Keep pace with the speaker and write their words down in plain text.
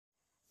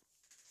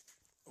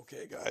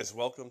Okay, guys,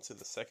 welcome to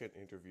the second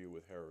interview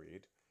with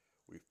heroidi.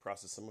 We've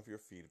processed some of your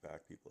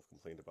feedback. People have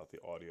complained about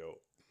the audio,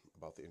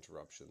 about the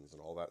interruptions,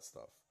 and all that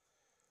stuff.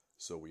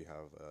 So we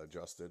have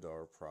adjusted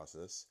our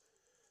process,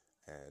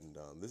 and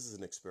this is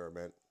an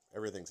experiment.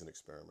 Everything's an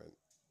experiment.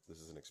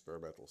 This is an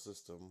experimental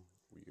system.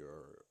 We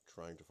are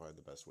trying to find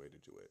the best way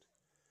to do it.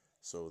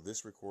 So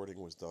this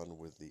recording was done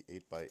with the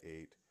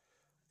 8x8,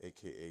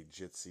 aka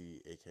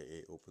jitsi,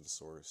 aka open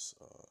source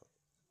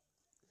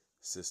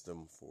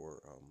system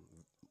for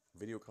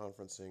video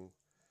conferencing.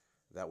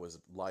 That was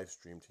live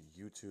streamed to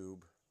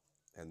YouTube,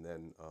 and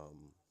then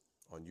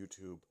on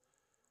YouTube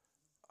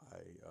I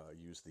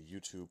used the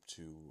YouTube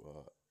to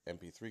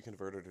MP3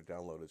 converter to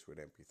download it to an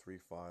MP3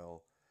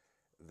 file.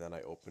 Then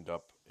I opened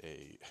up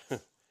a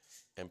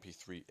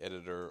MP3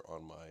 editor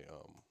on my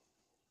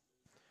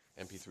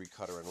MP3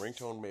 cutter and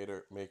ringtone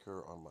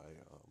maker on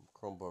my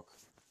Chromebook,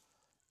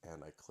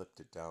 and I clipped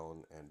it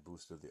down and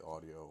boosted the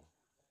audio,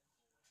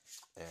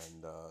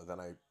 and then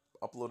I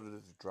uploaded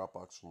it to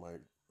Dropbox from my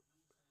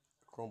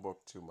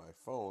Chromebook to my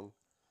phone,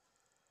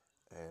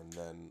 and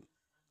then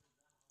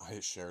I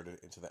shared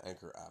it into the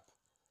Anchor app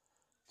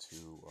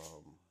to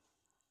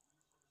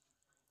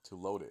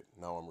load it.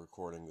 Now I'm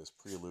recording this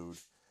prelude,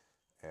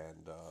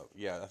 and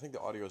yeah, I think the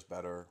audio is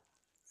better,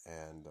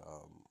 and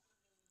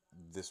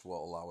this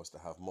will allow us to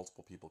have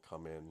multiple people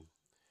come in,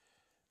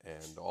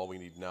 and all we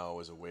need now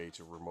is a way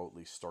to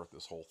remotely start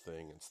this whole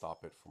thing and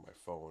stop it from my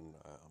phone.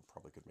 I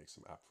probably could make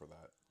some app for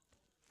that,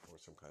 or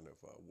some kind of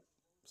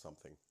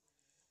something.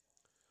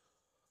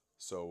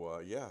 So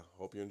yeah,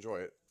 hope you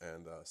enjoy it,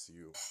 and see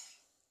you.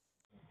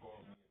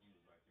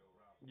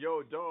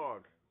 Yo,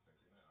 dog.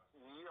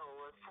 Yo,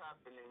 what's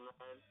happening,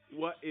 man?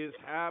 What is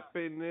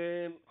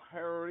happening,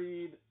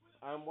 Harold?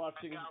 I'm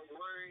watching. I got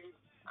worried.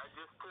 I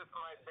just took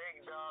my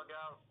big dog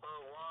out for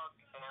a walk,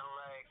 and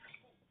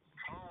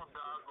old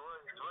dog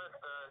was with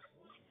us,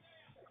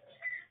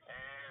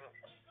 and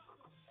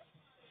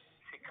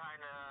she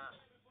kind of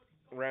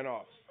Ran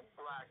off.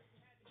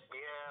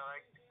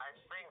 I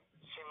think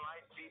she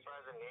might be by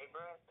the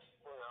neighbor.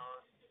 Who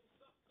knows?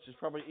 She's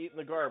probably eating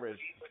the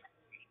garbage.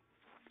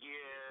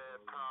 Yeah,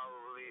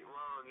 probably.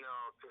 Well,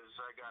 no, because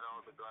I got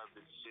all the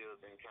garbage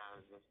sealed in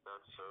cans and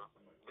stuff, so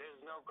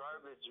there's no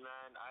garbage,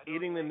 man.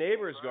 Eating the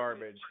neighbor's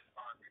garbage.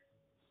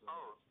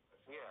 Oh,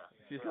 yeah.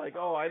 She's like,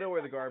 oh, I know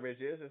where the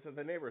garbage is. It's at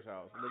the neighbor's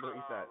house. And they're going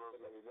to eat that.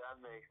 That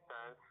makes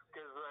sense.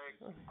 Because,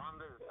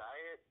 on this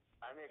diet,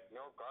 I make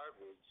no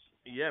garbage.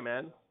 Yeah,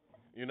 man.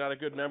 You're not a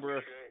good member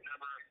of.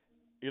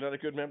 You're not a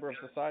good member of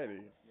society.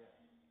 Yeah,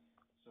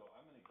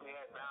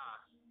 nah.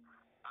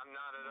 I'm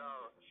not at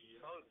all.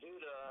 Oh,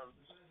 dude,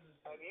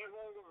 have you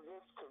heard of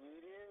this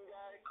comedian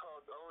guy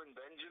called Owen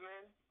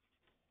Benjamin?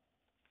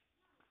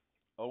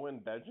 Owen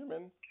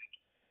Benjamin?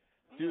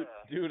 Yeah.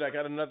 Dude, I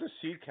got another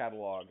seed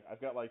catalog. I've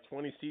got like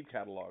 20 seed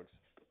catalogs.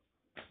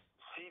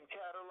 Seed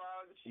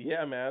catalogs?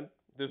 Yeah, man.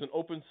 There's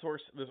open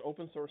source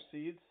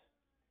seeds.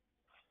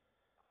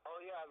 Oh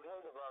yeah, I've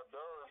heard about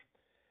those.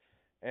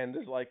 And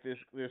there's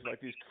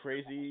these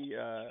crazy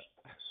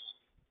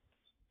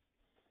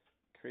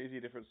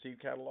different seed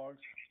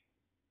catalogs.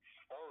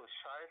 Oh,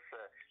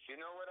 scheisse.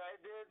 You know what I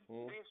did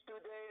these 2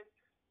 days?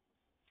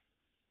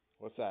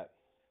 What's that?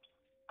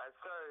 I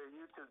started a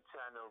YouTube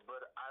channel,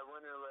 but I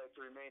want to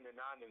remain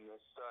anonymous,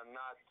 so I'm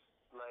not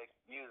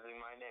using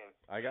my name.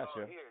 I got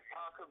you. Here,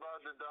 talk about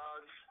the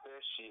dog.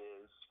 There she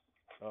is.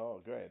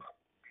 Oh, good.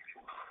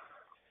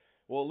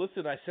 Well,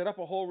 listen, I set up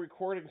a whole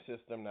recording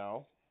system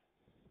now.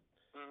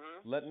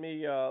 Mhm. Let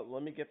me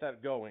get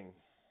that going.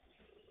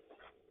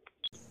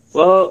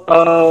 Well,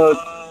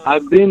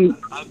 I've been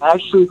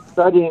actually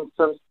studying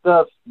some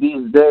stuff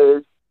these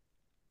days.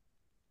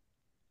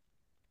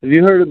 Have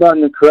you heard about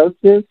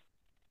necrosis?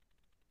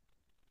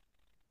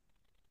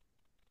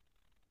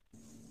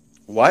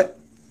 What?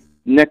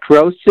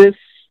 Necrosis?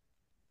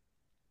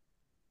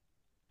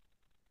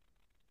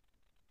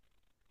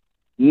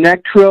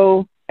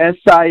 Necro,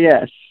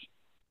 S-I-S.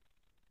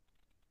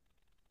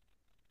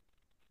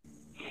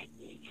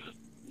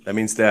 That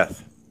means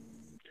death.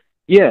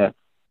 Yeah.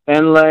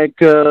 And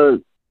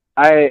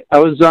I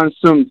was on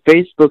some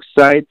Facebook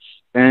sites,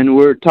 and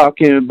we're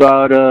talking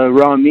about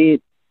raw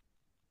meat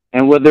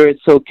and whether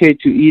it's okay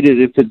to eat it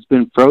if it's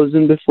been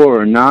frozen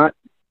before or not.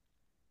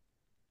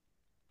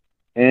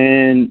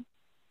 And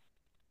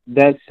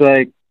that's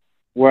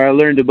where I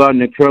learned about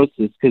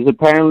necrosis, because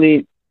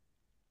apparently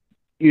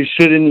you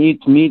shouldn't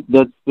eat meat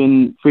that's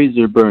been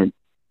freezer burnt,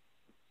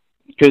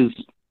 because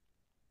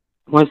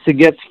once it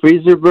gets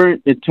freezer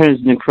burnt, it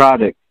turns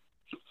necrotic.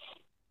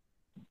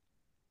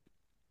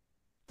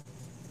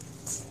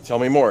 Tell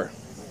me more.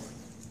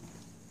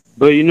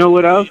 But you know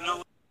what else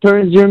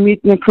turns your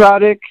meat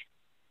necrotic?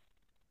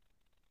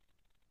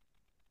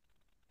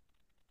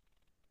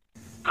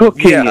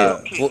 Cooking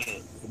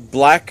it.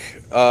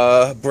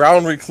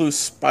 Brown recluse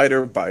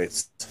spider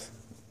bites.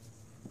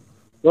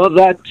 Well,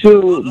 that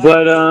too,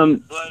 but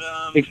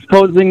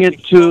exposing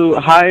it to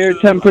higher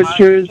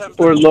temperatures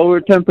or lower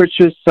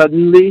temperatures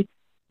suddenly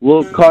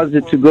will cause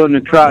it to go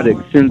necrotic,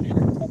 since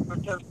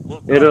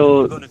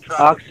it'll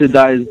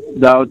oxidize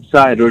the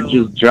outside or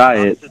just dry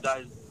it.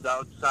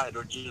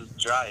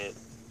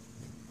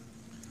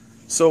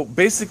 So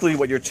basically,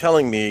 what you're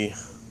telling me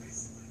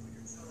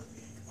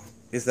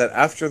is that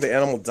after the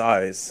animal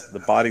dies, the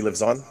body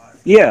lives on,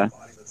 Yeah,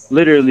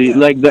 literally,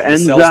 like the and the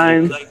cells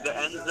will.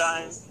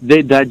 enzymes,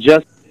 they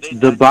digest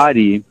the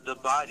body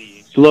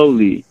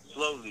slowly.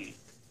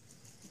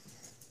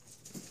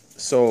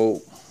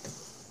 So,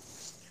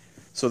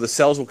 so the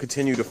cells will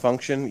continue to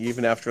function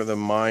even after the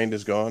mind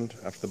is gone,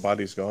 after the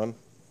body's gone.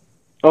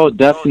 Oh,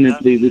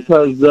 definitely,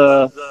 because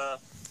the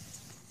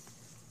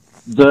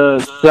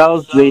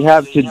cells they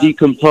have to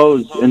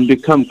decompose and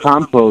become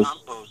compost.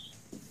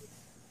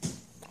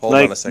 Hold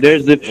on Like a second.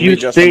 there's a Let me few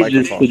adjust the stages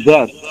microphone. to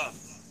death.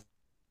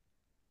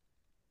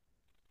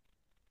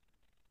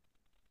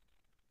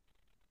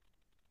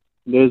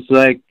 There's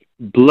like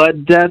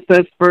blood death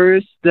at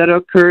first that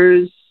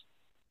occurs.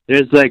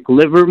 There's like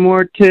liver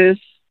mortis,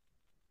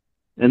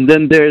 and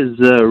then there's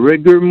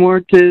rigor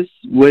mortis,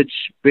 which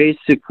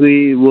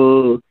basically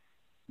will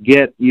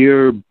get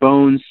your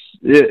bones,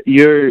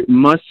 your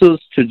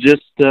muscles to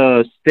just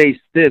stay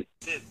stiff.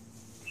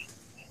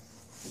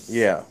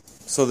 Yeah.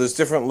 So there's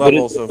different But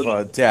it's levels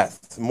of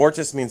death.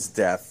 Mortis means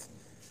death.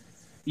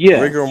 yeah,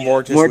 Rigor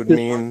mortis would mortis.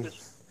 mean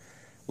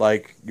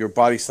like your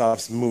body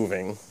stops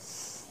moving.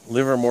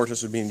 Liver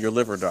mortis would mean your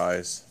liver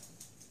dies.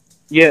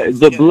 Yeah,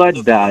 the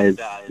blood dies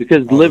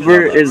because Oh, the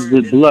liver blood is dies.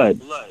 the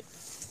blood.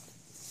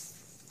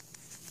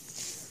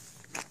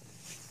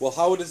 Well,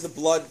 how does the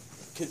blood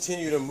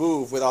continue to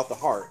move without the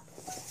heart?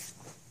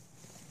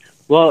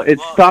 Well, it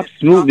stops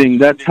moving.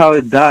 That's how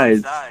it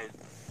dies.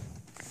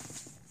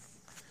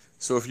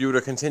 So if you were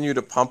to continue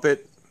to pump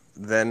it,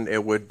 then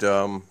it would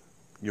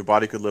your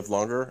body could live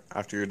longer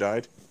after you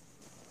died.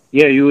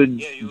 Yeah, you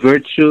would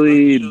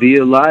virtually be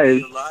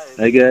alive,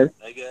 I guess.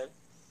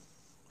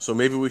 So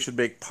maybe we should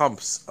make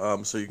pumps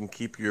so you can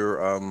keep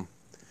your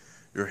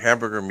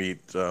hamburger meat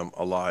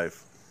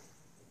alive.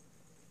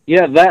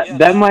 Yeah,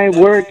 that might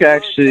work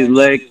actually,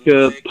 like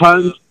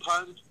punt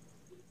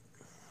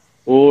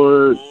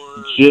or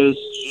just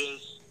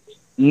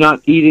not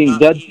eating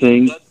dead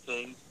things.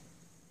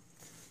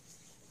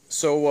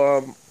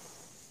 So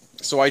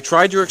so I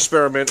tried your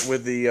experiment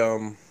with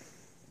the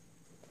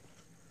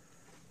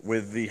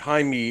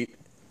high meat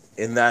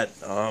in that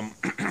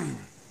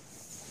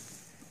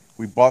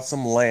we bought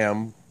some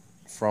lamb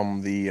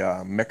from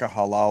the Mecca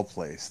Halal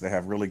place. They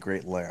have really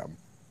great lamb,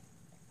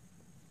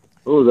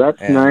 Oh, that's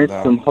and nice.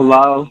 Some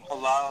halal.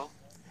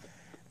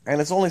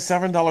 it's only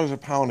 $7 a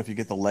pound if you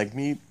get the leg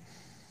meat.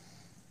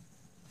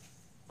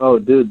 Oh,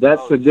 dude,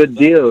 that's a good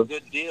deal.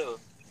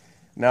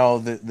 Now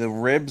the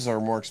ribs are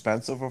more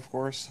expensive, of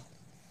course,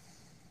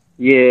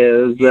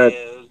 Yeah, is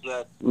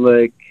that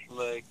like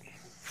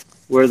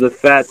where the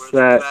fat's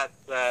at?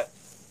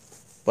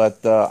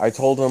 but I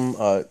told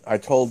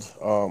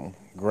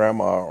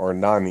Grandma or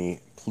Nani,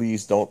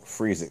 please don't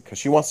freeze it because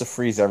she wants to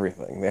freeze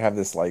everything. They have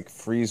this like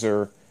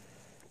freezer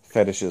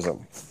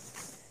fetishism.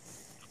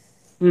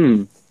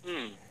 Hmm.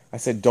 I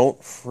said,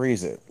 don't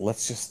freeze it.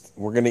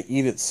 We're going to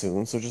eat it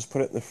soon, so just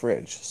put it in the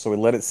fridge. So we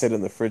let it sit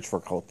in the fridge for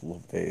a couple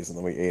of days, and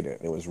then we ate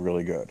it. It was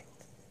really good.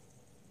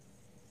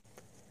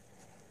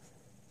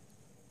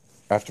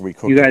 After we You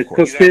cooked it, guys of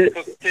course. cooked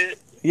it?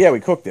 Yeah, we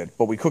cooked it,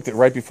 but we cooked it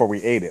right before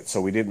we ate it,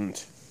 so we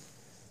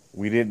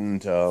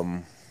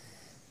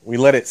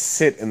let it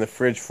sit in the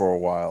fridge for a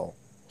while.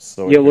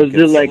 So Yeah, it could was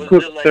get it like some.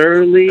 cooked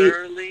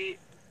thoroughly?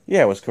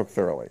 Yeah, it was cooked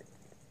thoroughly.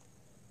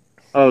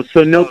 Oh,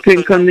 so no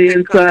pink on the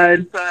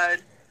inside?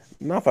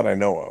 Not that I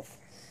know of.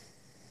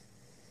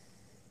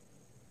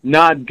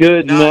 Not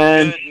good,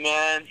 man.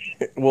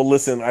 Well,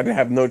 listen, I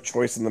have no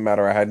choice in the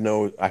matter. I had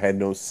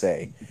no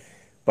say.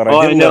 But I Oh,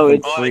 I didn't let know. them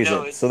It's freeze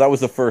it. So that was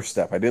the first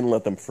step. I didn't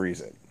let them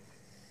freeze it.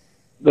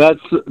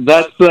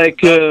 that's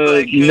like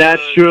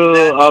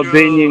natural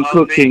Albanian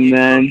cooking,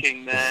 man.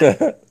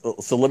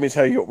 So let me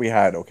tell you what we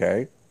had,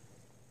 okay?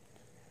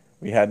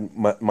 We had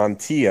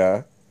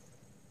mantilla,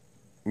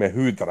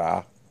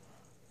 mehudra,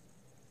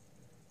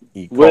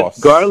 y With kos.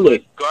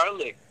 garlic.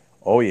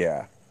 Oh,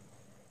 yeah.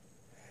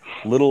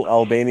 Little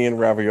Albanian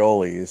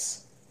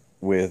raviolis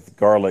with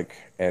garlic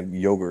and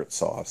yogurt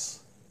sauce.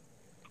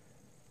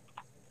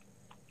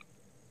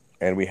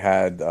 And we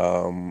had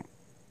the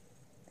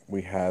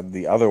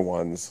other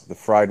ones, the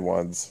fried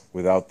ones,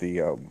 without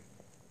they're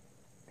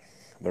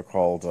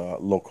called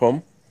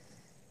lokum.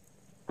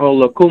 Oh,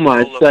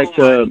 lacuma. It's like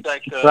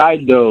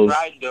fried dough,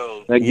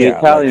 like the Yeah,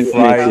 like Italians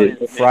make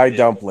it. fried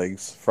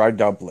dumplings, fried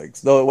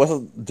dumplings. No, it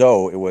wasn't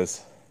dough. It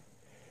was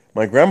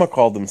my grandma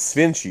called them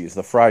svinchies,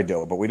 the fried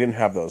dough, but we didn't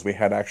have those. We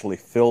had actually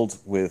filled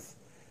with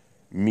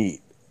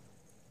meat.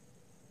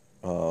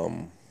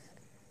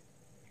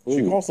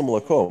 She Ooh. calls them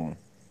lokum.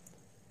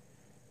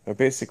 They're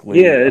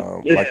basically Yeah,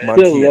 it's like still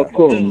mantilla.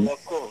 lacum.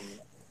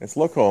 It's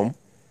lokum.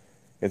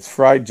 It's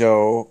fried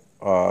dough,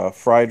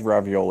 fried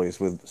raviolis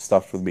with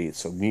stuffed with meat.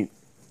 So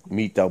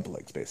meat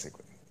dumplings,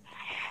 basically.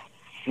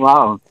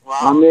 Wow.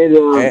 I Wow. made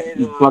I and, a made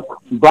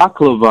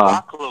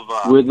baklava baklava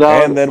without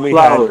and then we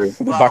had flour.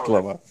 without the flour.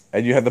 baklava,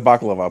 and you had the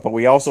baklava, but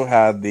we also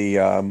had the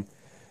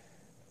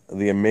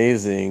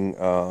amazing.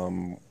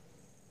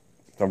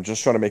 I'm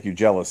just trying to make you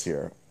jealous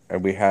here,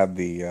 and we had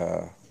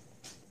the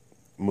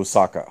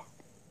moussaka,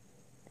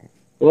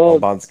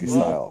 Well, Albansky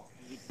style.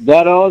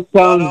 that all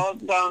That sounds all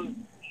sounds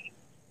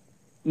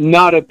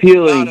not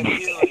not appealing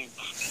appealing.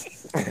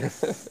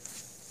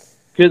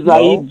 because I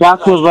No, eat Cause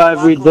I eat baklava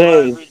every baklava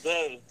day. every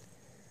day.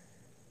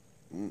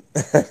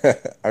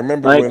 I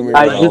remember Like when we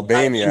were I in just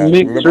Albania.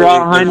 mix Remember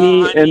raw Mix when raw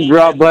honey and honey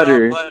raw and raw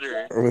butter.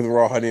 butter. with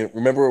raw honey.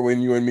 Remember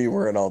when you and me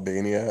were in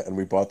Albania and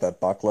we bought that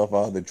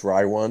baklava, the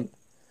dry one,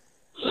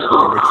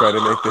 and we tried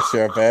to make the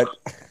sherbet.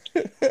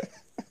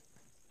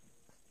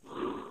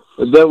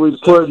 Then we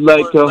Then we poured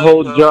like poured a like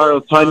whole a jar whole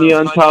of jar honey of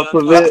on honey top on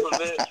of top it. of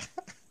it.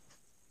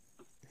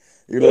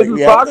 You're It's like,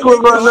 we have to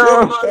make the baklava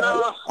now. Baklava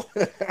sherbet. now.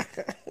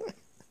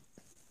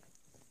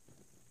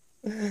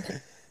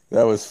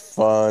 That was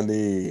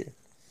funny.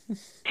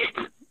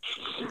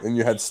 And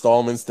you had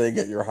Stallman staying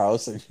at your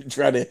house, and you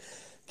try to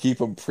keep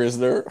him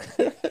prisoner.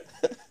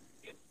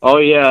 Oh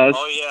yeah.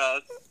 Oh yeah.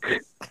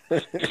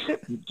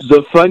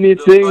 The funny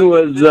The thing funny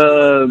was thing was when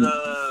I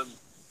was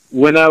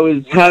when I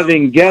was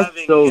having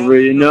guests having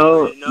over, guests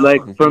over,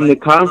 like from the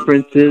like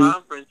from the conferences,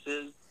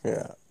 conferences,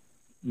 Yeah,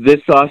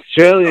 this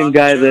this Australian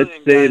guy that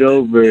Australian stayed guy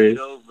that over, stayed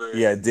over.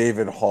 yeah,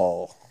 David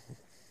Hall.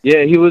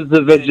 yeah, he was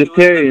a Yeah, he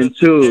was a vegetarian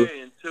too.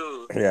 vegetarian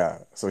too. Yeah,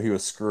 so he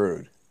was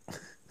screwed.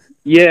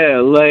 Yeah,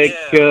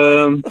 Yeah,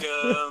 like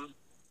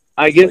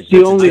I It's guess like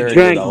he only I guess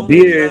vegetarian in he drank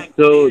only beer, Albania. drank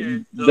so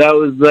beer, that so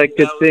was like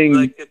a that was thing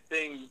like a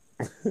thing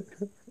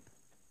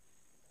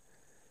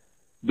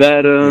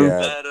that Yeah,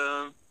 that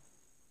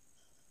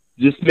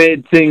just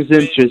made things just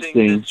made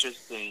things interesting.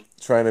 interesting.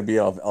 trying to be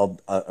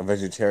a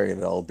vegetarian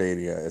in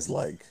Albania is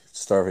like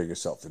starving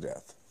yourself to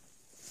death.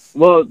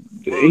 Well,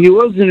 Well, he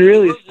wasn't he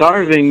really wasn't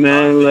really starving,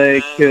 man. starving,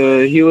 Like man.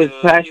 Like he was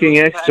he was packing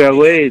extra packing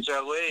weight,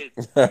 extra weight,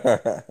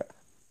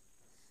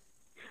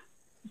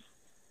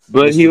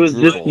 but he Mr. was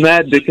just Drupal.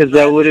 mad just because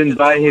I mad wouldn't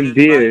because I buy him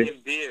wouldn't buy beer.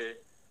 him beer.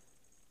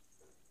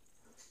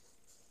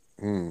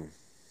 Hmm.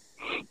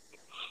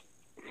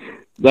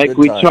 Like Good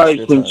we times, charged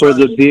good We him for times.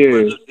 the charged him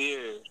for beer. the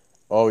beer.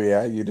 Oh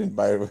yeah, you didn't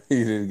buy.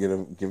 You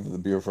didn't give him the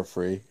beer for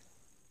free.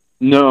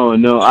 No,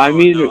 no. I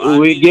No, no. I mean,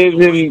 we mean, gave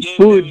we him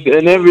gave food him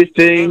and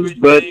food and everything,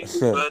 but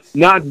everything, but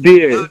not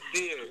beer. not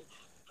beer.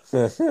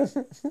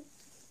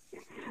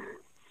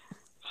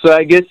 So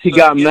I guess he So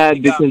I got guess he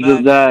mad got because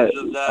of mad because that.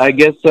 of I that.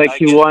 guess like I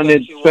he guess like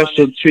wanted he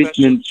special wanted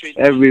special treatment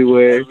treatment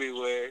everywhere.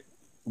 everywhere.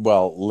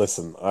 Well,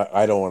 listen,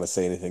 I don't want to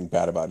say anything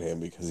bad about him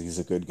because he's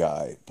a good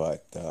guy,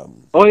 but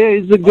Oh yeah,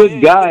 he's a Oh good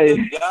yeah, he's a guy.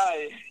 good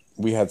guy.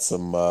 we had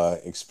some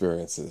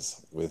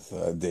experiences with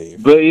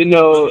Dave. But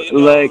But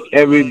like like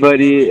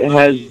everybody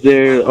has everybody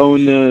their has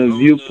own their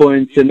own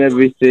viewpoints and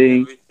viewpoints and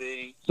everything.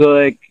 everything. So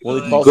like Well,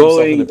 he So like calls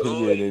himself an going,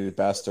 going, opinionated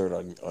bastard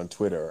on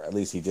Twitter. At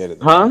least he did in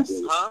the huh?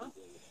 past. huh?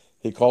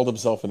 He called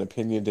himself an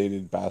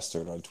opinionated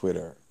bastard on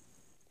Twitter.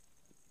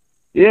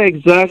 Yeah,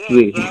 Yeah,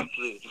 exactly.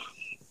 exactly.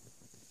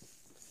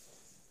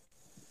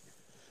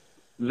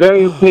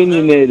 Very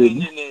Very opinionated,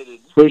 opinionated,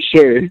 for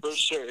sure. for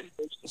sure.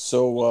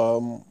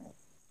 So,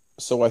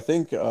 so I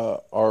think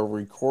our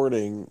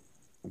recording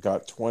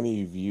got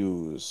 20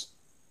 views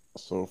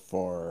so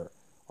far.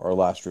 Our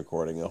last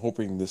recording. I'm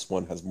hoping this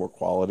one has more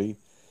quality.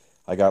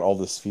 I got all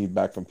this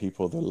feedback from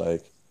people that are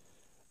like,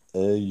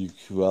 "Oh, your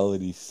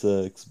quality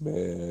sucks,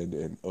 man,"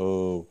 and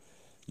 "Oh,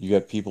 you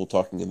got people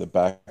talking in the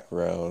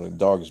background and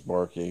dogs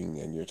barking,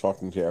 and you're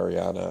talking to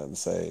Ariana and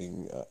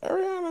saying,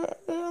 Ariana,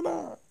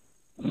 Ariana,"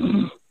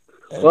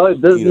 Well, and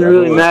it doesn't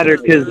really everyone's Well, it matter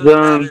doesn't because really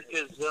matter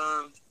because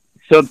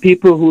some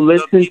people who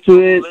some listened to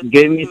people who it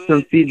gave listened to me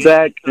some it gave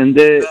me feedback, some and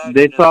feedback,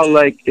 they and felt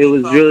like it they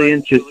was felt really like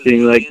it was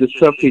interesting, really like the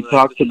stuff we interesting,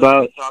 like the talked stuff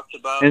we about. talked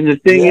about. And the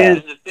thing is,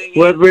 yeah. And the thing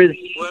is, whoever's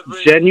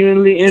whoever's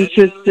genuinely genuinely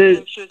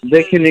interested,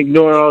 they interested, can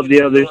ignore they all can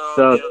the other ignore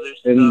all the stuff other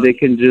and stuff, they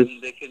can just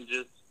and they can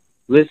just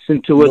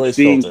listen to what's Noise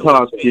being listen to filter.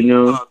 what's talked, you being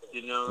know? talked.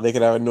 You know? They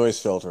can have a noise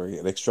filter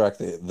and extract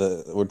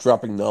we're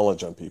dropping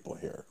knowledge on people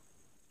here.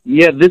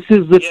 Yeah, this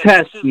is the Yeah,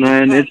 this test, is the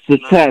man. It's test, the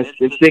man. test. It's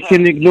If the they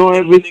can test. If ignore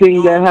they can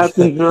everything ignore that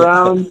everything happens that around,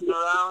 happens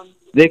around,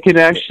 they can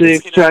actually they it's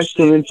can extract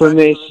actually some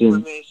extract some information.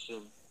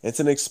 information. it's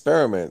an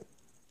experiment.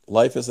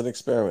 Life is an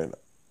experiment.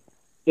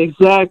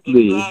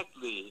 Exactly.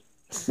 Exactly.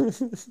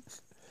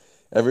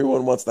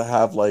 Everyone wants to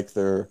have like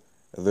their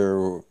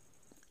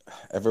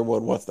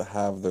everyone wants to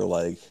have their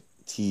like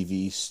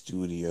TV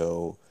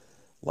studio,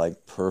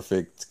 like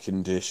perfect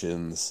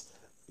conditions,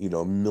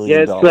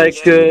 Yeah, million it's dollar like,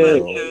 Yeah, it's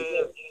like, studio.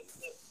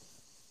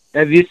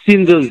 have you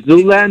seen have the you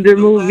seen the Zoolander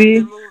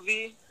Zoolander movie?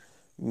 movie?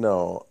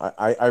 No,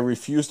 I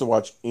refuse to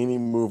watch any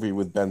movie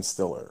with Ben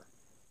Stiller.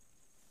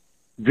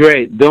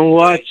 Great, don't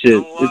watch Great,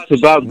 it. don't It's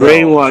watch it. about It's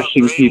No, about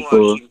brainwashing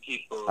people. brainwashing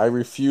I people.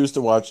 refuse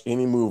to watch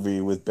any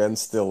movie with Ben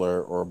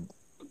Stiller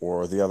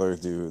or the other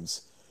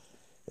dudes.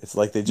 It's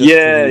like they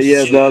just Yeah,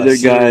 yeah, produced the a other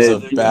series guy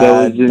of that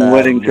was bad, in bad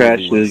Wedding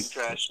Crashes. movies.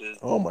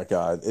 Oh my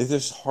god, it's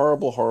just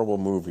horrible, horrible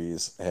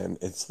movies, and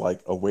it's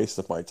like a waste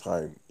of my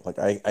time. Like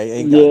I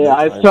ain't got Yeah, no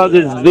I time saw for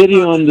this that.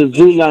 video on the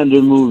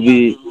Zoolander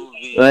movie.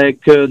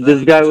 Like,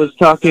 this guy was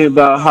talking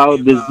about how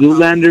the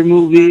Zoolander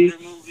movie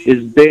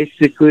is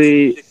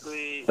basically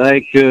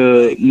like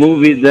a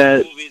movie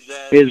that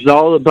is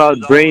all about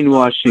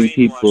brainwashing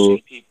people.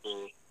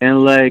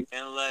 And, like,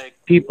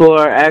 people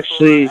are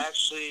actually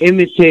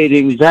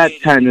imitating that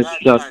kind of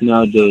stuff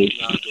nowadays.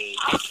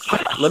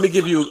 Let me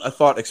give you a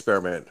thought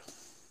experiment.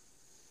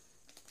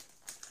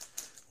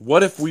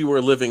 What if we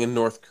were living in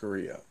North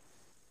Korea?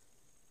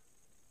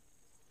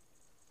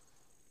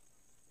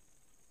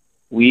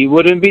 We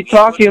wouldn't be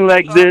talking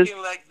like this.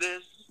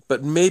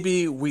 But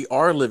maybe we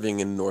are living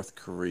in North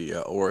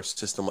Korea or a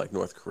system like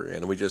North Korea,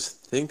 and we just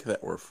think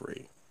that we're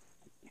free.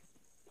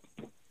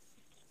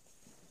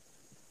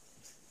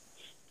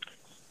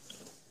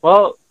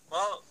 Well,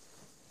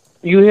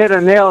 you hit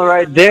a nail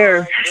right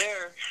there.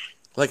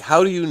 Like,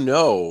 how do you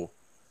know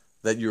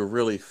that you're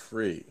really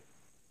free?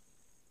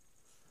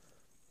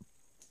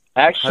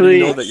 How do you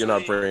know Actually, that you're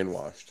not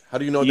brainwashed? How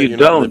do you know that you you're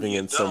not don't. living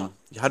in some?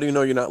 How do you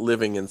know you're not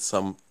living in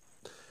some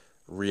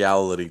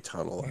reality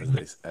tunnel?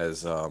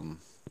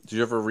 Did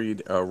you ever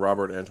read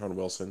Robert Anton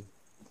Wilson?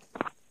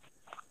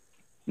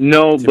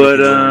 No, but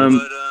Timothy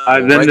Leary.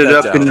 Well, I've write ended that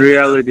up in down.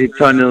 reality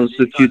tunnels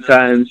a few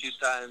times,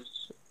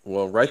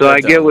 Well, write so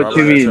I that get down. what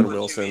you Robert mean. Anton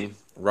Wilson.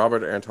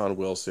 Robert Anton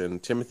Wilson.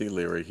 Timothy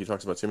Leary. He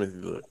talks about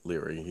Timothy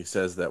Leary. He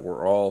says that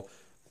we're all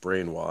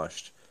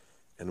brainwashed,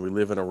 and we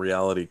live in a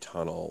reality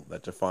tunnel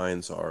that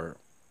defines our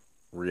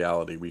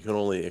reality. We can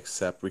only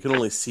accept. We can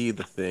only see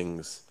the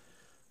things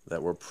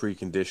that we're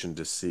preconditioned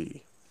to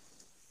see.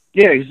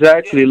 Yeah,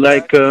 exactly.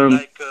 Like,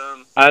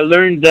 I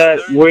learned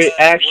that we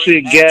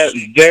actually get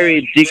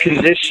very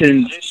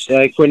deconditioned,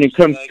 like when it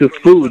comes to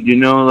food.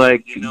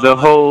 Like the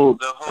whole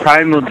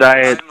primal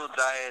diet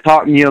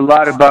taught me a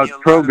lot about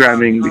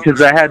programming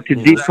because I had to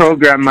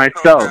deprogram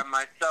myself.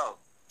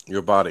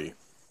 Your body.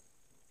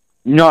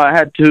 No, I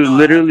had to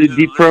literally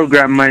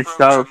deprogram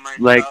myself,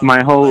 like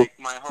my whole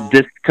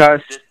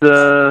disgust.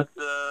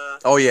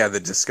 Oh yeah, the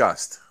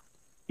disgust.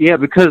 Yeah,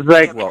 because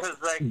like Well,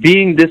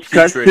 being putrid.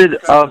 disgusted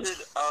of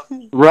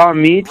raw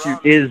meat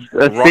is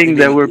a Raw. thing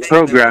that we're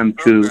programmed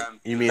to.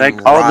 You mean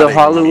Like all the rotting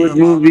Hollywood meat?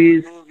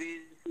 movies,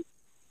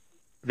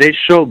 they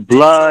show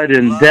blood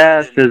and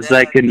death as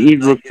like an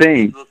evil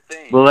thing.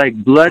 But like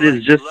blood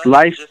is just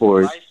life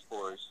force.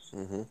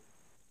 Hmm.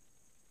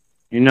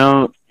 You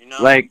know,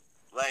 like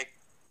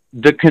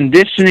the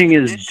conditioning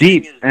is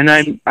deep, and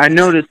I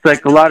noticed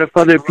like a lot of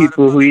other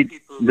people who eat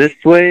this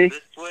way,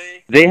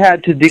 they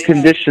had to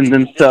decondition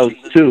themselves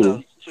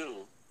too.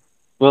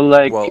 But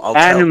like Well,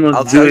 animals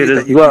I'll do tell it you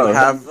as that well.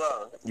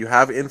 you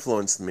have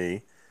influenced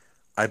me.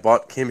 I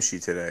bought kimchi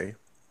today.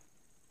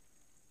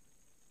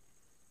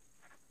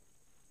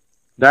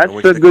 I That's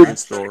went to a the good Korean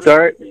store.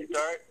 start.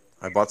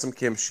 I bought some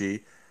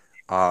kimchi.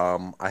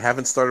 I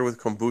haven't started with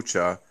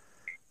kombucha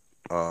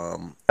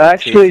and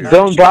Actually, kefir.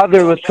 don't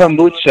bother with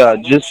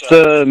kombucha. Just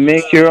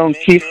make your own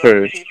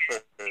kefir.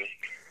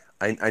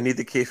 I need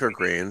the kefir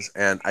grains,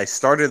 and I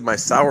started my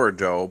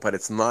sourdough, but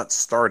it's not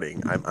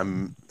starting.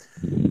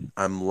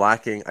 I'm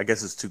lacking. I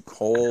guess it's too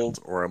cold,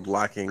 or I'm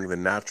lacking the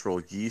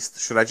natural yeast.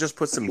 Should I just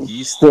put some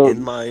yeast So,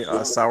 in my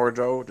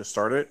sourdough to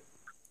start it?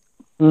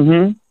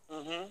 mhm.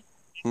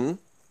 Hmm?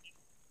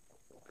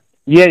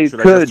 Yeah, you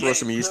Should I just could. throw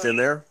some yeast in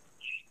there?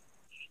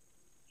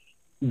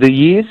 The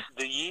yeast.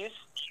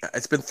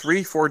 It's been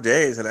 3, 4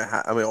 days, and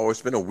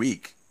it's been a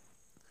week,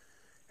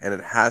 and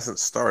it hasn't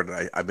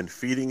started. I've been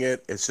feeding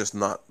it. It's just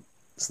not.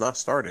 It's not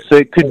started. So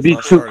it could It's be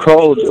not too starting.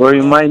 cold, or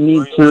you might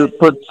need to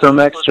put some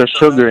extra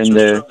sugar in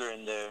there.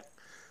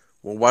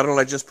 Well, why don't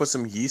I just put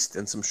some yeast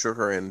and some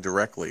sugar in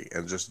directly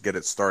and just get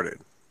it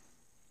started?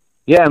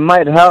 Yeah, it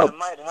might help.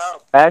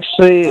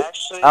 Actually,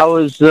 I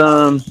was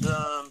um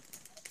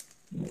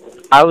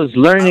I was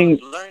learning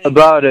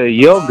about a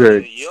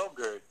yogurt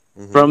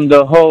Mm-hmm. from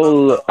the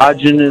whole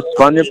Agenus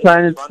Wonder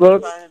Planets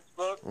book,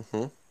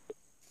 Mm-hmm.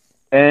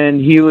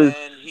 and he was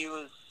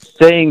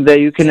saying that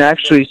you can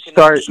actually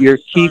start your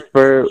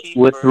kefir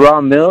with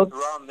raw milk,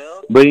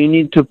 but you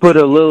need to put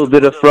a little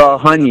bit of raw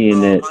honey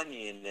in it.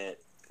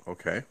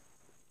 Okay.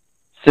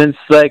 Since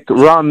like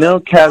raw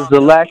milk has the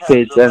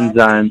lactase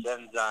enzyme,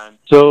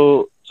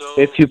 so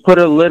if you put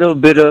a little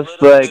bit of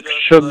like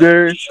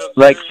sugar,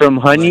 like from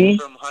honey,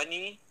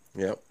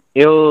 Yep.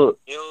 it'll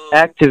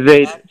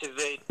activate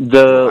It'll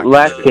the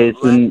activate it.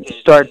 lactase and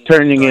start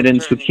turning it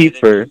into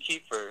kefir.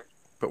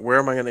 But where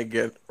am I going to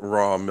get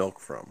raw milk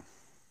from?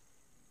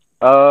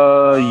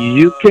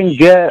 You can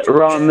get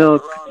raw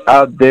milk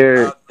out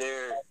there.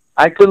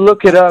 I could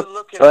look it up.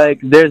 Like,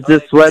 there's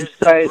this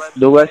website,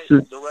 the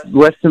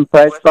Western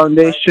Price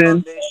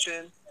Foundation,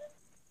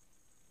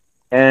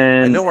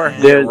 I and know where I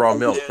can get there's raw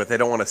milk, but they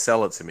don't want to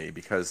sell it to me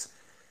because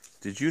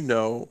did you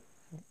know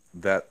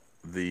that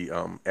the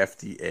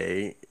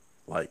FDA,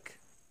 like,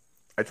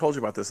 I told you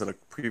about this in a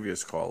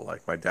previous call.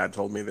 Like, my dad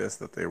told me this,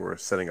 that they were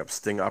setting up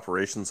sting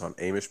operations on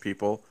Amish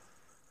people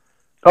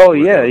Oh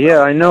where they yeah, would yeah,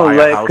 I know. buy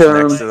a Like house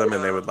next to them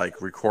and they would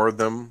like record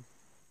them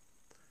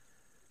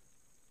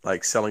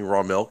like selling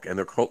raw milk, and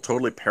they're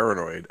totally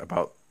paranoid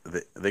about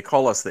they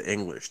call us the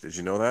English. Did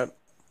you know that?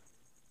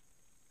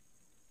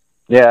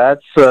 yeah,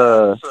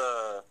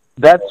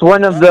 that's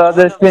one of the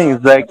other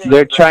things. Like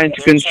they're trying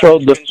to control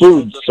the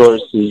food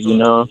sources.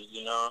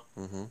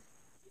 Hmm.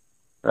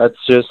 That's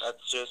just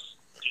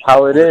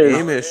how it Well, the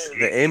is.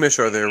 Amish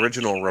are the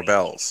original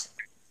rebels.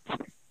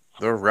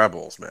 They're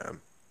rebels, man.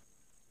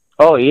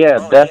 Oh yeah,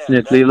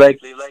 definitely. Like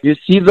you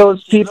see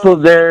those people,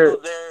 they're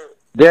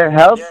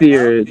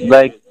healthier.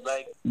 Like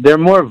they're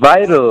more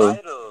vital.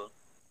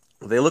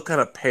 They look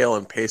kind of pale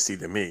and pasty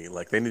to me.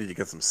 Like they need to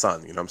get some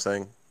sun. You know what I'm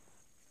saying?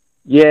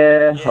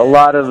 Yeah, a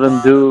lot of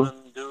them do.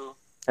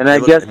 And They I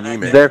look guess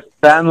anemic. their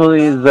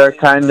families are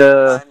kind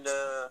of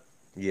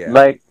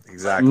Yeah, like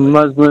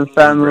exactly. Muslim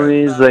Inbred.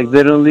 families. Like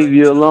they don't leave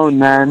you alone,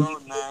 man.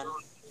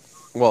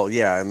 Well,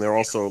 yeah, and they're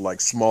also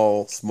like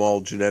small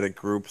genetic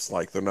groups.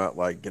 Like they're not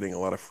like getting a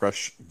lot of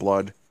fresh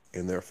blood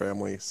in their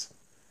families.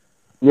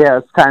 Yeah,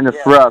 it's kind of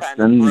rough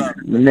and it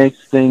makes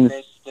things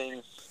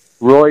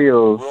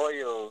royal.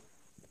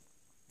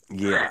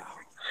 Yeah,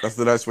 that's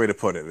the nice way to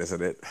put it,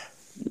 isn't it?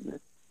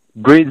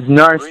 Breeds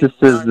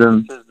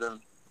narcissism.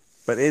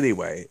 But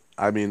anyway,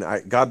 I mean,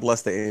 God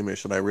bless the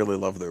Amish, and I really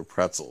love their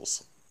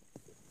pretzels.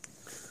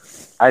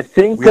 I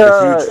think We have a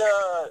huge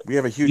we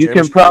have a huge you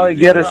can Amish probably community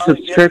get a here.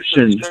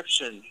 subscription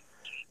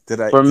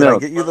for Did I milk.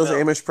 get you those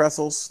Amish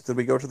pretzels? Did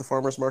we go to the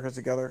farmers market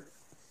together?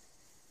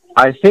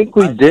 I think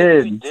we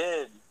did.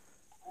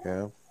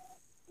 Yeah.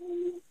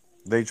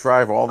 They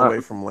drive all the Uh, way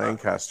from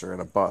Lancaster in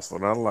a bus. They're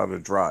not allowed to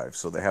drive,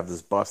 so they have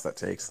this bus that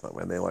takes them,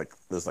 and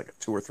there's like a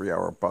 2 or 3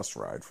 hour bus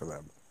ride for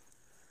them,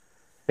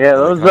 yeah,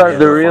 and they those come are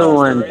into the the real farmers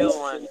ones.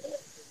 markets.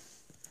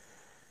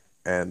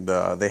 And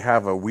they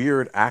have a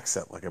weird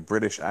accent, like a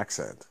British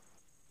accent.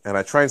 And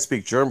I try and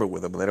speak German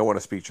with them, and they don't want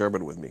to speak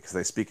German with me because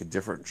they speak a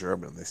different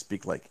German. They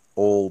speak like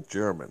old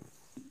German.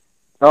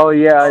 Oh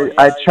yeah,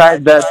 I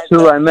tried that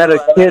too. I met a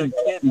kid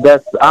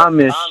that's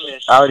Amish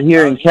out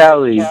here in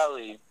Cali,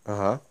 Uh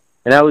huh.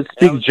 and I would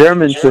speak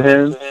German to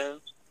him,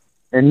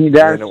 and he'd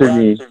And they don't answer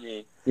want.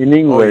 me in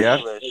Oh English.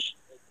 yeah,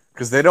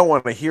 because they don't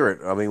want to hear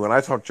it. I mean, when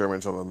I talk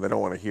German to them, they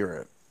don't want to hear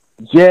it.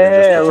 They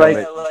just Yeah, pretend like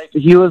they.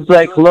 he was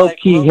like low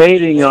key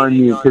hating on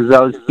me because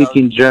I was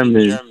speaking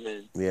German.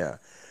 Yeah,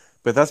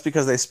 but that's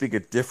because they speak a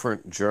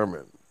different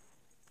German.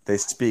 They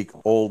speak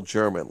old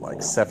German,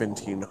 like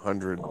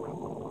 1700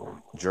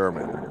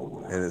 German,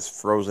 and it's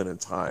frozen in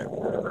time.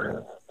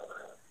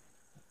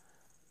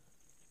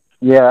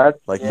 Yeah,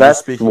 Like you that's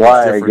speaking a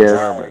why I different guess.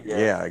 German.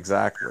 Yeah,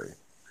 exactly.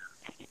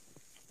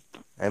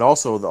 And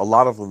also, a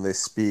lot of them they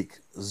speak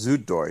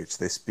Süddeutsch.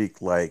 They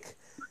speak like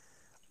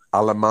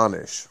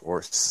Alemannisch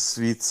or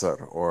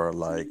Schweizer or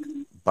like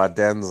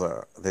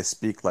Badenser. They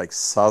speak like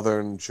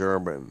Southern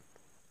German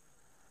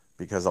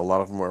because a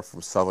lot of them are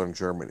from Southern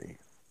Germany.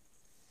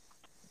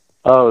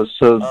 Oh,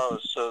 so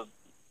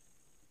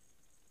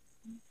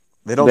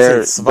They don't say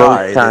they're those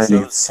zwei. They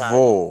say kind.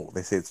 zwo.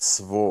 They say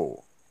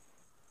zwo.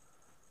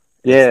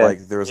 It's Yeah,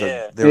 like there's a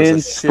in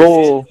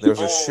shift. school.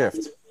 There's a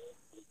shift.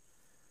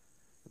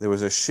 There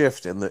was a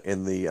shift in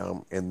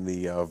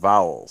the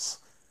vowels.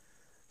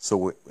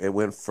 So it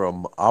went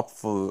from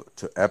Apfel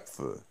to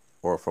Äpfel,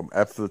 or from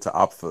Äpfel to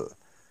Apfel.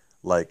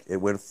 Like it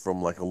went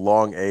from like a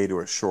long A to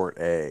a short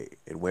A.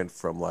 It went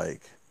from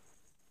like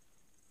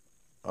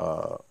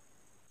uh,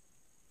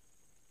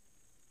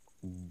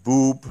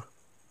 boob,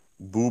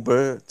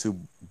 bube to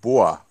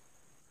boa.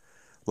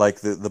 Like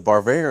the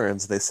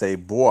Bavarians, they say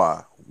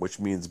boa, which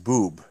means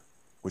boob,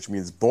 which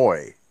means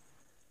boy.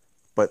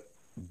 But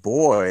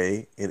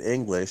boy in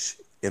English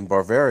in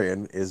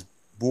Bavarian is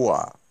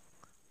boa,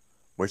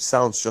 which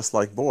sounds just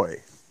like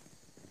boy.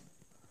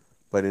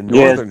 But in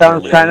Yeah, it northern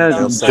sounds kind Germany,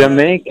 they'll of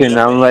say Jamaican.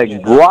 I'm like,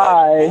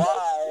 why?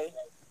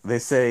 they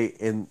say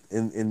in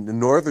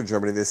northern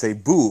Germany they say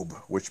boob,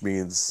 which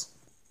means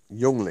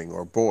youngling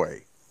or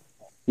boy.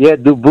 Yeah,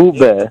 du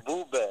Bube.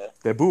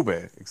 Der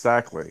Bube,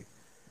 exactly.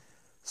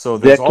 So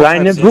Der there's all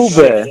kleine types of Bube.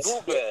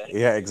 shifts.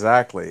 Yeah,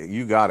 exactly.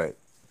 You got it.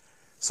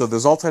 So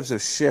there's all types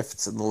of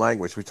shifts in the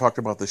language. We talked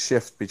about the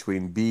shift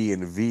between B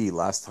and V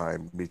last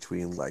time,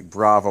 between like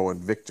Bravo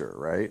and Victor,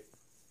 right?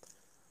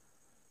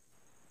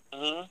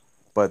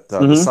 But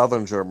the Hmm.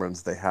 Southern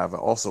Germans, they have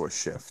also a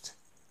shift.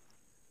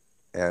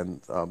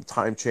 And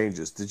time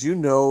changes. Did you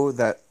know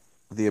that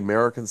the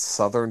American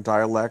Southern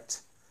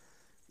dialect,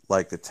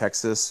 like the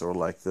Texas or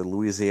like the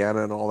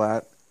Louisiana and all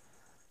that,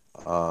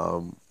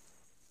 um,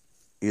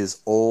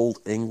 is Old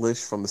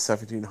English from the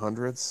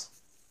 1700s?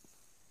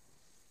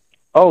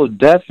 Oh,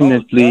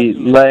 definitely.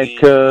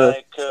 Like,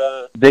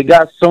 they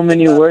got so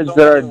many words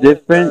that are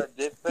different.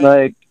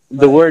 Like,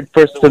 the word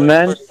for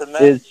cement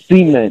is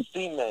cement.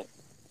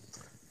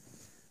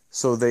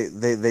 So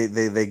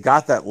they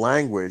got that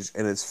language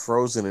and it's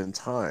frozen in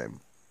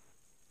time.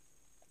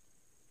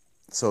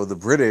 So the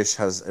British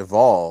has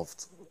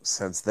evolved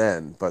since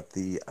then, but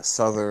the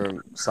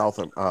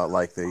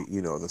like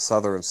the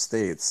southern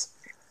states,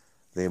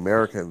 the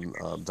American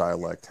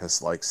dialect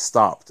has like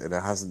stopped and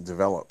it hasn't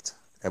developed.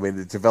 I mean,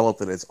 it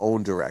developed in its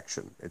own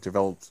direction. It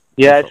developed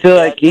Yeah, I feel differently.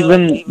 like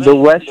even the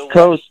West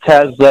Coast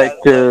has like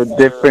a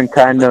different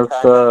kind of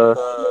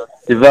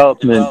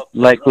development.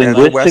 Like Yeah,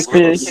 the West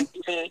linguistically,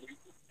 Coast.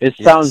 it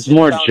sounds Yes.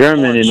 more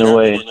German in a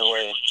way.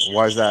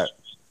 Why is that?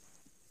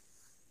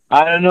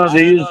 I don't know.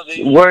 They use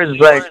words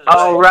like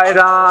 "oh, right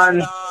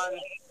on."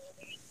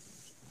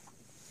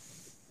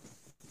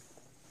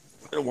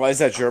 Why is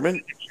that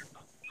German?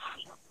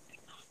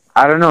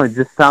 I don't know. It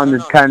just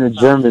sounded kind of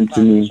German to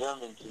me.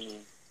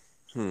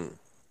 Hmm.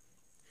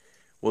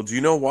 Well, do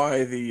you know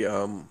why the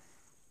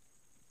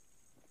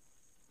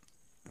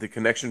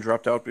connection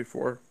dropped out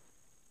before?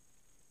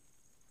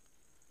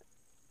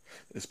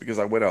 It's because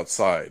I went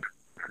outside.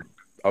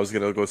 I was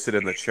gonna go sit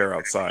in the chair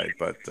outside,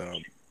 but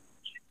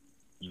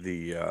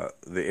the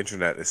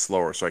internet is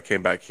slower, so I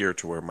came back here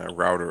to where my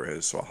router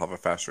is, so I'll have a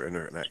faster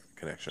internet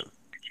connection.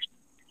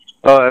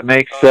 Oh, it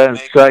makes sense.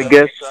 So I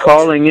guess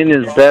calling in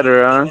is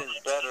better, huh?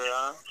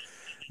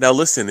 Now,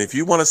 listen, if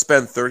you want to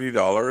spend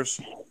 $30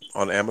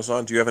 on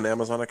Amazon, do you have an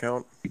Amazon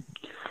account?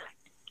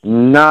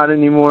 Not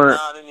anymore.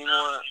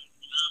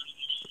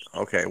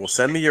 Okay, well,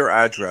 send me your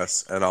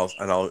address, and I'll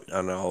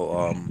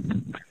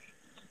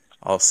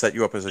set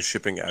you up as a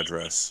shipping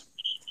address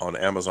on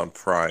Amazon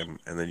Prime,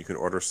 and then you can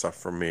order stuff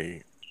from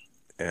me,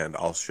 and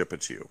I'll ship it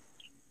to you.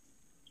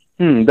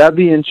 That'd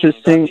be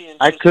interesting.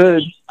 I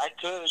could.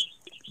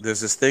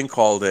 There's this thing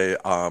called a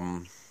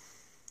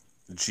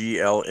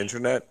GL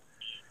Internet.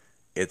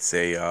 It's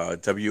a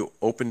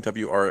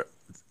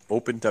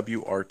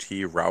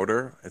OpenWRT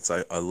router. It's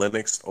a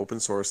Linux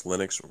open source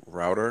Linux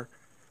router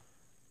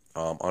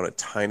on a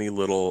tiny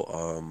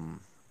little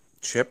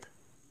chip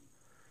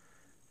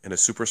in a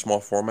super small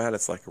format.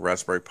 It's like a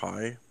Raspberry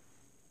Pi.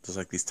 There's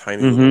like these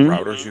tiny little Mm-hmm.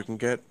 routers you can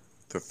get.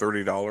 They're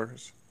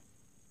 $30,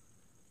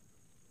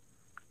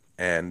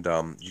 and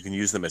you can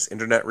use them as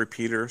internet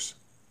repeaters.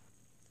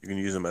 You can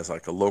use them as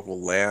like a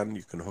local LAN.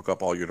 You can hook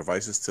up all your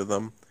devices to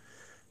them.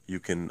 You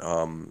can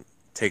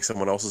take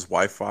someone else's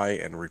Wi-Fi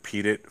and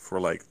repeat it for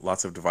like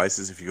lots of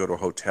devices. If you go to a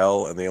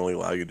hotel and they only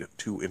allow you to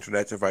 2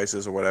 internet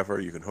devices or whatever,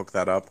 you can hook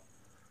that up.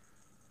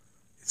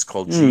 It's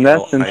called GL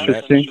That's HiNet.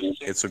 interesting.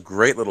 It's a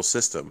great little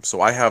system. So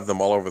I have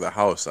them all over the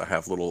house. I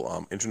have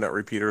little internet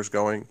repeaters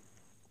going.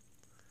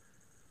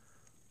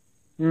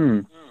 Hmm.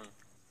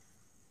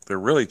 They're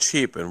really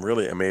cheap and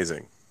really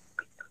amazing.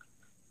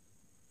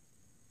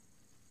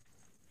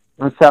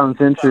 That sounds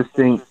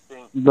interesting.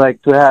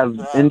 Like to have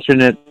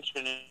internet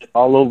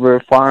all over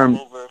a farm.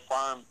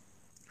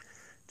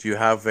 Do you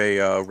have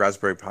a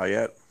Raspberry Pi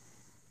yet?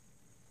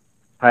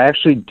 I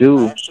actually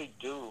do.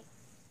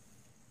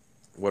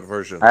 What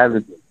version? I have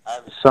it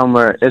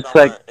somewhere. It's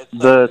like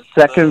the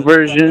second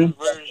version.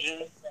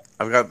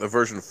 I've got the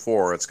version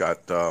 4. It's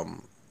got 4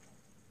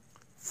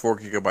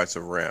 gigabytes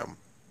of RAM.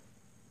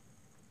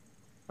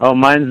 Oh,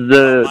 mine's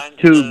the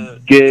 2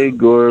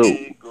 gig or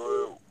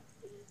Or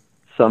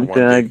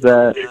something 1 like gig.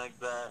 that.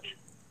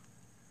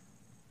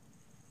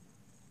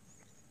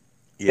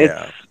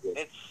 Yeah.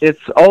 It's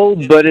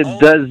old, but it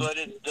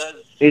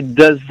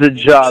does the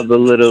job a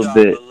little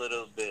bit.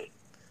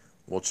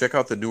 Well, check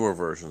out the newer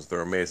versions.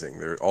 They're amazing.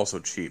 They're also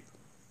cheap.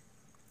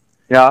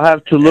 Yeah, I'll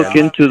have to look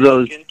And into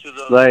those.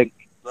 Like,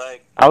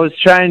 I was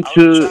trying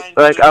to,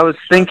 like, I was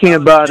thinking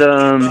about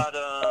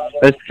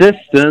a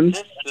system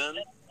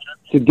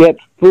to get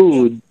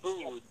food.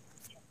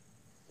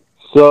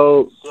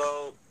 So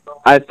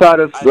I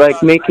thought of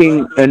like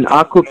making an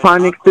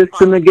aquaponic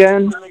system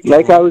again,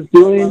 like I was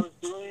doing,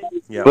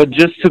 yeah. but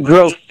just to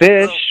grow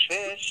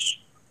fish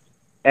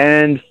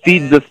and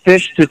feed the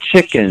fish to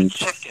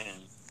chickens,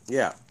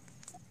 Yeah.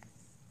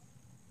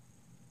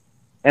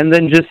 and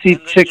then just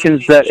eat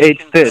chickens that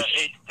ate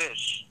fish.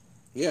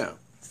 Yeah.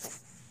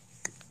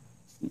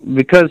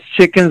 Because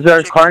chickens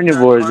are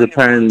carnivores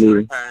apparently in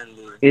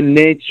Well, they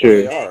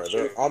nature. are.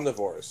 They're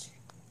omnivores.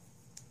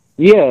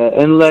 Yeah,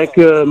 and like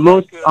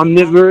most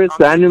omnivorous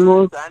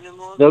animals,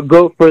 they'll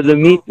go for the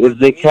meat if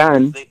they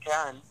can.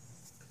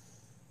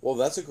 Well,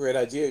 that's a great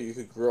idea. You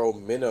could grow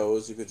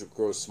minnows. You could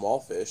grow small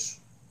fish.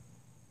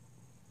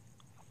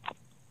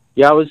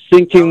 Yeah, I was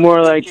thinking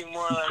more like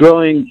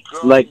growing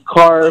like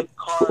carp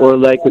or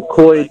like a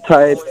koi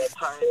type.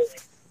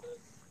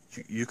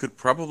 You could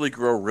probably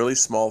grow really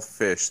small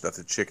fish that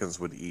the chickens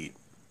would eat.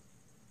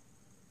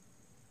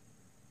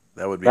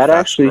 That would be That fast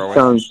actually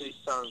growing.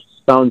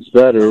 sounds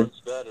better.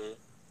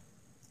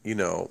 You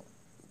know,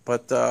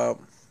 but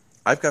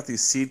I've got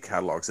these seed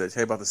catalogs. Did I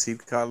tell you about the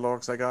seed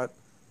catalogs I got?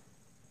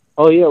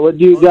 Oh yeah, what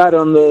do you got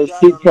on the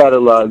seed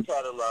catalog?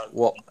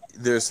 Well,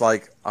 there's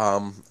like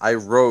I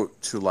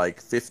wrote to like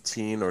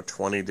 15 or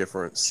 20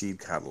 different seed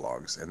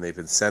catalogs, and they've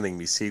been sending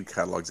me seed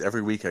catalogs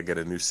every week. I get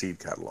a new seed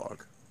catalog.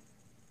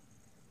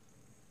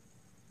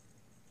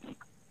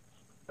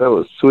 That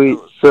was sweet.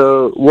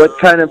 So, what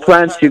kind of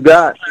plants you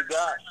got?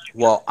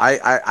 Well,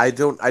 I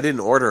didn't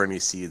order any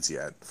seeds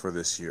yet for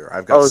this year.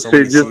 I've got Oh, so so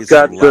you many just seeds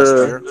got from last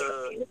the year.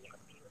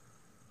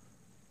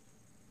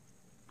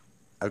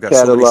 I've got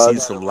so many catalog.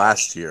 seeds from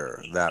last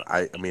year that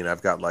I mean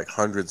I've got like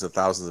hundreds of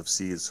thousands of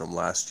seeds from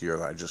last year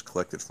that I just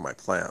collected for my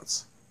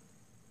plants.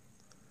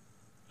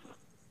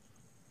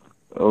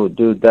 Oh,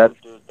 dude, that's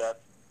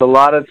a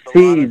lot of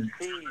seeds.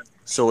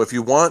 So if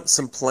you want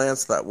some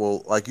plants that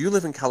will, like you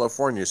live in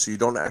California, so you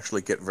don't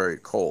actually get very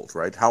cold,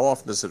 right? How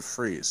often does it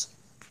freeze?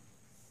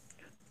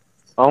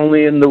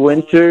 Only in the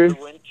winter,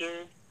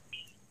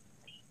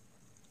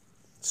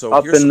 So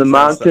up here's in some the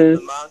plants that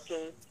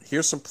mountains.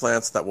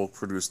 will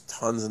produce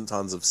tons and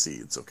tons of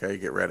seeds. Okay,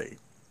 get ready.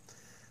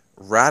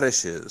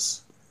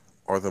 Radishes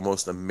are the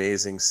most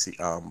amazing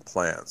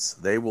plants.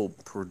 They will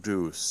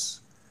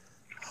produce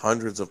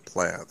hundreds of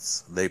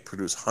plants. They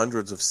produce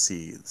hundreds of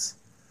seeds.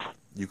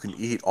 You can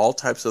eat all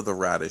types of the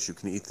radish. You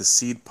can eat the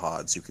seed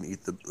pods. You can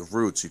eat the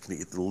roots. You can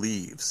eat the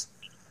leaves.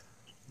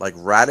 Like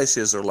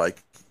radishes are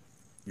like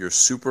your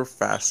super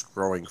fast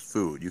growing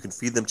food. You can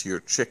feed them to your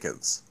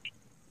chickens.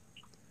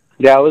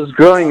 Yeah, I was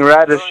growing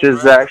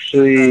radishes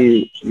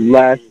actually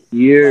last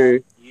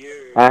year.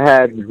 I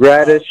had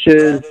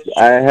radishes,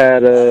 I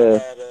had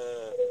a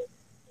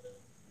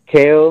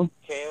kale,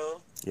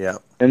 Yeah,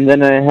 and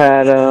then I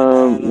had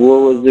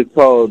what was it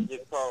called?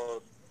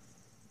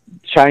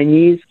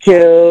 Chinese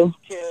kale,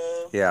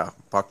 yeah,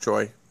 bok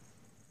choy.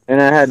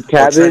 and I had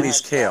Oh, cabbage.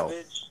 Chinese kale.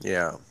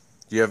 Yeah.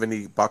 Do you have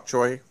any bok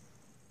choy?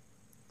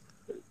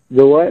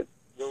 The what?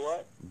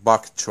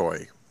 Bok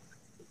choy.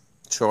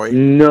 Choy.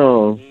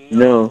 No,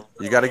 no.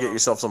 You got to get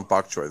yourself some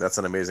bok choy. That's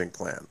an amazing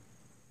plant.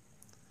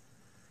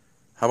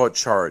 How about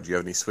chard? Do you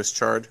have any Swiss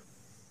chard?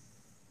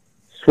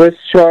 Swiss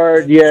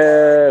chard,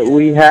 yeah,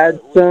 we had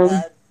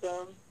some.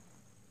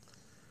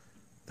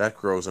 That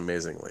grows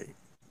amazingly.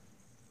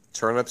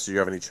 Turnips? Do you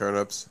have any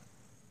turnips?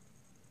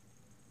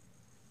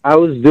 I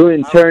was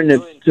doing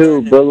turnips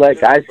too, but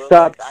like I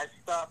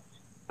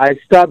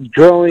stopped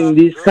growing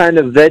these kind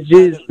of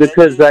veggies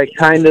because I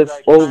kind of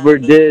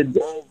overdid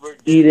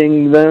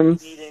eating them.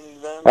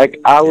 Like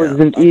I Yeah.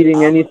 wasn't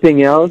eating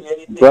anything else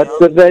but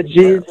the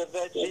Yeah. veggies,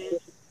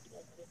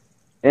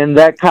 and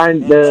that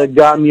kind of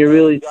got me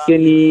really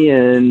skinny,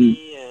 and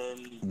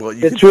Well,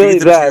 you can it's feed really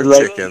them to bad. your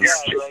Like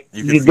chickens.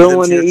 You can you feed don't them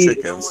want to to your eat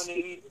chickens.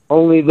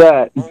 only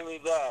that.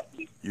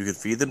 You can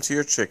feed them to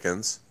your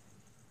chickens,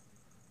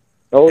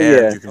 Oh and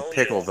yeah, you can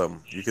pickle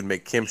them. You can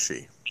make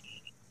kimchi.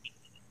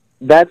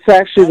 that's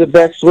actually the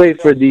best way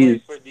for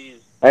these.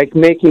 Like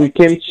making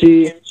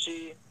kimchi,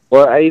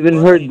 or I even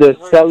heard the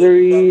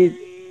celery.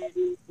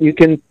 You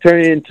can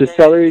turn it into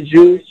celery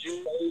juice,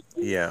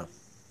 Yeah.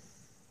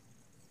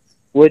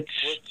 which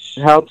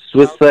helps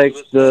with like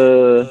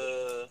the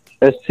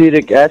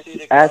acetic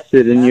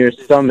acid in your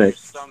stomach.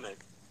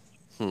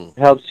 Hmm.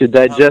 Helps you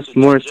digest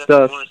more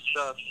stuff.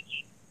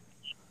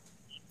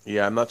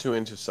 Yeah, I'm not too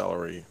into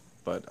celery,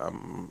 but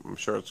I'm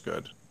sure it's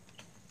good.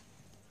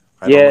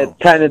 I don't Yeah, it know.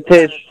 kind of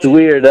tastes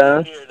weird,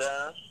 huh?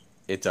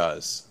 It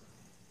does.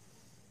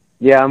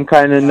 Yeah, I'm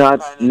kind of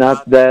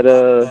not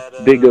that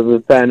big of a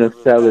fan of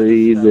celery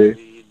either.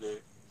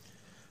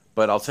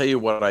 But I'll tell you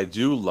what I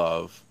do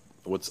love,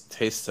 what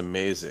tastes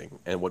amazing,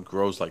 and what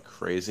grows like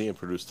crazy and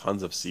produce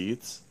tons of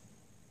seeds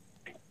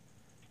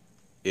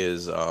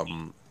is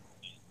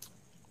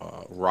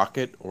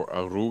rocket or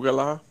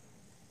arugula.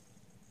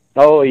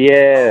 Oh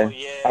yeah,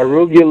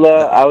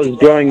 arugula. That I was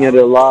growing it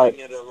a lot,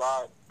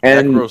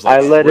 that and grows like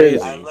I let it.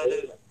 crazy.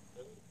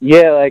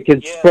 Yeah, like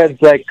it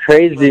spreads like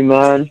crazy,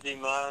 man.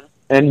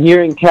 And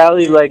here in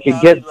Cali, like it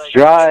gets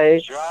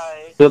dry,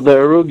 so the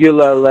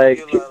arugula,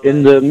 like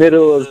in the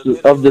middle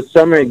of the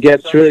summer, it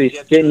gets really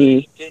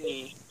skinny.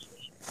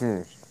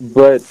 Hmm.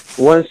 But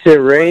once it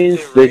rains,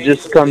 they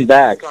just come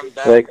back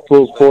like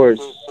full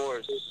force.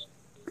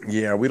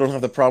 Yeah, we don't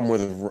have the problem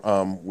with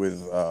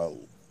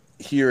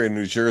here in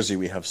New Jersey.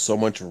 We have so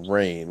much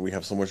rain, we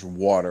have so much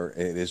water,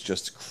 and it is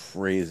just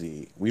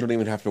crazy. We don't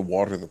even have to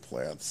water the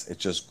plants; it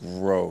just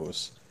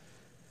grows.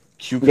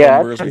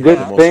 Yeah, that's Cucumbers, a we had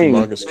the good most thing.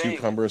 humongous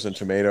cucumbers and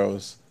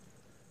tomatoes.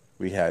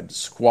 We had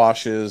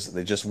squashes;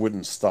 they just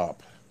wouldn't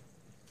stop.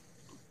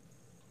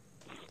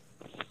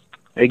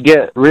 They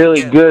get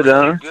really good,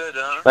 huh?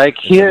 Like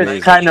It's here, it's amazing.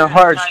 kind of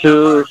hard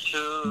to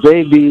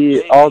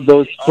baby all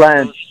those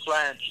plants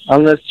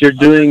unless you're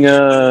doing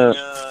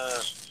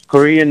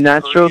Korean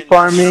natural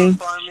farming.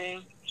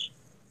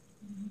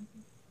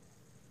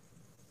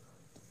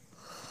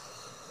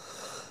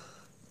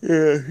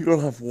 Yeah, you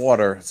don't have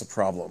water; it's a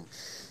problem.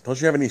 Don't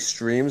you have any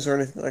streams or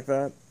anything like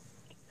that?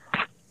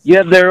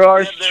 Yeah, there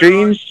are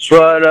streams,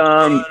 but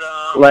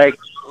like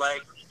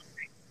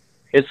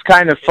it's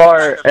kind of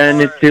far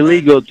and it's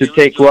illegal to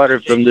take water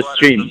from the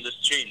streams.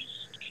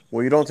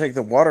 Well, you don't take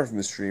the water from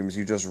the streams.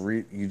 You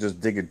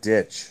just dig a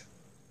ditch.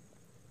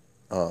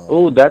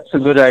 Oh, Um, that's a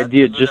good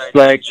idea. Just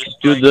like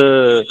do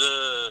the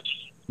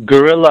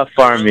guerrilla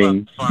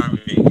farming.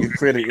 you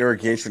create an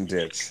irrigation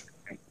ditch.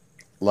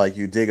 Like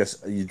you dig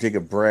a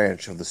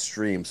branch of the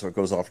stream so it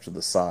goes off to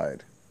the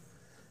side,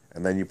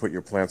 and then you put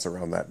your plants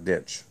around that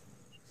ditch.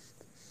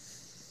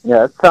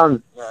 Yeah, that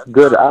sounds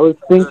good. I was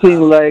thinking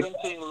like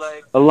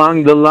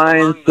along the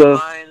lines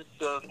of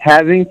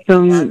having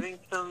some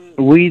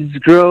weeds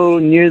grow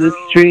near the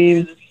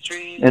stream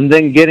and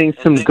then getting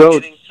some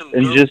goats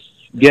and just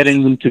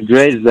getting them to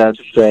graze that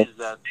stuff.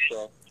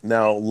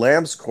 Now,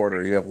 lamb's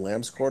quarter. You have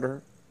lamb's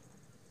quarter.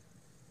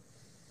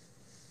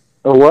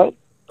 A what?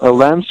 A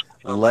lamb's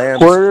Lamb's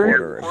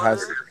quarter? quarter.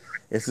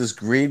 It's this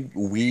green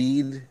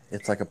weed.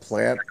 It's like a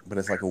plant, but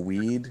it's like a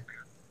weed,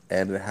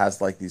 and it has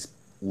like these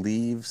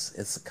leaves.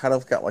 It's kind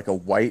of got like a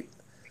white.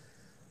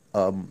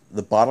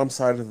 The bottom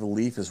side of the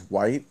leaf is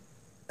white,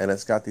 and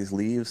it's got these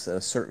leaves in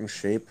a certain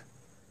shape,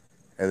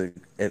 and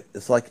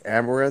it's like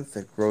amaranth.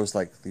 It grows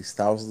like these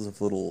thousands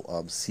of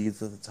little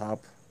seeds at the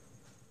top.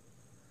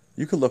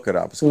 You can look it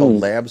up. It's called Hmm.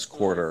 lamb's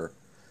quarter.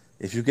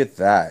 If you get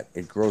that,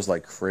 it grows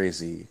like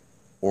crazy,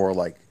 or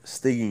like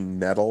stinging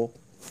nettle.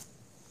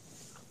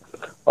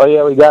 Oh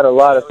yeah, we got a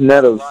lot of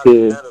nettles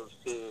here.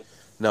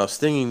 Now,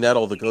 stinging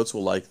nettle, the goats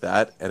will like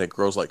that, and it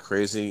grows like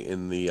crazy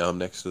in the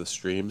next to the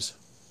streams.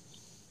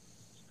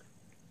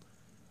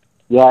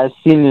 Yeah, I've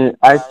seen it.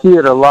 I see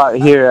it a lot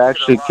here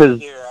actually,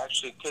 because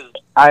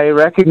I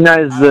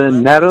recognize the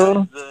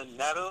nettle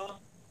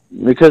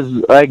because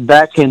like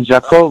back in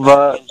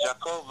Jakova,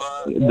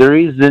 the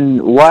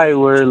reason why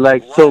we're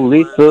like so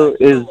lethal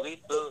is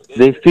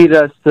they feed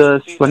us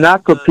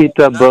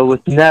spanakopita but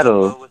with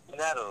nettle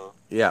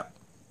Yeah,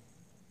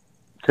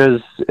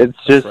 because it's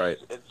that's just right.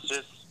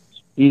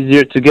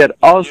 easier to get.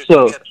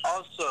 Also,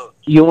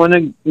 you want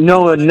to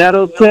know a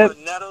nettle tip?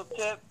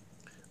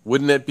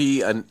 Wouldn't it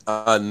be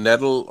a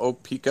nettle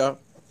opica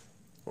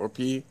or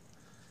pea?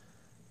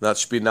 Not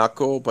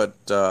spinaco, but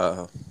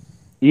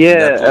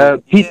Yeah,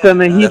 nettle pita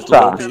nettle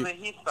mejita.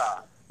 opi,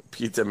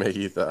 pita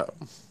mejita.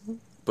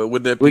 But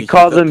wouldn't it We be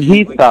call hitha them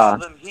pea?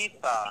 hita.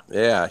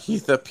 Yeah,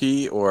 hitha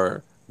pea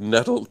or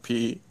nettle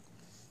pea,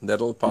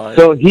 nettle pie.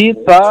 So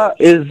hita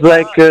is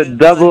like a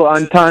double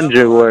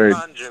entendre word.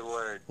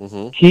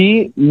 Mm-hmm.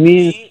 He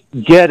means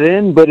get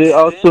in, but it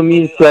also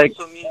means like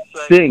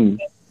sting.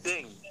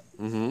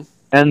 Mm-hmm.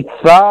 And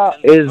sa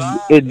is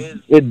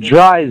it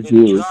dries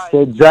you,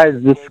 so it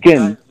dries the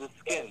skin.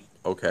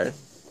 Okay.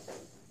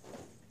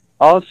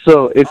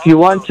 Also, if you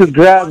want to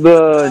grab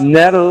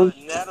nettles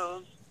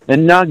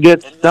and not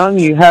get stung,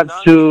 you have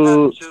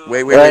to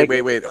like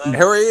Wait.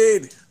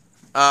 Harry!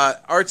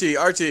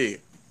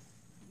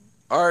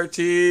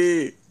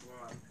 Artie!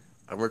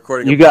 I'm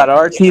recording a you got podcast.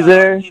 Artie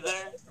there.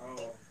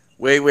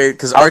 Wait,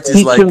 because I'll Artie's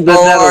teach like, him the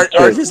nettle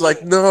trick. Artie's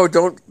like, no,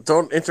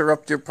 don't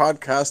interrupt your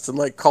podcast and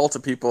like call to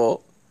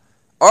people.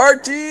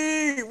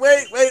 Artie!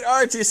 Wait,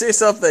 Artie, say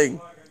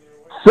something.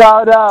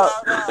 Shout out.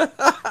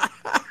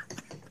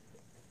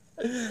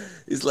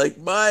 He's like,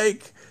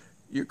 Mike,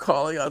 you're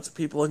calling out to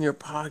people on your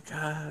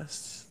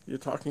podcast. You're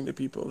talking to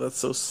people. That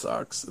so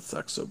sucks. It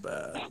sucks so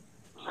bad.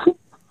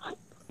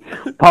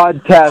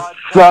 Podcast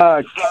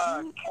sucks.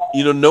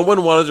 You know, no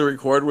one wanted to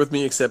record with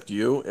me except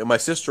you. And my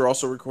sister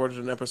also recorded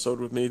an episode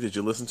with me. Did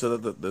you listen to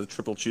the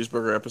triple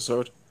cheeseburger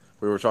episode?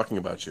 We were talking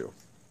about you.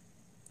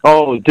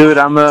 Oh, dude,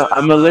 I'm a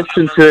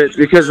listen to it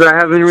because I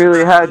haven't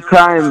really had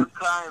time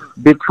Well,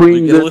 you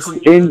between gotta this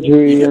listen.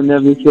 injury and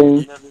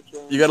everything.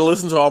 You got to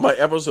listen to all my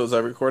episodes. I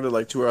recorded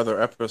like 2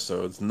 other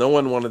episodes. No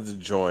one wanted to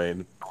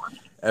join.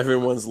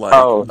 Everyone's like,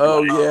 Oh,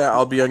 "Oh yeah,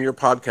 I'll be on your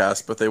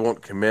podcast," but they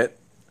won't commit.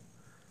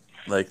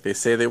 Like they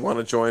say they want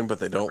to join, but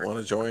they don't want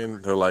to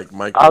join. They're like,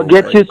 "Mike, I'll no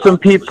get way." you some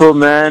people,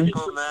 man.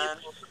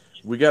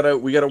 We gotta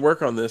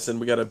work on this, and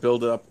we gotta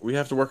build up. We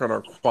have to work on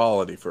our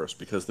quality first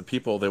because the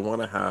people they don't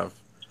want to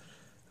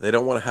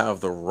have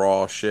the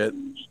raw shit,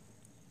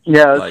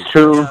 Yeah, like that's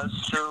true.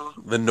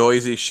 the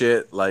noisy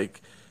shit,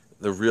 like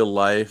the real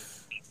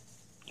life,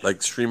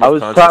 like stream I of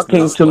was talking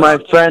consciousness. to my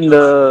Like, friend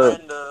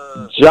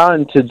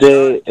John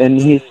today, and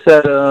he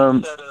said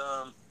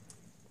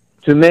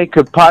to make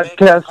a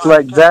podcast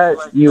like that,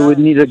 you would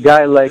need a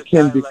guy like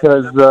him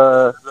because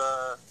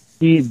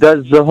he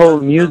does the whole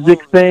music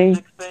thing.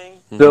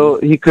 mhm. So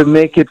he could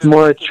make it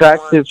more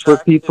attractive for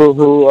people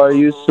who are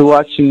used to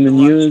watching the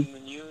news.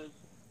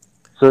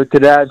 So it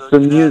could add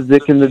some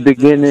music in the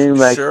beginning,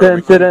 like Sure,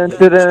 we dun can. dun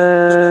dun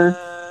dun,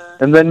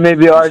 and then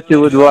maybe Artie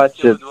would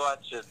watch it.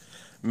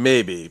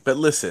 Maybe, but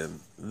listen,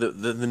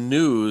 the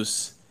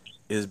news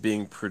is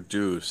being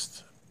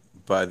produced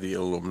by the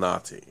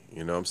Illuminati.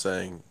 You know what I'm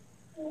saying?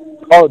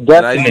 Oh,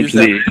 And I use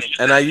that definitely.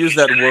 and I use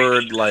that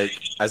word like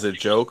as a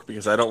joke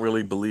because I don't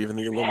really believe in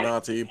the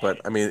Illuminati, but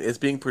I mean it's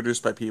being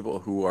produced by people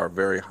who are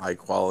very high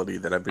quality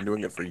that have been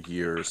doing it for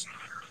years.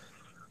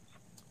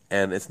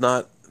 And it's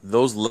not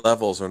those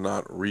levels are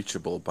not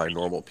reachable by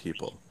normal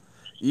people.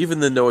 Even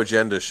the No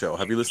Agenda show.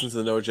 Have you listened to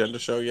the No Agenda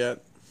show yet?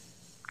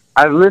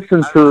 I've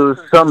listened to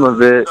some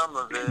of it,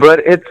 but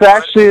it's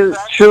actually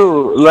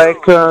true. Like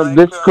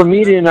this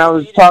comedian I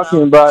was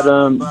talking about,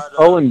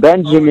 Owen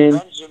Benjamin,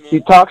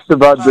 he talks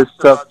about this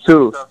stuff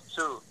too.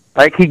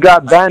 Like he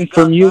got banned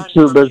from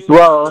YouTube as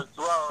well,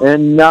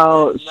 and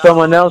now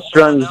someone else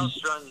runs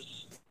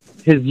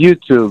his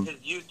YouTube.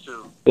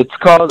 It's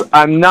called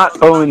I'm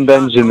Not Owen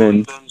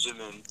Benjamin.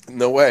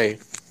 No way.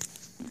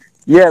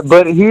 Yeah,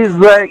 but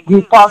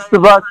he talks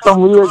about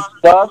some weird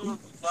stuff,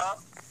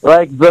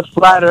 like the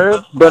flat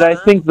Earth. But I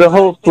think the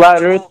whole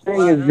flat Earth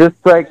thing is just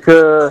like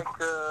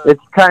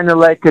it's kind of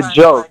like a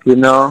joke, you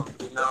know.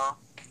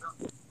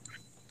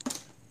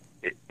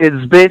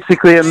 It's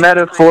basically a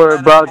metaphor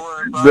about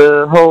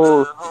the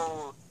whole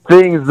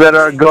things that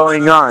are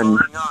going on.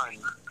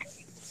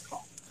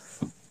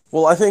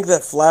 Well, I think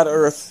that flat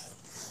Earth.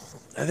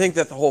 I think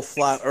that the whole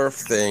flat Earth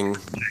thing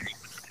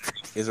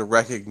is a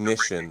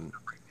recognition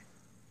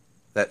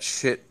that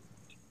shit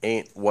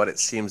ain't what it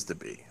seems to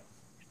be.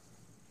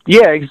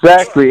 Yeah,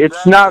 Yeah, exactly.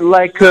 It's not exactly.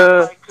 It's like not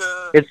like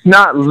it's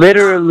not it's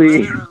not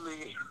literally,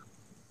 literally,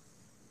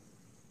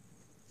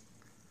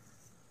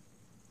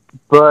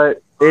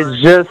 but but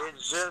it's just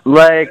it's just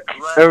like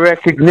a like a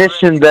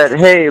recognition that, recognition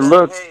hey, that,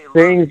 look, hey,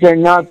 look, things are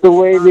not things the are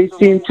way not they the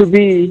seem way to they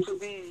seem be. to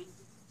be.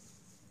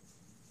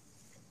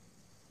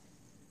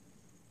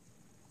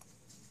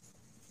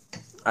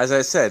 As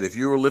I said, if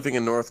you were living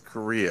in North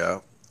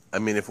Korea, I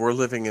mean, if we're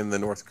living in the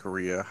North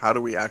Korea, how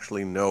do we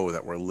actually know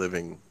that we're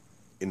living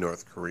in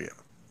North Korea?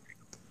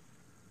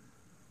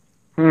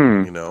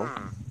 Hmm. You know?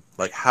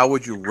 Like, how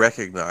would you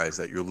recognize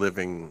that you're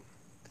living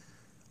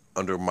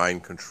under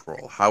mind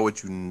control? How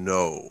would you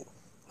know?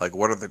 Like,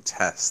 what are the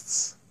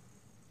tests?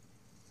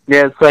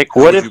 Yeah, it's like,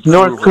 How what would if you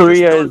North prove or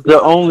Korea disprove? is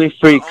the only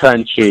The free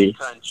only free country?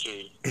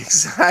 country.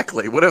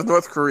 Exactly. What if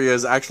North Korea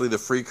is actually the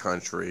free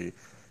country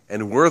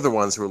and we're the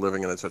ones who are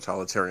living in a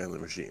totalitarian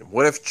regime?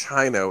 What if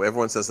China,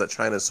 everyone says that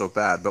China is so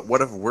bad, but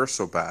what if we're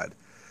so bad?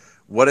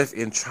 What if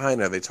in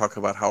China they talk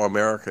about how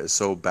America is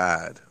so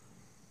bad,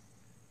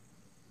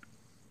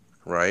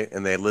 right?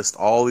 And they list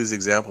all these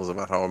examples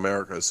about how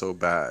America is so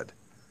bad,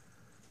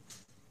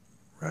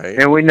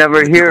 right? And we And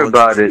never the hear people in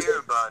about it. Hear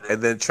about it.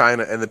 and then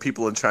China and the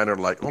people in China are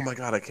like, "Oh my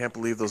God, I can't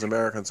believe those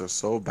Americans are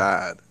so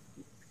bad."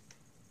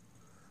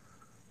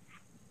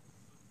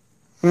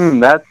 Hmm,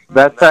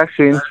 that's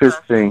actually That's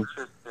actually interesting.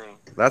 interesting.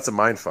 That's a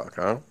mind fuck,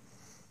 huh?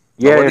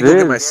 Now Yeah, let me it go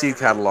get my is. seed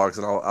catalogs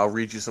and I'll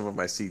read you some of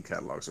my seed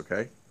catalogs,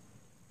 okay?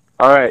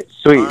 All right,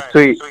 All sweet, right,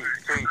 sweet. sweet,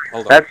 sweet.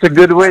 Hold on. That's a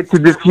good way That's to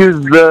a good way diffuse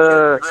to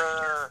diffuse the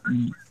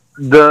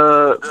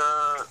the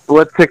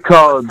what's it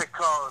what's called? it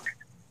called?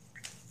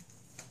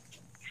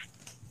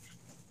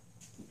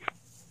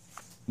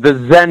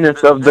 The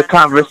zenith The of the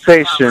zenith of the conversation.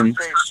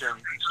 conversation.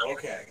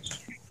 Okay.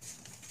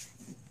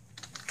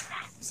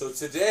 So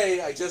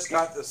today I just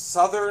got the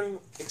Southern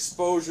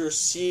Exposure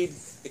Seed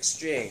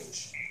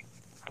Exchange,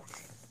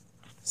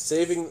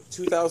 saving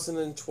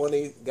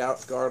 2020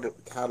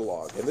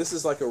 catalog, and this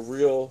is like a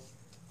real.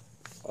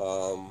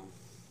 Um,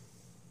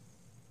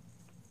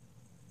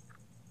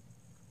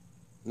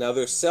 Now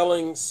they're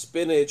selling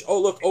spinach.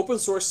 Oh look, open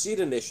source seed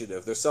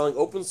initiative. They're selling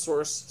open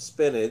source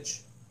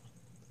spinach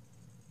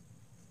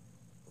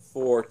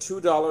for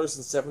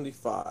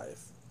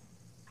 $2.75.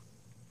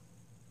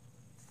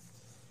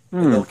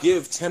 And Hmm. they'll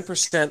give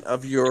 10%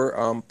 of your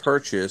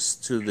purchase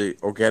to the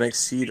Organic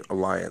Seed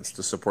Alliance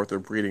to support their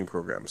breeding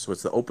program. So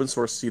it's the Open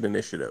Source Seed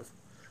Initiative,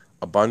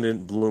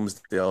 Abundant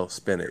Bloomsdale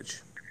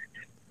Spinach.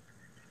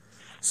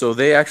 So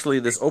they actually,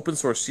 this open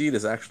source seed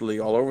is actually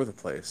all over the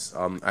place.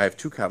 I have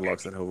two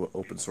catalogs that have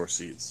open source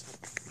seeds.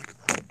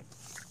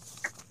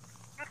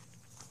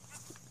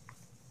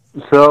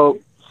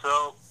 So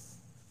So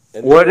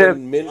And what they're if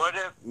in what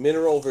if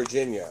Mineral,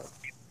 Virginia.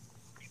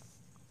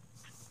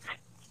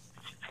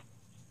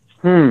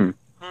 hmm.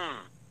 hmm?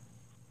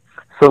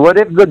 So what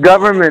if the So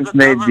what if government the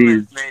made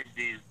government these? made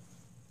these?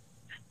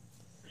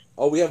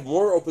 Oh, we have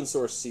more open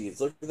source seeds.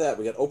 Look at that.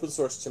 We got open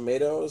source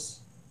tomatoes.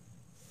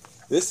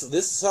 This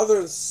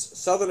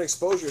Southern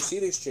Exposure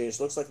Seed Exchange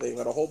looks like they've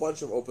got a whole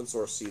bunch of open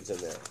source seeds in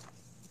there.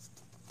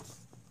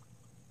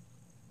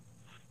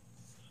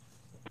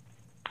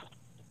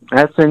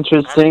 That's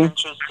That's interesting.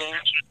 interesting.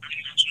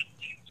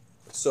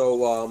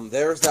 So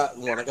there's that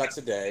one I got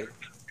today.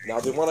 Now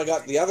the one I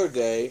got the other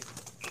day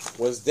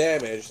was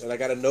damaged, and I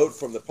got a note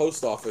from the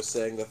post office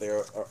saying that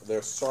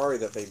they're sorry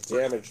that they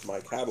damaged my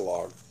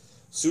catalog.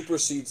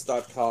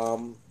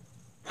 Superseeds.com,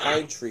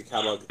 Pine Tree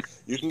catalog.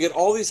 You can get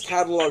all these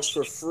catalogs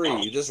for free.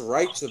 You just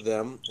write to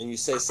them and you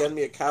say, "Send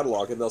me a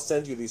catalog," and they'll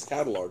send you these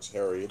catalogs,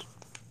 Harry.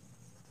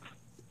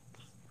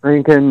 And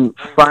you can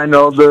And you find can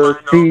all the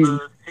find all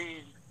seeds. the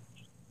seeds.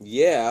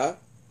 Yeah.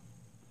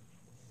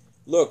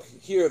 Look,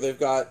 here they've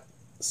got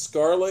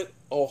Scarlet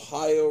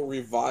Ohio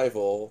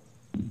Revival,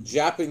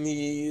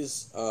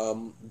 Japanese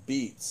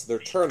beets. They're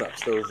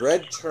turnips. They're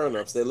red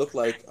turnips. They look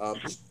like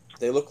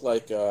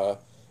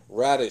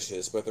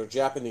radishes, but they're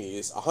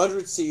Japanese.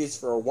 100 seeds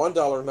for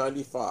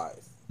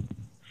 $1.95,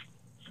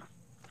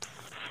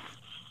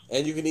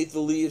 and you can eat the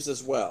leaves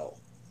as well.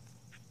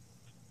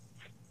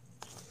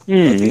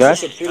 Like Hmm. these are That's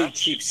some pretty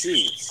cheap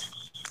seeds.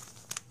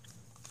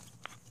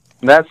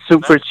 that's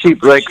super That's cheap.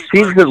 super Like cheap.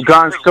 seeds Like have seeds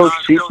gone have so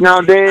gone cheap so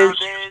cheap nowadays.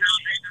 nowadays.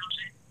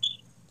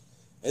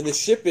 And the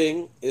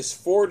shipping is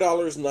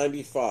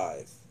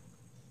 $4.95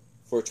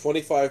 for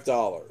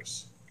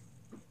 $25.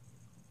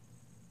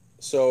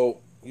 So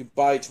you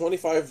buy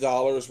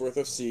 $25 worth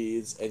of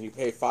seeds and you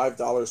pay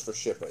 $5 for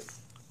shipping.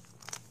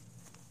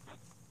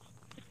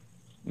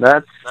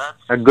 That's That's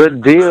a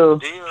good a good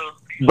deal. deal.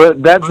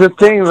 But that's But the that's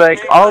thing. the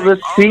Like thing. all Like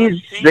the all the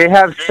seeds, they seeds,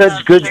 have they such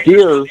have good such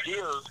good deals.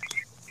 deals.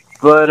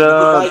 But You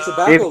can buy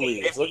if tobacco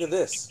leaves. Look at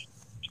this.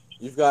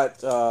 You've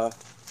got,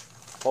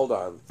 hold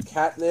on,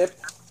 catnip,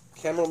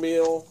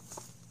 chamomile.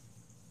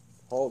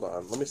 Hold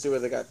on. Let me see where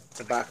they got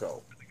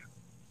tobacco.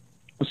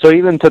 So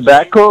even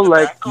tobacco,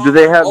 like, do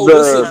they have Oh, the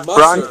listen,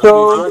 mustard. Have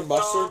you Pronto? grown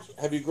mustard?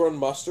 Have you grown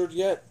mustard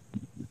yet?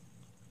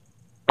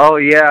 Oh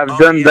yeah, I've Oh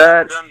done yeah,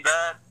 I've that. done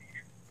that.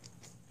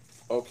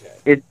 Okay.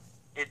 It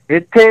It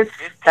it tastes.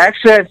 it tastes.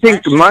 Actually, I think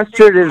Actually, I think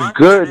mustard is mustard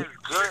good, is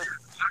good,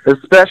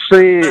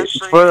 especially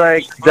for especially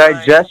like for like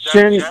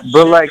digestion,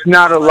 but digestion, like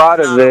not a but like lot of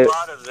not a it.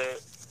 lot of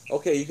it.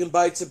 Okay, you can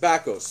buy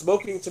tobacco,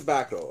 smoking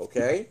tobacco,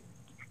 okay?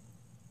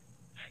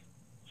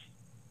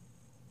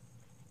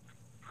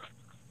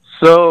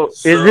 So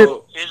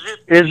So,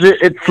 it's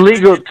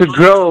legal It's to legal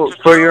grow to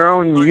for your grow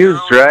own for your use,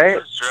 own right?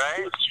 use,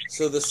 right?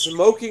 so the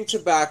smoking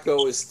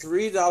tobacco is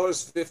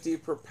 $3.50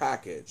 per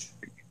package.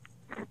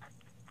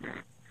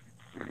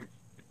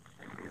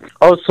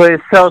 Oh, so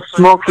it sells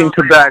Also, it smoking sells smoking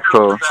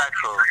tobacco.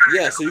 tobacco.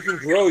 Yeah, so you can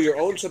grow your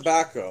own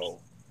tobacco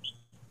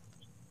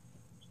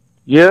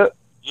Yeah.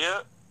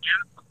 Yeah.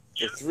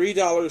 for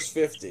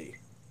 $3.50.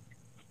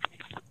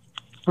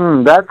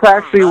 That's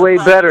actually That's way actually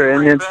better, and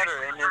way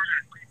better, and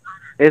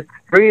it's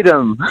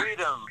freedom. it's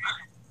freedom.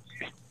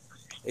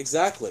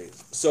 Exactly.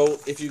 So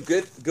if you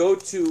go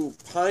to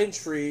Pine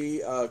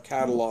Tree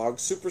catalog,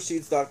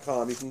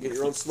 superseeds.com, you can get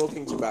your own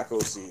smoking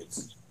tobacco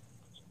seeds.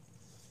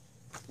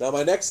 Now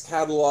my next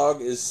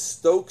catalog is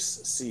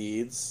Stokes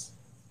Seeds.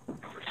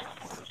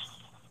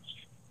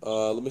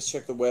 Let me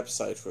check the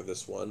website for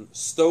this one.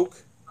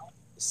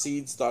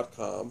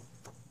 Stokeseeds.com.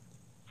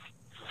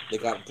 They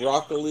got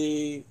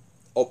broccoli.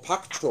 Oh,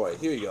 pak choy.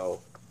 Here you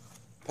go.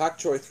 Pak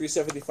choy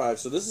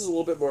 $3.75. So this is a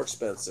little bit more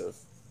expensive.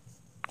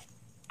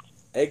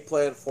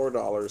 Eggplant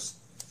 $4.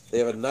 They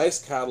have a nice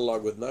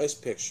catalog with nice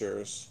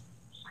pictures.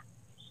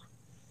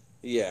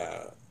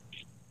 Yeah.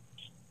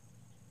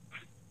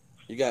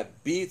 You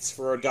got beets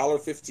for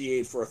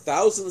 $1.58 for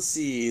 1,000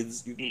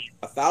 seeds. You can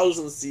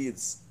 1,000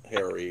 seeds,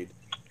 Harry,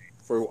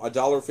 for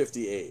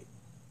 $1.58.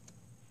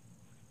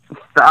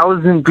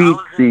 1,000 beat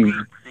Thousand seeds.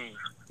 BC.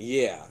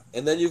 Yeah,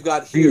 and then you've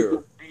got Beet.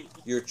 here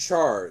your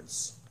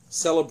chards,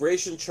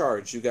 celebration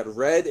chards. You got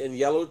red and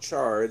yellow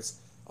chards,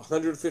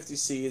 150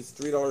 seeds,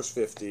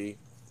 $3.50.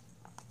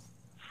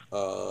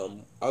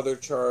 Other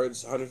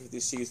chards, 150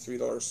 seeds,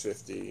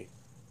 $3.50.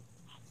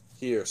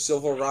 Here,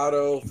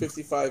 Silverado,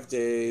 55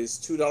 days,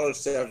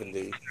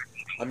 $2.70.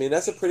 I mean,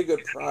 that's a pretty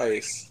good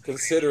price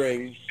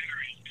considering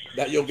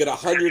that you'll get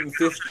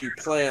 150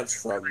 plants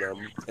from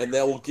them, and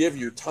they will give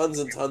you tons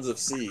and tons of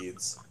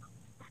seeds.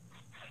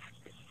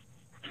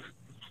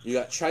 You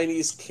got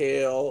Chinese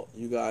kale,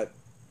 you got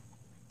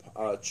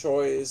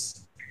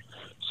choys,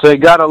 So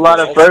it got a you lot got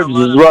of all. Got a herbs lot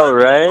as of well,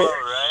 herbs as right?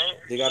 well, right?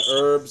 They got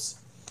herbs.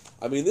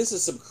 I mean, this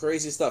is some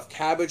crazy stuff.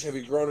 Cabbage. Have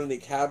you grown any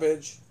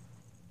cabbage?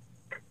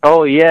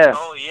 Oh yeah.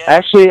 Oh yeah.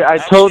 Actually, I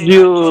told Actually, I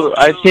you, told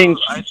I think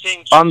you. I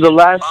think on the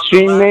last on the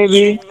stream last maybe,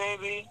 stream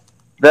maybe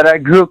that I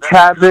grew that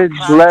I grew cabbage,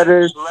 cabbage,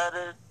 lettuce,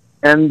 lettuce,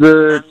 and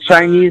the and the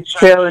Chinese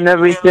kale and Chinese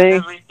kale and everything,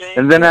 everything,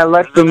 and then I Yeah.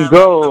 let and then them I let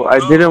go. them I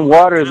didn't go. I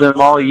water didn't them all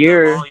water them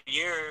year, all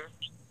year,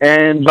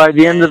 and by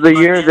the end of the and by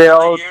year, the they end of the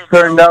all year, they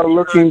turned all out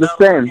looking turned the out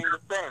same. looking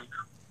the same.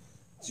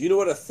 Do you know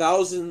what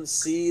 1,000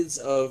 seeds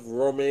of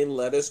romaine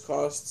lettuce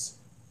costs?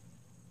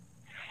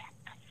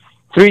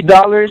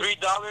 $3?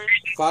 $3.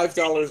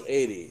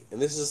 $5.80,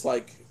 and this is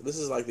like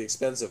the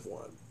expensive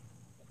one.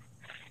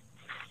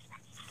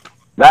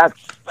 That's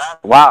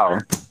That's wow.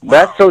 That's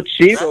wow. so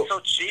cheap. That's So so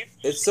cheap.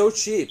 it's so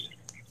cheap.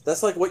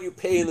 That's like what you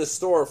pay in the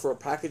store for a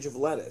package of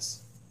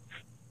lettuce.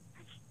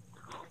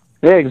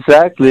 Yeah,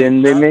 exactly, Yeah,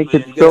 and they make exactly.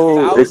 it You And get they a make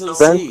so it thousand so expensive.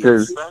 seeds.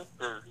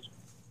 expensive.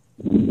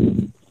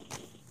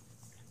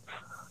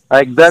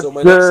 Like that's So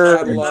my next the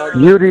catalog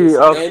beauty is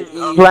of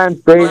NE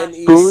plant-based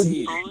NE foods,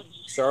 seed.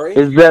 Sorry.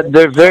 is that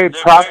they're That very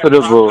they're very profitable.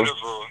 profitable.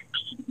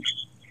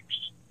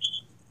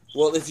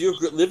 Well, if you're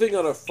living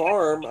on a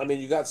farm, I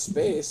mean, you got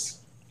space.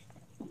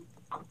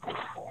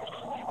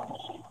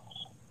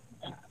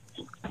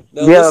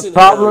 Now Yeah, listen, Harry,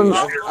 problem is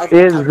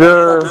I've got a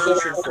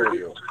proposition for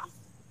you.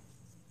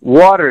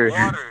 water.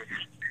 Water.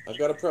 I've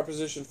got a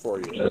proposition for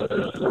you.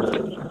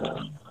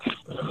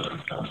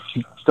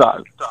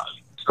 Stop. Stop.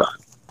 Stop.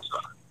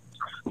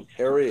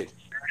 Harry,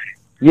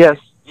 Yes,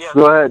 Yes.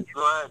 go ahead.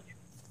 Go ahead.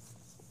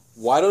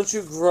 why don't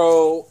you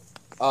grow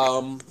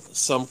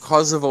some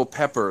Kosovo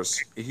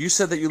peppers? You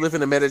said that you live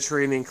in a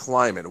Mediterranean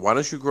climate. Why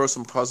don't you grow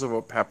some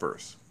Kosovo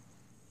peppers?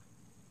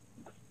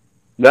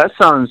 That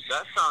sounds.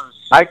 That sounds.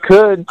 I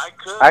could. I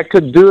could. I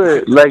could do I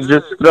it. could Like do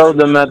just it. throw Like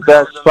them just at throw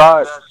that them at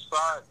spot. that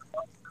spot.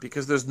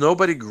 Because there's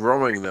nobody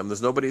growing them.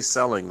 There's nobody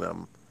selling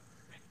them.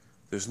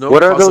 There's no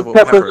What are those Kosovo peppers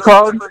peppers.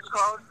 called? What's it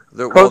called?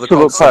 They're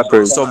Kosovo called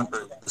peppers.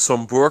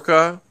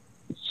 Somburka.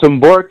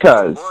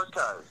 Samborkas.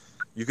 Borkas.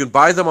 You can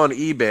buy them on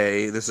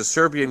eBay. There's a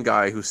Serbian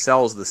guy who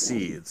sells the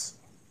seeds.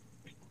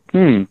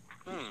 Hmm.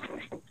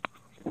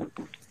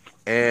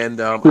 And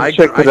Let's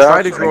check I it out.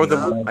 tried to grow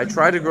them. I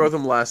tried to grow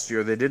them last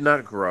year. They did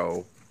not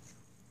grow.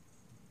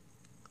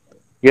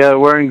 Yeah,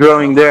 weren't Yeah,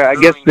 growing there. we're I guess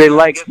growing they there. I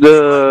like guess they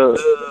like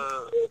the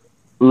the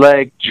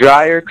like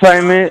drier climate,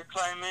 drier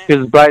climate.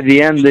 because by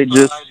the end they Because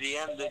just by the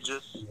end they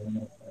just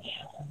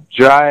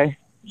dry.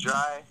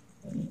 dry.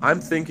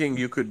 I'm thinking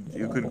you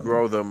could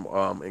grow them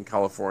in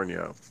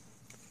California.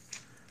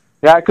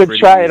 Yeah, I could pretty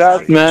try it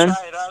out, easily. man.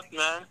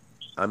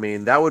 I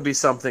mean, that would be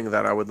something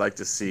that I would like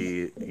to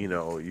see.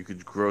 You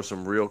could grow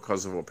some real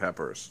Kosovo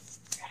peppers.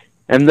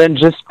 And then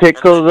just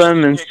pickle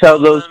them and sell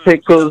those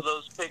pickles.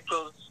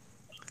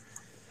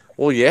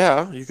 Well,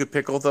 yeah, you could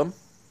pickle them.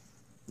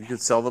 You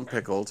could sell them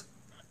pickled.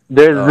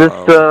 There's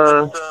this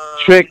Um,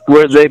 trick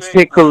where they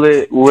pickle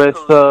it with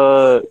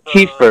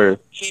kefir.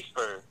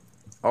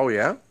 oh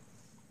yeah,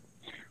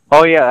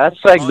 Oh yeah,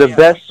 that's like the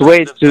best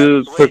way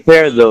to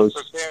prepare those.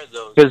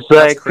 Because that's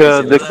like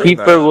crazy. the I've heard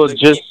kefir that. will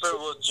just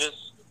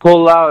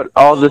pull out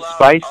all the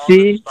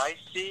spicy.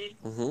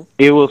 Hmm.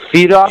 It will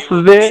feed off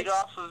of it,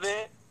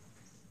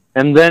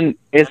 and then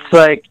it's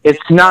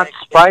not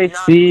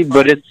spicy,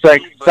 but it's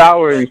like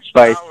sour and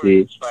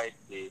spicy.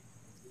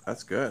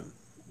 That's good.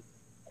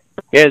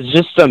 Yeah, it's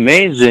just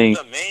amazing.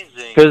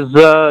 Because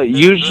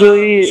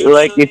usually,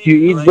 like if you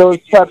eat those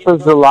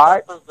peppers a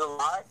lot,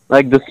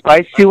 like the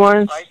spicy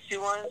ones,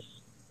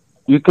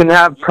 you can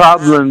have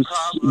problems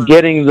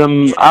getting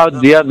them out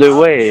the other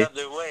way.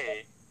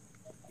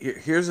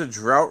 Here's a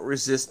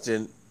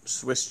drought-resistant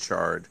Swiss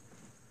chard.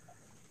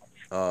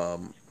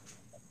 Um,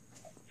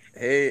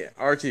 hey,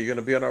 Archie, you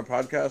gonna be on our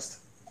podcast?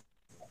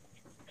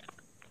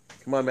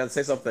 Come on, man,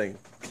 say something.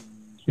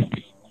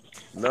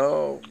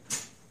 No.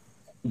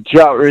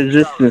 Drought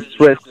resistant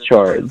Swiss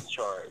chard.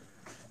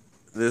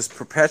 This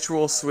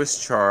perpetual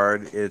Swiss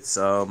chard, it's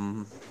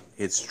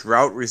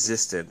drought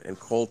resistant and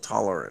cold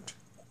tolerant.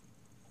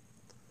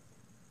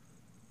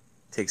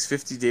 Takes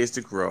 50 days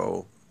to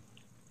grow.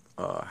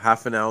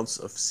 Half an ounce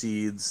of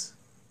seeds,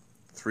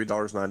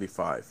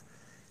 $3.95,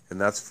 and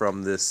that's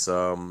from this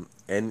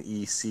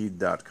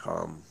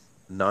neseed.com,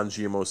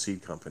 non-GMO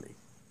seed company.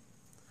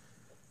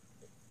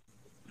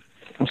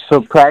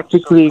 So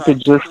practically, you could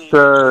just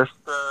throw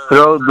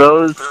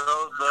those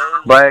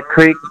by a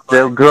creek.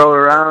 They'll grow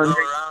around.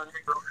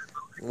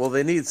 Well,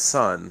 they need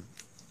sun.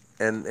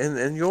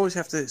 And you always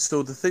have to.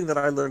 So the thing that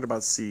I learned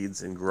about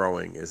seeds and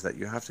growing is that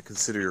you have to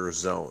consider your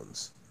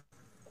zones.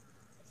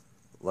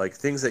 Like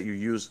things that you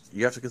use,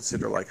 you have to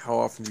consider like how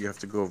often do you have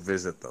to go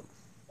visit them.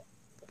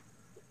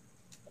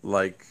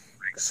 Like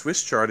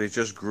Swiss chard, it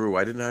just grew.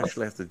 I didn't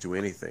actually have to do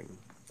anything.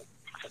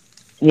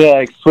 Yeah,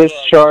 like Swiss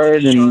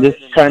chard and this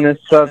kind of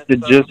stuff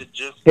that just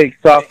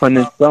takes off on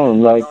its own.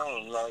 Like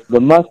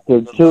the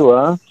mustard too,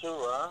 huh?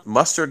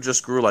 Mustard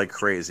just grew like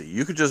crazy.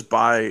 You could just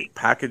buy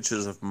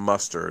packages of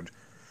mustard.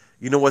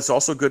 You know what's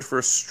also good for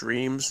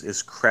streams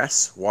is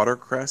cress,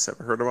 watercress.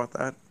 Ever heard about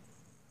that?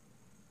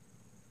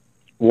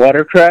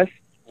 Watercress?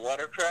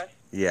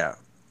 Yeah.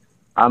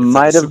 I It's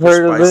like a might have super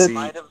heard of it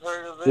spicy.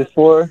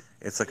 before.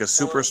 It's like a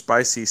super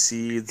spicy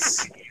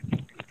seeds.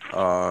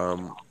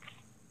 Um,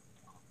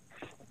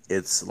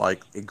 it's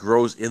like it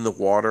grows in the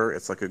water.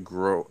 It's like a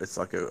grow. It's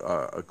like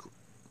a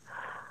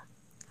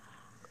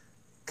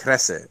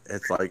cresse.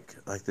 It's like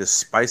this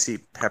spicy,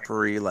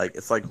 peppery. Like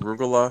it's like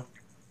rugula,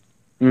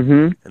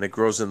 Mm-hmm. and it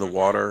grows in the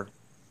water.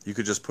 You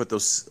could just put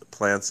those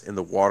plants in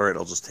the water.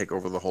 It'll just take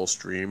over the whole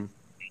stream.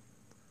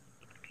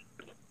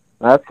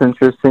 That's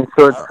interesting.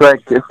 So it's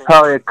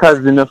probably a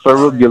cousin of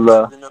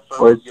arugula,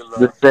 or it's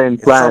the same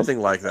It's plant.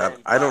 something like that.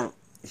 I don't.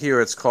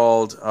 Here it's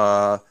called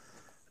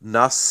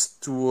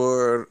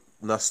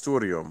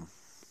Nasturium.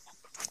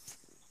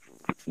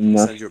 I'll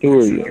send you a picture.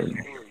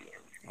 Nasturium.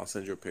 I'll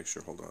send you a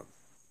picture. Hold on.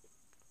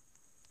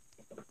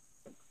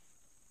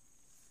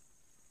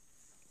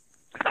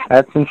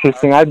 That's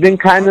interesting. I've been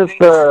kind of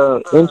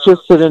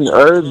interested in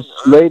herbs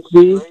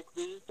lately,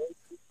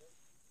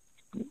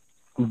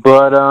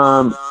 but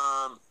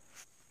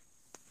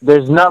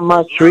there's not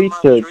much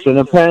research. And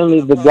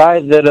apparently, the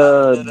guy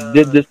that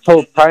did this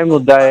whole primal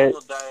diet,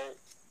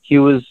 he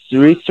was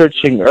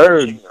researching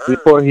herbs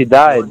before he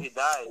died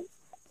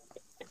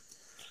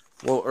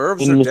Well,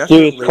 herbs are in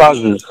mysterious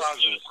causes.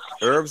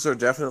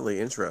 definitely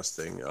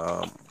interesting.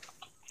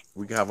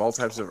 We have all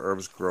types of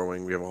herbs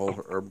growing. We have a whole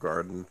herb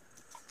garden.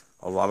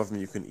 A lot of them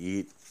you can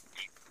eat.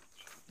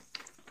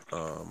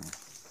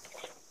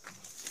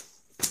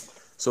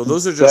 So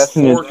those are just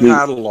four Definitely.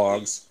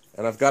 catalogs,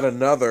 and I've got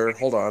another.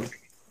 Hold on,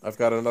 I've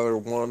got another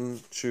 1,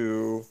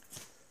 2,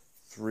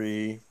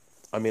 3.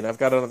 I mean, I've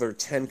got another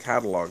 10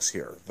 catalogs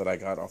here that I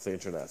got off the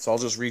internet. So I'll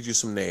just read you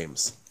some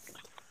names: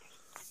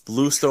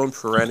 Bluestone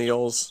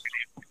Perennials,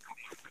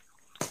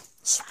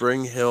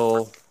 Spring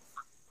Hill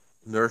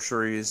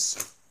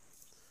Nurseries.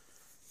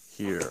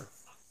 Here,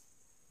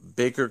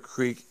 Baker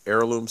Creek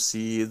Heirloom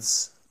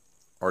Seeds,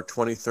 our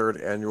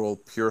 23rd annual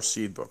Pure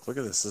Seed Book. Look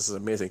at this. This is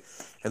amazing.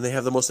 And they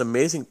have the most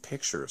amazing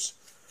pictures.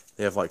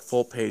 They have like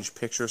full page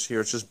pictures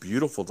here. It's just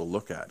beautiful to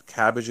look at.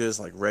 Cabbages,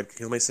 like red.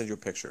 Let me send you a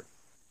picture.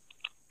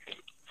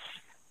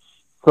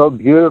 So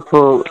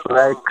beautiful.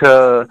 Like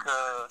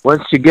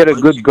once you get a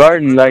good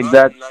garden like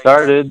that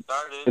started,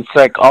 it's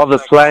like all the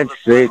plants,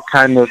 they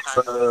kind of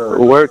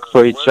work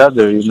for each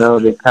other. You know,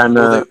 they kind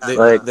Well, of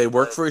like. they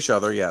work for each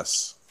other,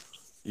 yes.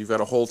 You've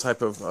got a whole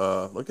type of,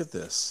 look at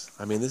this.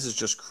 I mean, this is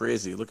just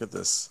crazy. Look at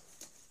this.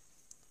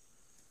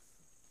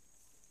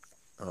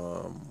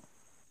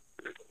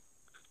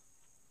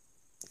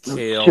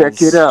 Kales.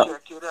 Check it out.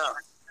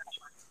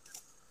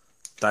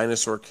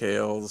 dinosaur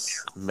kales,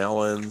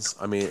 melons.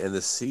 I mean, and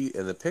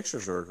the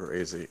pictures are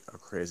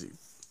crazy,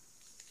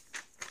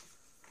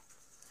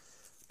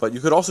 But you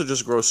could also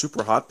just grow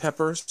super hot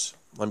peppers.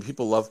 I mean,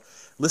 people love.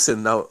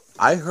 Listen, now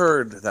I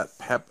heard that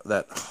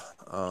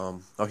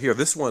oh, here,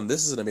 this one.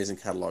 This is an amazing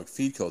catalog.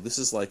 Feedco. This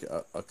is like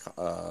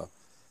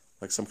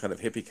like some kind of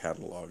hippie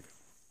catalog.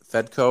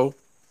 Fedco.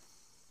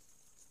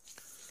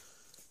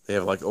 They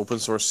have like open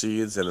source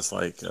seeds, and it's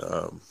like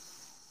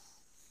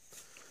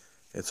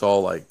it's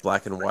all like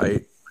black and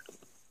white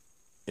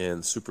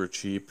and super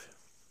cheap.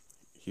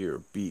 Here,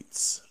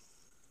 beets.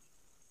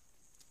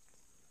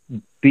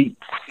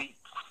 Beets.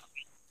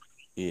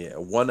 Yeah,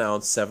 1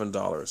 ounce,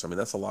 $7. I mean,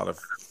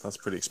 that's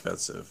pretty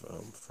expensive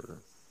for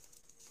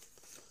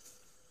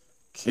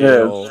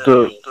kale. Yeah,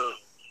 so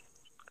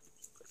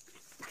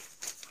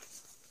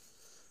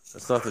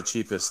That's not the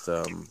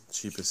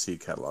cheapest seed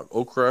catalog.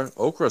 Okra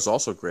is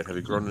also great. Have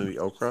you grown any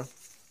okra?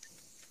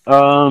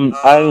 I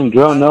haven't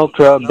grown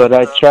okra, but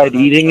I tried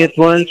eating it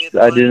once.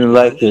 I didn't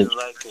like it.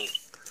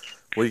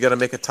 Well, you got to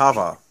make a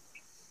tava.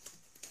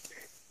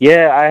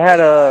 Yeah, I had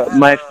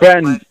my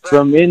friend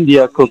from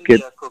India cook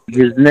it.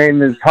 His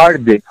name is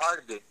Hardik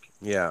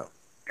Yeah,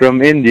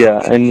 from India,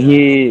 and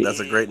he that's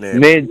a great name.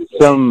 made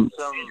some.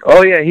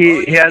 Oh yeah,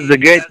 he has a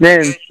great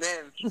name.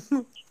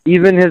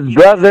 Even his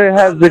brother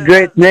has a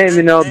great name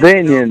in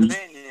Albanian.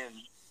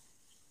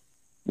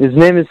 His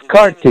name is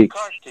Kartik,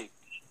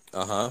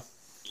 Uh-huh.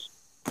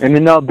 and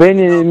in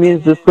Albanian it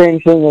means the same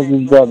thing as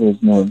his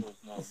brother's name.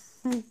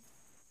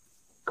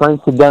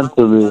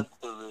 Coincidentally.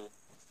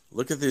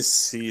 Look at these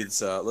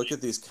seeds. Look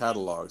at these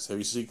catalogs. Are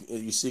you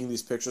seeing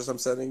these pictures I'm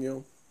sending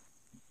you?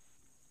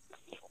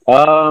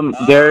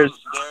 They're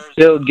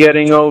still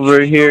getting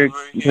over here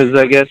because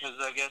I guess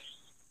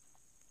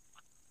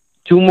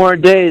 2 more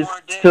days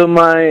till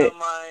my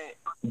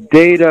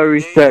data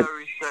reset.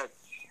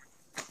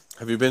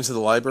 Have you been to the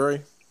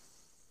library?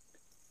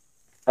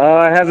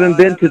 I haven't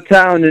been to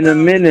town in a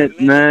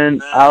minute,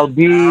 man. I'll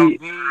be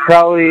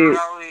probably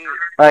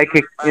like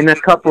in a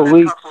couple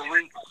weeks.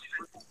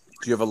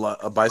 Do you have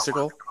a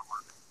bicycle?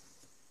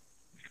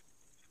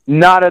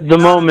 Not at the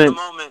moment.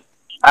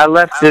 I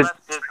left it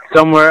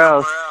somewhere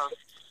else.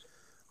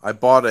 I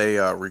bought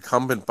a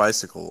recumbent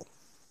bicycle.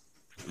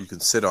 You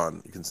can sit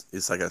on.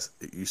 It's like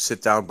you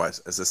sit down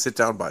It's a sit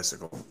down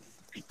bicycle.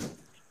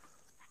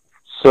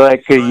 So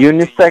like a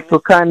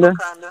unicycle kinda?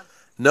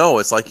 No,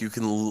 it's like you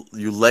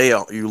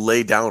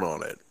lay down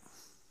on it.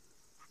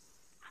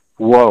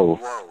 Whoa.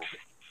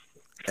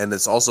 And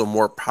it's also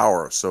more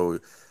power. So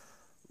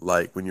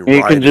like when you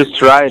can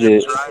just ride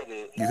it.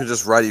 You can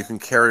just ride it. You can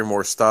carry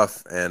more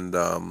stuff, and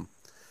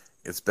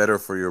it's better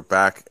for your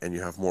back, and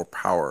you have more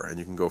power, and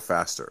you can go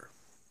faster.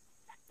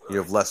 You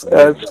have less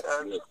wind.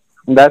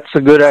 That's a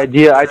good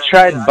idea. I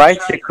tried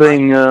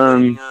bicycling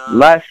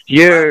last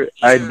year.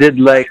 I did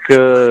like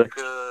a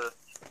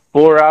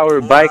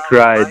 4-hour bike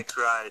ride.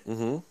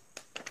 Mm-hmm.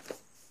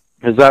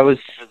 Because I was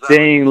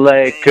staying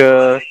like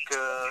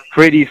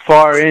pretty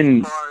far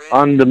in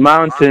on the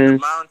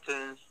mountains.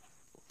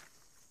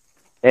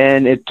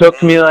 And it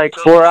took me like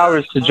 4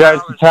 hours to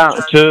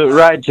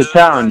ride to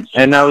town,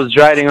 and I was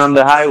riding on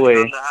the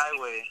highway.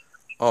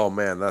 Oh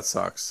man, that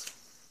sucks.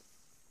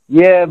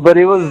 Yeah, but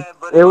it was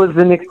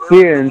an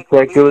experience.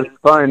 Like it was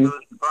fun.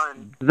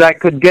 'Cause I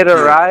could get a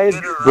ride,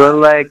 but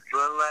like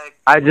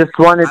I just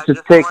wanted to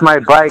take my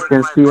bike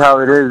and see how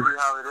it is.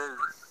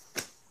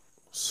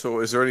 So,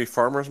 is there any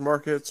farmers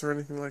markets or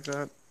anything like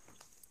that?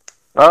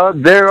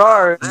 There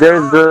are.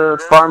 There's a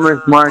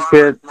farmers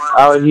market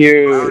out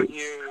here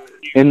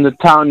in the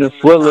town of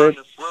Willett,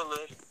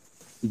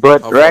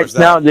 but right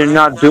now they're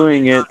not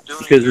doing it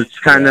because it's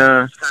kind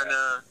of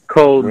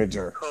cold.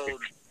 Winter.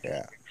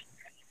 Yeah.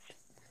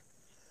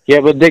 Yeah,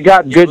 but they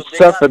got good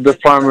stuff at the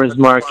farmers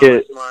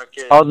market.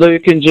 Although you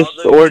can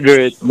just order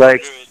it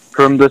like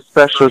from the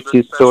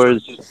specialty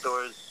stores.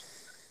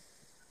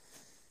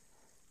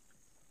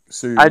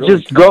 So I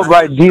just go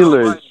by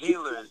dealers.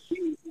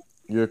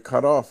 You're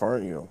cut off,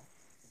 aren't you?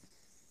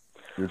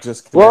 You're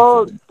just connected.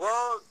 Well,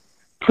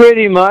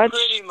 pretty much.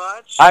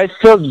 I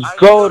still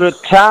go to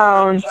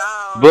town,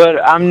 but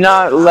I'm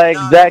not like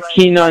that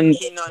keen on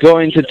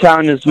going to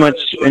town as much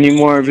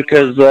anymore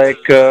because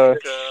like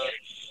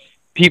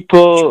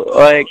people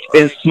like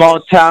in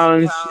small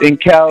towns in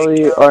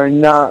Cali are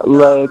not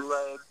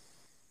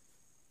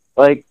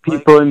like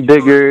people in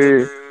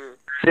bigger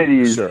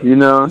cities, Sure. you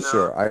know?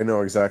 Sure, I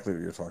know exactly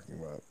what you're talking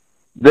about.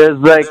 There's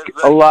like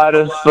a lot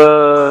of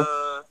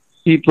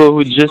people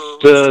who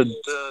just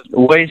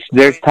waste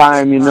their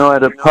time, you know,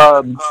 at a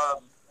pub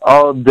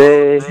all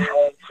day.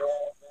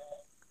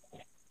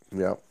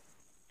 Yeah.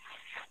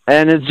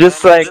 And it's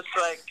just like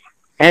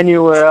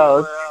anywhere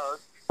else.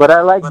 But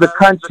I like the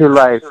country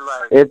life.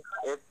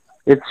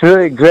 It's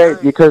really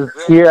great because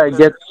here I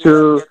get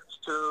to,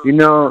 you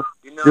know,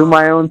 do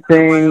my own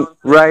thing,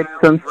 write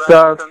some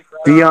stuff,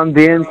 be on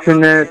the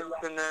internet,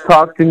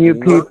 talk to new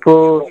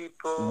people,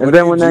 and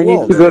then when I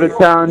need to go to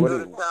town...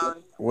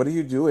 What are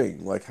you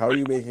doing? Like, how are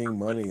you making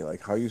money?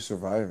 Like, how are you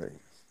surviving?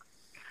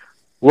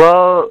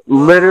 Well,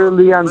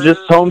 literally, I'm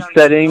just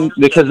homesteading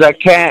because I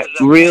can't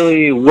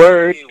really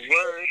work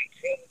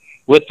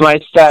with my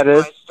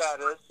status.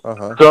 Uh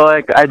huh. So,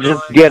 like, I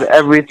just get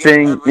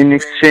everything in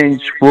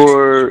exchange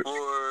for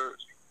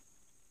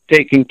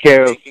taking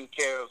care of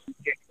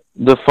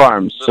the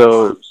farm.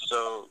 So,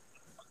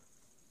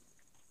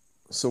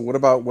 So what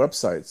about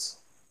websites?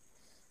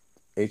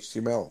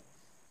 HTML,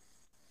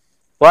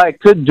 well, I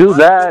could do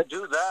that.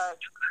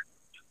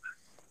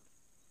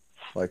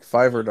 like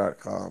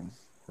Fiverr.com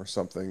or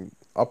something.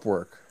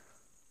 Upwork.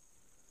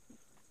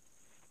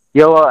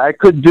 Yeah, well, I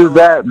could do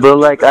that, but,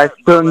 like, I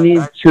still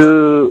need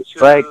to,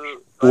 like,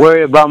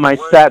 worry about my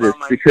status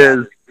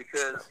because,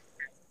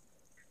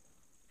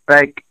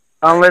 like,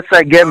 unless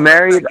I get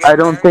married, I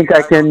don't think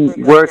I can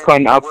work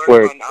on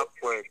Upwork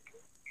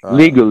Ah,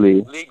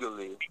 legally.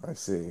 I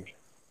see.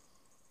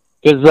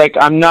 Because, like,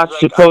 I'm not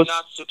supposed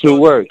to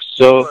work.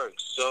 So,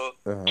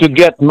 Uh huh. to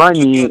get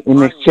money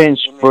in exchange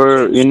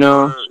for,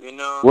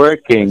 I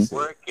working. see.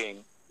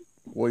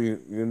 Well,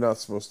 you're not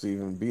supposed to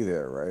even be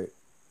there, right?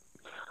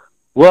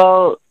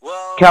 Well,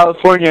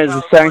 California is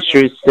a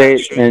sanctuary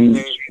state, and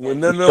Well,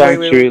 no, the no,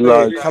 sanctuary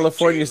laws. wait.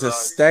 California is a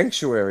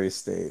sanctuary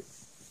state,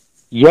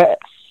 Yes.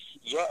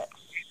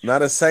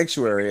 not a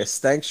sanctuary, a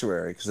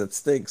sanctuary, because it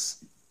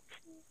stinks.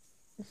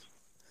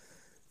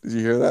 Did you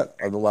hear that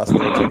on the last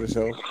Minnesota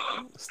show?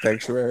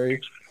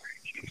 Sanctuary,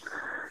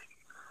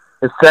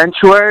 A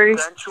sanctuary?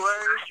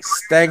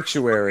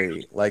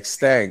 sanctuary, like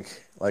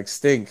stank, like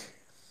stink.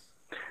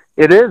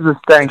 It is a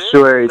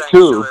sanctuary,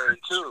 too.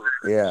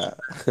 Yeah.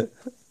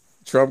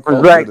 Trump It's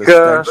calls it a like,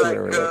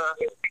 sanctuary.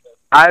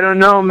 I don't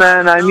know,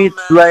 man. I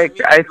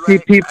see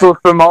people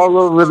from all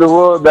over the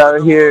world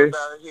out here,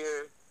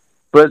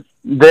 but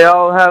they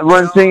all have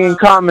one thing in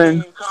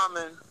common.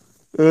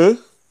 Huh?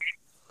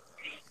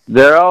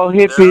 They're all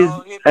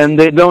hippies, and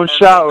they don't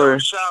shower.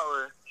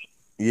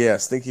 Yeah,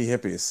 stinky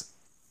hippies.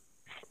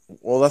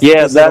 Well, that's Yeah,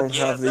 because that's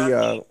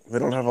they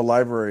don't have a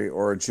library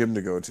or a gym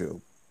to go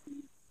to.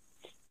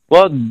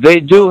 well, they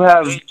do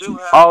have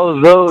all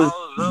of those,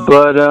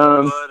 but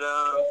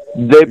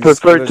they You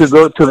just prefer gotta to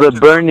go to the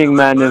Burning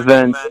Man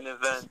event.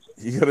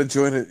 you gotta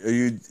join it.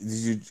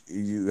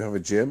 You have a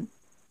gym?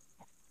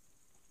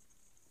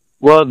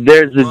 Well,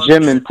 there's a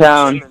gym in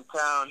town.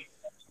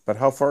 But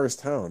how far is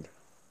town?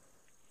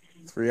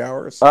 3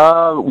 hours?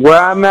 Where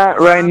I'm at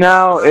right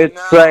now,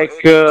 it's like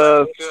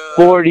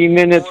 40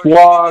 minutes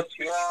walk,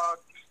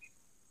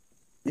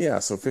 Yeah,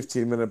 so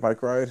 15-minute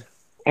bike ride.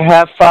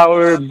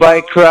 half-hour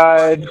bike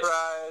ride.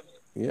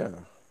 Yeah.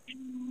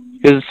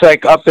 It's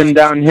like up and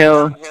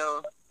downhill,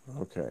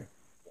 Okay.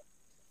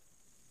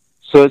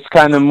 so it's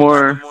kind of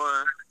more.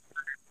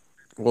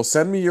 Well,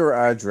 send me your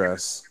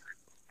address,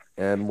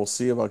 and we'll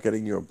see about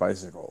getting you a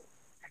bicycle.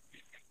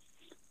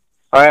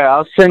 All right,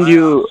 I'll send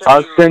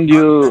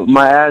you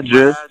my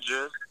address,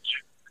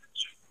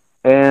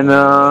 and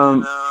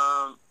Uh,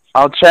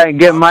 I'll try and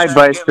get my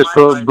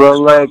bicycle, bro.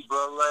 Like,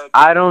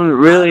 I don't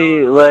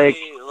really like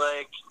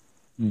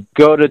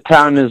go to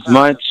town as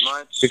much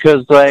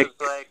because, like,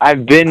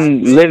 I've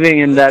been living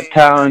in that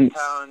town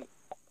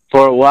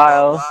for a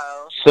while.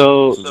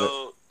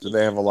 So, do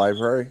they have a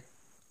library?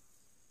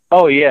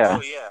 oh yeah.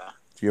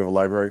 Do you have a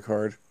library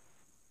card?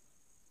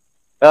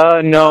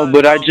 No,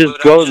 but I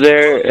just go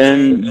there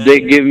and they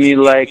give me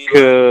like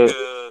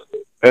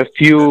a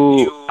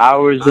few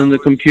hours on the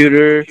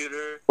computer,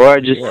 or I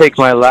just take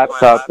my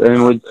laptop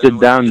and would sit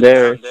down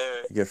there.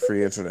 You get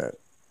free internet.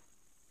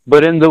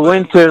 But in the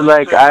winter,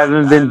 like, I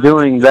haven't been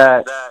doing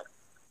that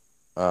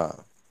Ah,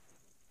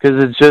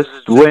 because it's just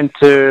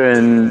winter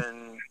and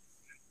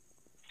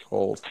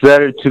cold. it's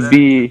better to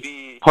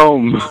be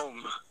home.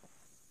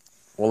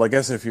 Well, I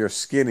guess if you're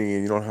skinny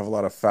and you don't have a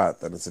lot of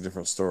fat, then it's a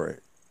different story.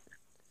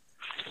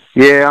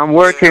 Yeah, I'm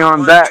working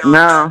on that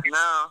now,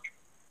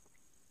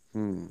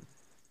 Hmm.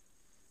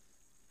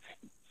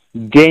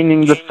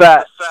 gaining the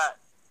fat.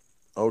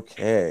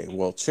 Okay.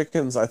 Well,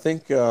 chickens, I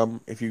think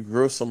if you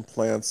grow some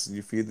plants and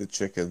you feed the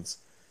chickens,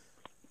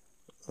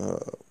 uh,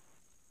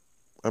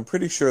 I'm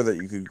pretty sure that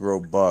you could grow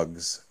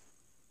bugs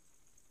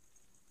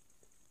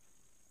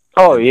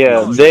Oh and feed yeah,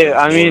 the they. chickens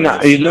I mean,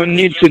 worms. you don't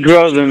need to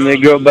grow them; they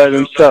grow by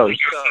themselves.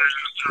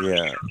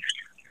 Yeah,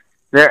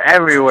 They're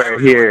everywhere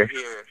here.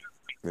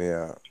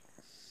 yeah.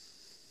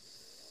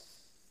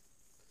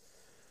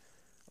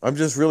 I'm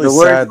just really The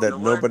word. sad that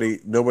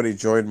nobody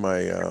joined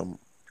my.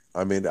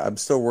 I mean, I'm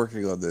still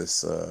working on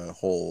this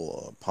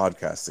whole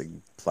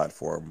podcasting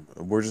platform.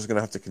 We're just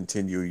gonna have to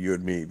continue, you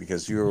and me,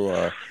 because you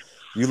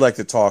like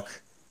to talk.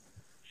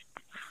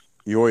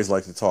 You always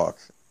like to talk.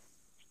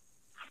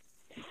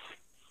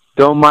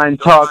 Don't mind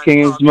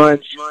talking as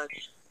much.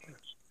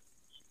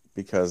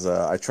 Because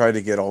I tried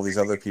to get all these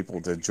other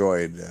people to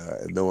join,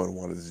 and no one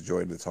wanted to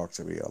join to talk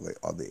to me on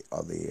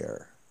the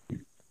air.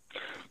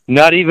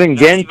 Not even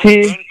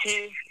Genty.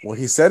 Well,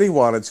 he said he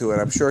wanted to,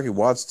 and I'm sure he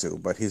wants to,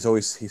 but he's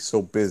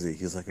so busy.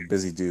 He's like a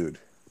busy dude.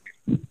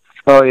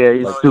 Oh yeah,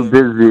 he's Like too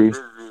busy.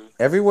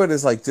 everyone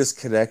is like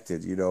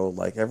disconnected, you know.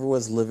 Like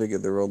everyone's living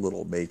in their own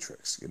little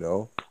matrix, you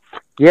know.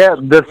 Yeah,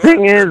 the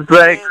thing is,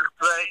 like,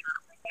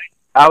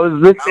 I was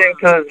listening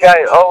to this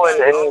guy Owen,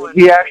 and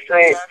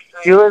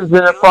he lives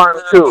in a farm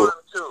too,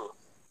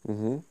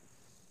 Mm-hmm.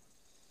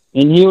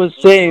 and he was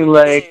saying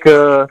like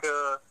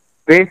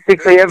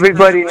basically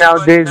everybody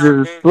nowadays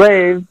is a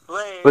slave,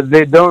 but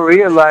they don't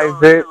realize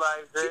it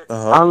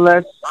Uh-huh.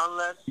 unless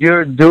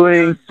you're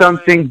doing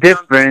something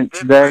different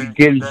that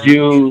gives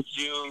you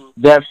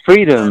that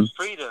freedom.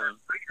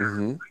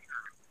 Mm-hmm.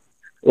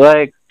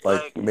 Like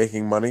Like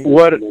making money.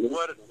 what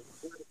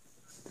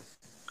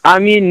I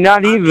mean,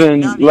 not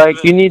even like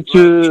you need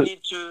to,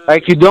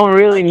 like you don't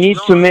really need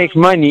to make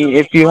money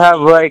if you have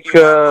like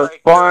a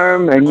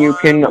farm and you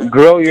can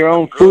grow your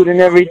own food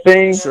and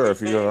everything. Sure, if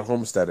you're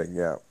homesteading,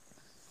 yeah.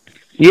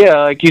 Yeah,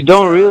 like you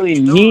don't really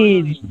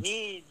need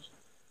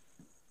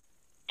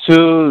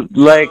to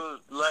like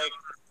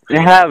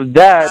have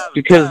that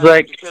because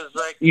like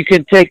you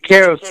can take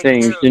care of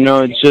things, you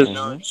know, it's just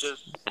Mm-hmm.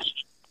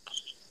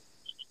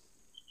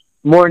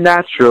 more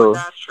natural.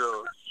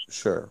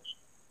 Sure.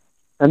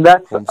 And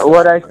that's what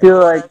Homesteading, I yeah. feel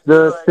like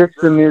the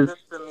system is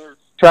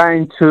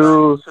trying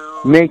to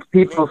make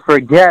people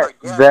forget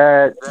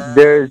that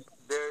there's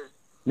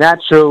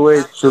natural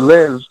ways to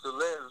live.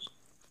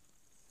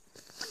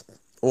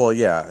 Well,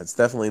 yeah, it's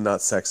definitely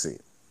not sexy.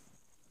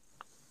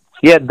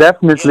 Yeah,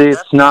 definitely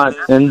it's not.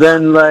 And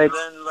then like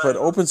But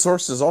open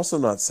source is also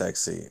not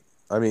sexy.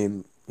 I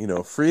mean,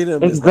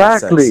 freedom is not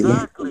exactly.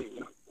 sexy.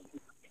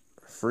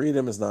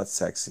 Freedom is not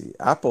sexy.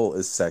 Apple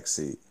is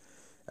sexy.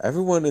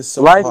 Everyone is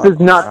so Life hot is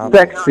on not Apple.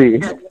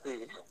 sexy.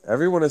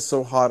 Everyone is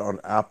so hot on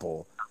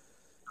Apple,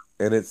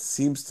 and it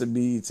seems to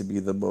me to be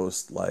the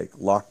most like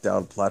locked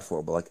down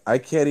platform. Like I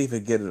can't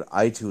even get an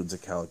iTunes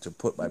account to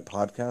put my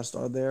podcast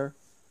on there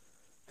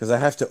because I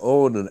have to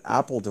own an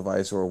Apple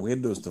device or a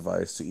Windows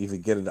device to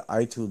even get an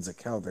iTunes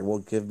account. They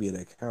won't give me an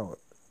account.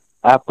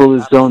 Apple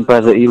is owned by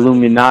the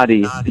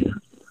Illuminati.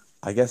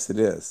 I guess it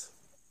is.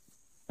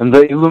 And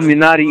the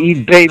Illuminati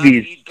eat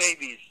babies.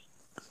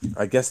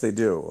 I guess they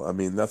do. I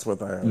mean, that's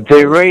what I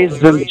They was raise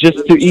told. them just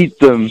to eat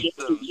them.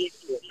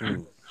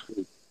 Hmm.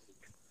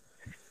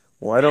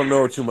 Well, I don't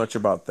know too much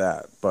about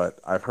that, but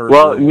I've heard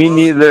Well, me rumors.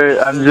 neither.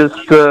 I'm just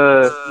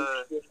Talking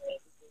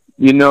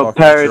shit.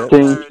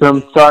 parroting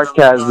some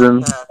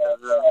sarcasm.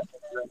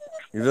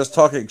 You're just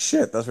talking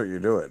shit. That's what you're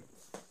doing.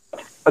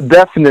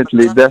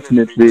 Definitely,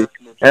 definitely.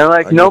 And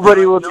like I get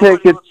nobody that. will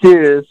take it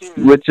serious,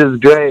 which is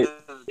great.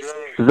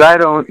 Cause I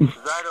don't.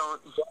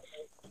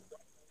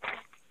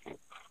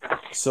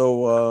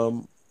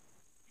 So,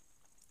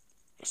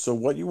 so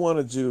what you want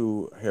to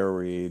do,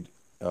 Harry?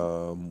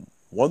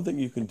 One thing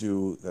you can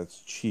do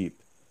that's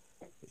cheap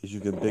is you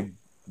can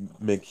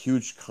make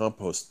huge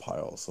compost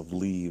piles of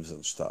leaves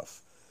and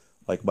stuff.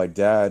 Like my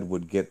dad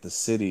would get the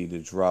city to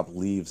drop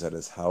leaves at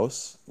his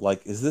house.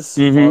 Like, is this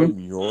Mhm. farm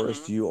yours?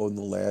 Do you own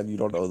the land? You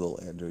don't own the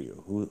land, do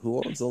you?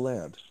 Who owns the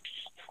land?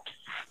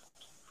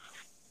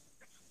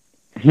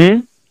 Hmm.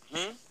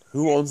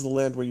 Who owns the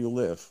land where you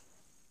live?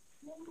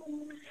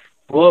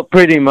 Well,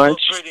 pretty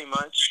much.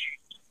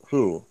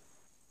 Who?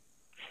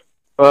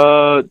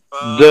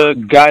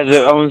 The guy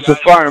that owns the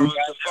farm.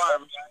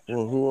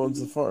 Well, who owns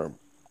the farm?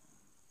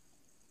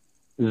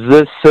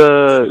 This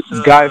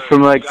guy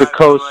from like the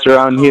coast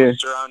around here.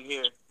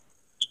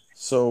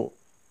 So,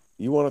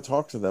 you want to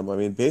talk to them? I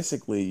mean,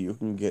 basically, you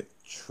can get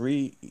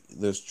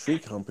There's tree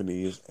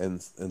companies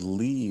and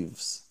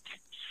leaves.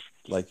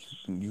 Like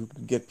you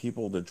can get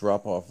people to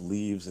drop off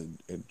leaves and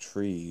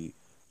tree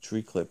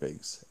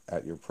clippings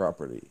at your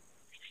property,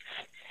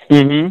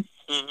 Mhm.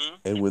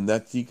 and when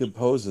that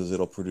decomposes,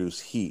 it'll produce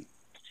heat.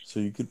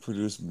 So you could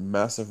produce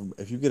massive.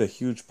 If you get a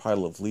huge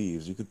pile of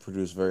leaves, you could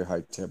produce very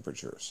high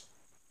temperatures.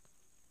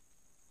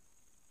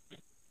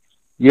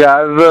 Yeah,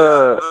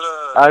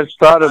 I've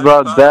thought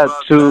about that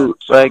too.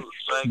 Like,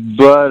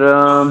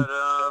 but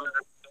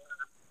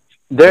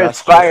there's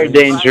Gas fire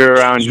clippings. danger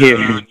around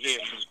here.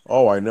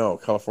 Oh, I know.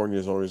 California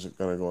is always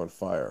going to go on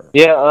fire.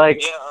 Yeah,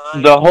 like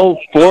the whole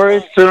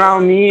forest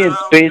around me, it's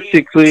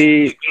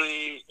basically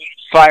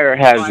fire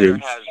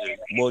hazard.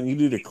 Well, you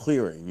need a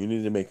clearing. You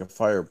need to make a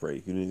fire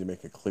break. You need to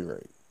make a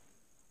clearing.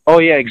 Oh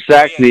yeah,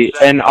 exactly.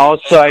 And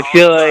also, I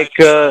feel like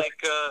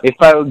if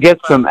I would get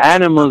some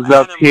animals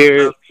up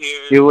here,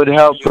 it would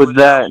help with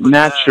that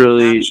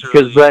naturally.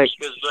 Because like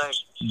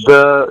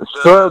the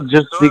soil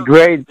just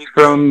degrades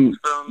from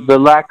the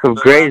lack of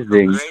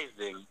grazing.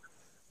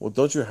 Well,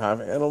 don't you have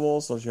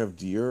animals? Don't you have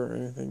deer or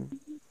anything?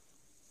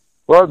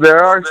 Well,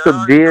 there are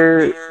some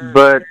deer,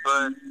 but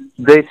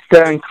they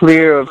stand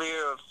clear of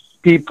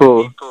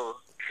people.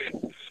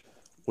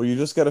 Well, you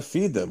just got to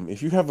feed them.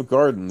 If you have a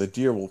garden, the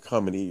deer will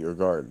come and eat your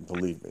garden.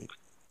 Believe me.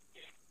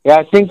 Yeah,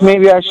 I think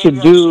maybe I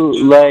should do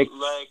like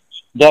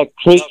that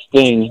creek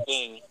thing,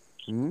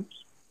 Hmm?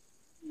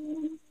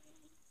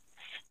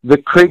 the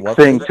The creek what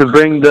thing thing? to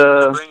bring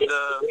the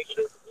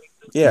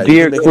Yeah, you can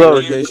deer make an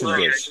close. irrigation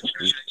ditch.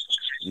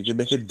 You can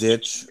make a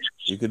ditch.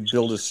 You could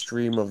build a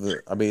stream of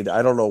the. I mean,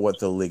 I don't know what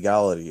the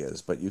legality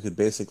is, but you could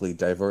basically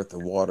divert the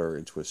water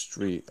into a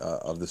stream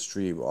of the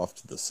stream off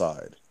to the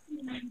side.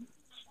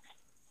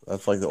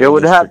 That's like the They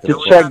would oldest have trick in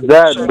to the check book.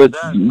 that,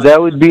 but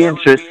that would be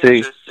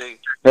interesting.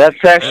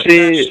 That's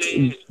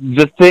actually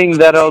the thing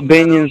that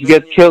Albanians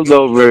get killed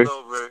over.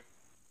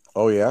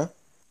 Oh yeah,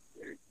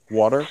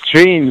 water.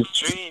 Streams.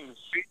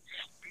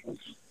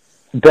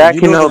 And Back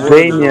in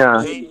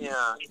Albania.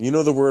 you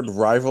know the word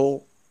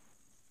rival,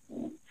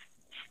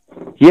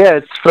 Yeah,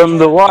 it's from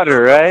the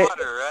water, right?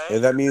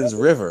 and that means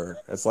river.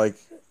 It's like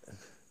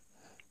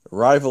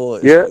rival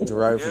is Yeah,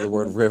 derived from the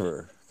word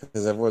river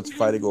because everyone's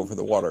fighting over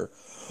the water.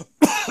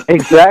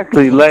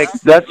 exactly. Like,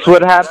 that's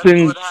what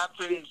happens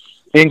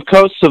in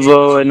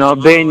Kosovo and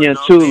Albania,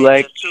 too.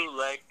 Like,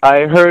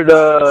 I heard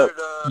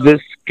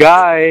this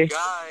guy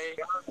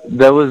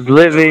that was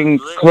living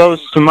close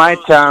to my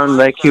town,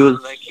 like, he was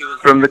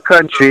from the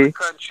country.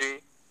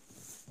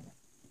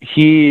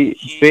 He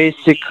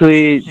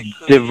basically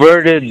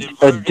diverted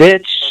a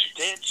ditch,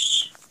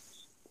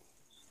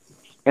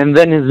 and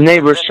then his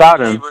neighbor shot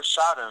him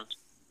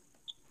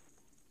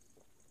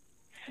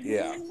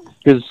Yeah,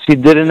 because he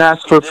didn't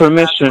ask for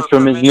permission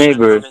from his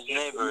neighbor,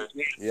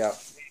 yeah,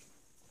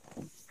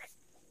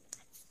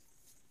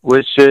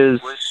 which is,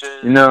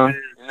 you know,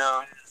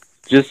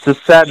 just a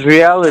sad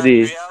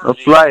reality of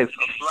life.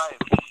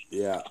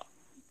 yeah.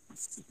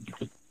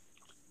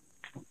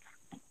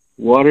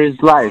 Water is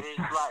life.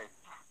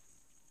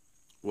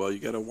 Well, you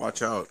got to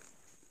watch out.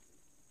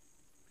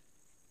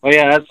 Oh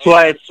yeah, that's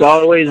why it's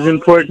always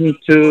important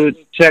to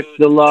check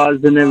the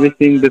laws and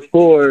everything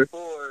before,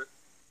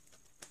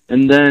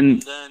 and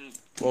then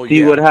Well,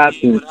 see what yeah.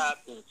 happens.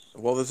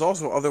 Well, there's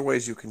also other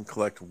ways you can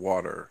collect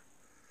water,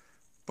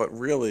 but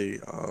really,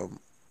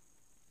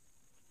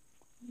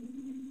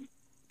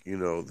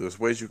 there's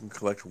ways you can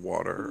collect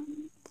water.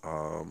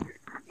 Um,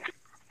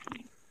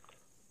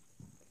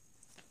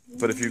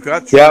 but if you've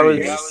got Yeah,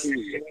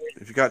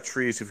 if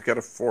you've got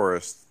a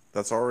forest,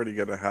 that's already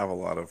going to have a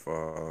lot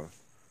of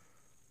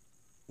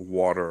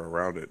water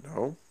around it.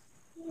 No?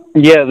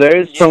 yeah, there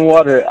is some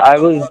water. I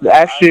was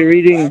actually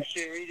reading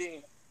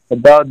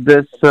about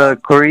this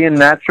Korean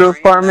natural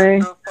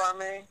farming,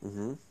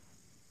 Mm-hmm.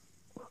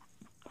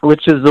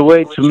 which is a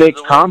way to make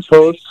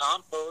compost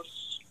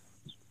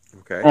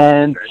Okay.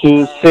 and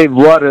to save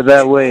water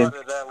that way.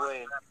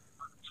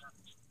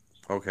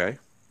 Okay.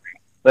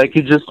 Like,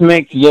 you just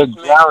make the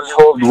ground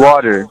hold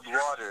water.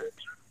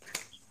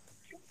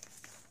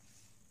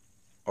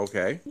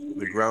 Okay.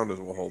 The ground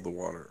will hold the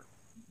water.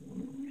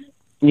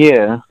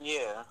 Yeah.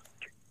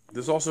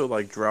 There's also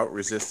like drought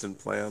resistant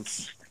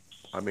plants.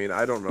 I mean,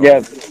 I don't know.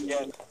 Yeah,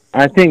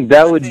 I think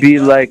that would be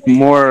like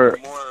more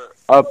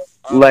up,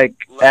 like,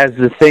 as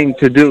the thing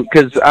to do,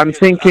 because I'm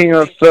thinking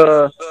of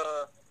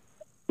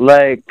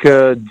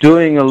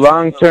doing a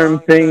long-term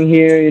thing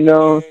here, you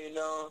know.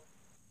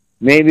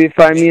 Maybe if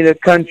I meet a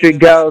country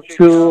gal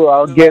too,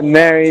 I'll get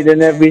married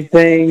and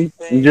everything,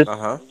 and just Uh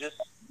huh.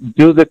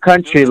 do the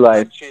country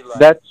life.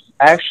 That's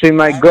actually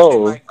my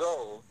goal.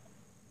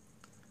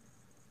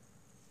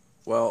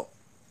 Well,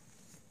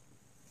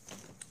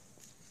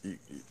 you,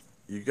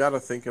 you got to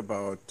think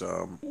about.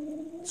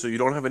 So you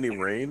don't have any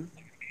rain?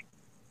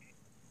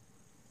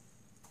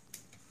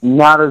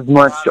 Not as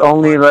much,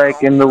 only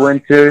like in the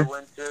winter.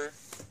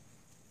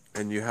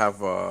 And you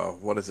have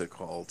what is it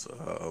called?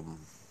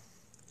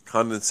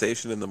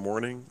 Condensation in the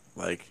morning,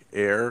 like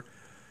air.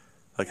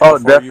 Like how Oh,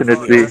 far are you from the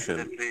definitely.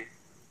 ocean?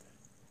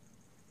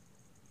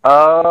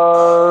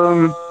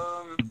 Um,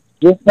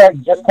 just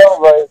like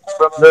Jehovah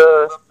from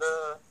the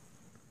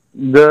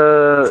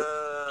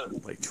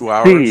Like two sea,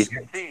 hours.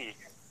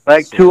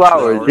 like So like 2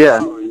 hours.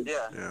 Yeah,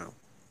 Yeah.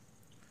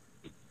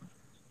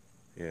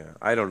 Yeah.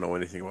 I don't know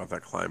anything about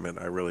that climate.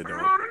 I really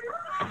don't.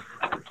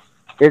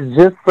 it's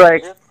just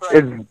like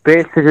it's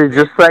basically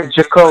just like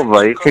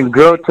Jehovah. You can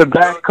grow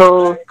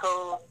tobacco,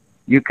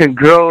 you can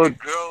grow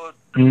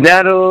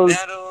nettles,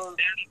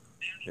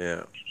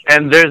 Yeah.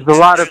 and there's a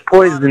lot of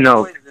poison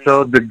oak,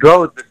 so the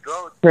goats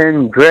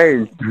can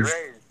graze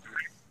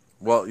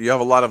Well, you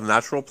have a lot of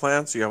natural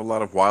plants. You have a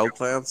lot of wild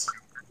plants.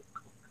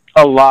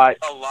 a lot.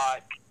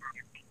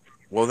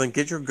 Well, then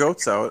get your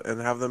goats out and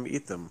have them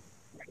eat them.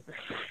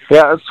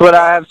 Yeah, that's what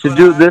I have to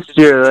do this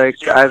year. Like,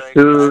 I have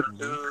to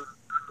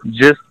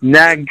just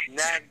nag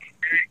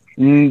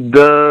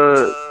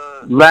the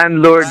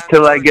landlord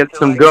till I get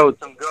some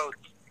goats.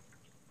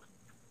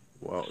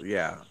 Well,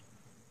 yeah.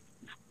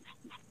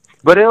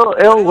 But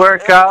it'll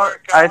work out,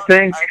 I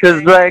think,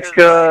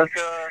 because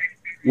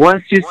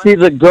once you see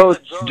the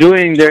goats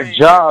doing their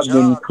job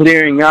and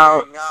clearing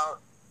out,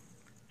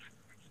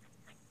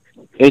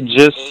 it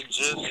just,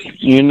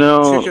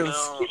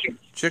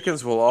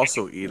 Chickens will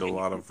also eat a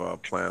lot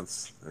of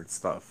plants and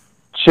stuff.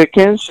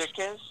 chickens.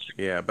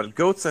 Yeah, but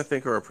goats I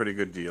think are a pretty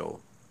good deal.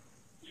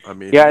 I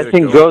mean, if you Yeah, I get a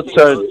think goat,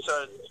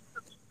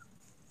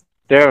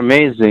 they're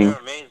amazing,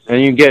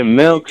 and you get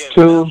milk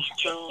too,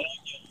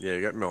 yeah,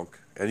 you get milk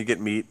and you get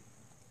meat.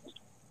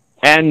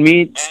 and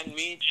meat.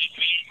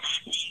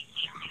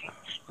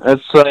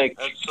 That's like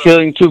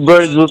killing two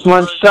birds with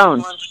one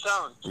stone.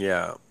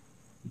 Yeah.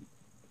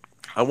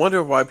 I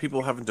wonder why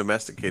people haven't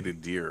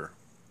domesticated deer.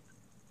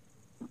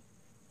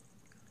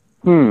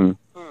 Hmm.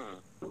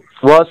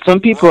 Well, some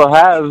people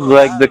have,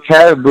 like the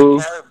caribou.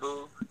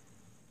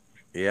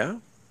 Yeah?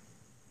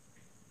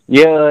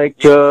 Yeah, like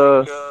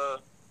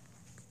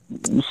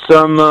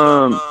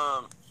some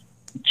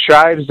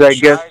tribes, I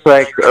guess,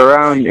 like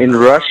around in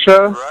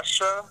Russia,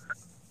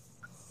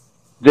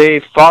 they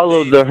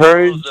follow the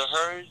herds.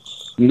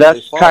 And They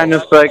that's kind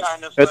follow. of like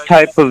a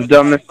type of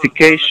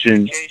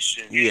domestication.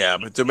 Yeah,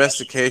 but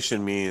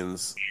domestication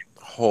means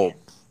home.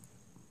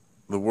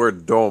 The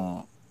word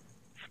dom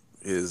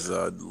is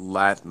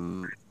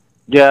Latin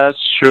Yeah,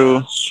 that's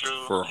true.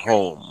 for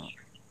home.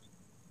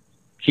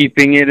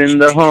 Keeping it in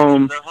the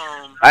home.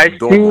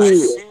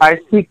 Domus. I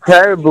see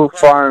caribou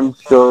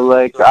farms. So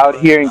like out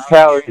here in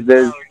Cali,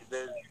 there's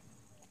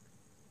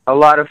a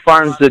lot of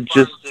farms that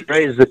just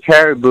raise the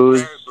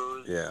caribous.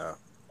 Yeah.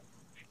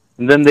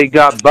 And then they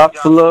got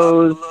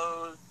buffaloes,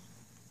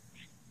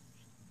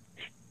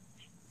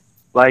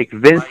 like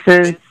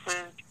Vincent.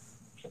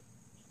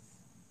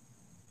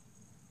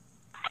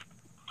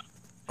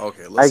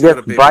 Okay, I let's see what guess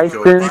a baby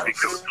goat bison.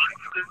 costs.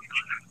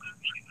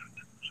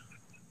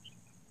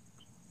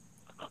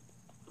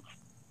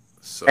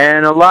 So,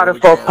 And a what lot do of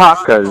we call?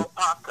 alpacas.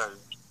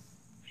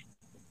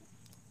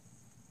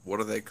 What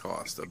do they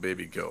cost? A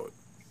baby goat.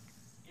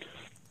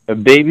 A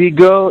baby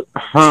goat?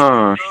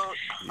 Huh.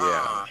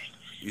 Yeah.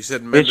 You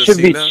said It should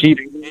be Mendocina?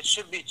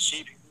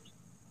 cheap.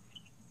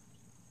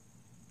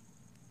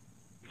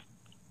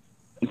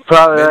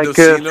 Probably like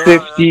a Mendocino?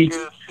 50.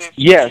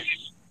 Yes.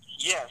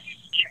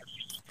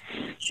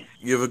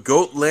 You have a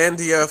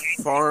Goatlandia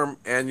Farm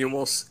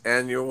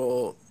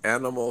annual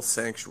animal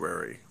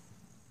sanctuary.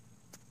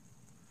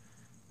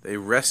 They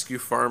rescue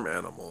farm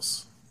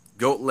animals.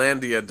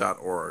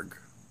 Goatlandia.org.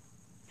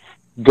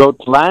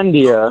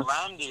 Goatlandia.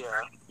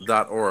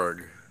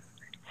 .org.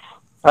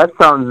 That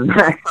sounds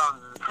nice.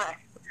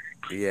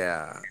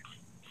 Yeah.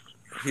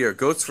 Here,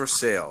 goats for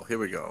sale. Here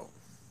we go.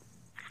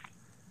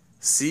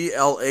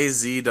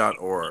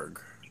 CLAZ.org.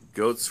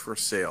 Goats for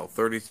sale.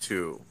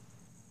 32.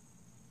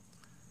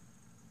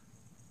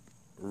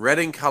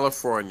 Redding,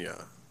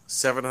 California.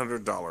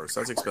 $700.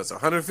 That's expensive.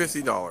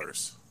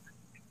 $150.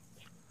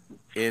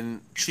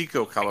 In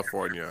Chico,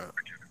 California.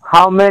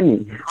 How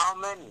many?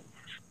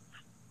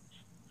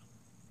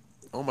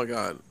 Oh my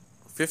God.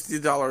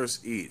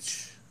 $50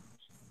 each.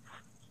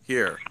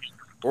 Here.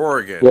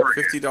 Oregon. Yeah.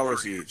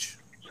 $50 each.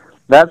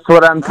 That's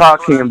what I'm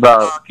talking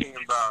about.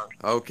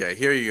 Okay,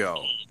 here you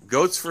go.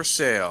 Goats for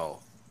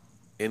sale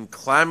in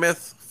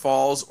Klamath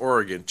Falls,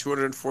 Oregon,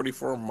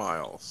 244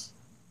 miles.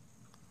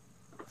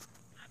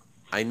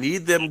 I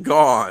need them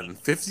gone,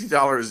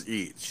 $50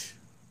 each.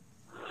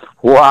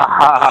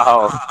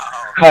 Wow.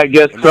 I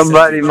guess Let me send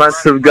somebody you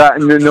must this. have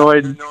gotten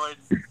annoyed.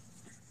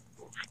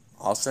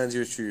 I'll send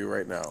you to you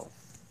right now.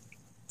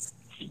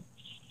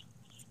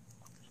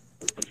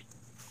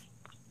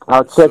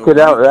 I'll check So it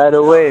out right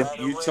away.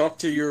 you talk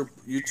to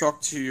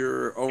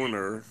your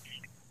owner.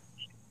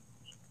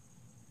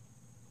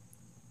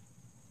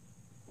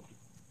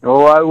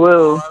 Oh, I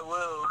will.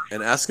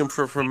 And ask him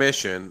for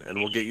permission, and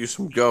we'll get you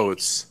some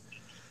goats.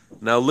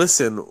 Now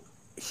listen,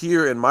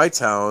 here in my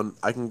town,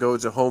 I can go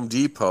to Home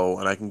Depot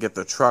and I can get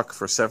the truck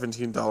for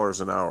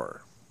 $17 an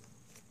hour.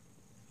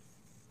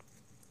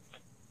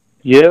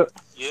 Yep.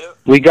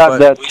 We got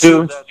But that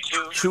too.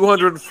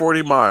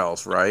 240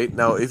 miles, right?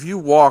 Now, if you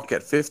walk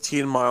at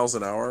 15 miles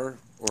an hour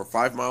or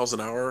 5 miles an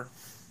hour,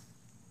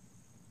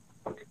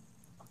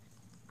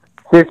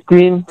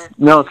 15?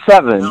 No,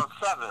 7.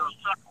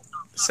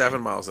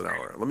 7 miles an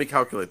hour. Let me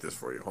calculate this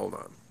for you. Hold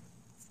on.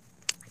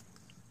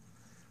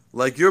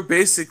 Like, you're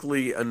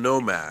basically a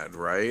nomad,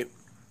 right?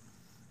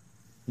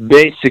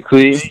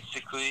 Basically.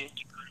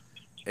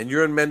 And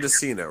you're in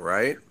Mendocina,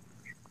 right?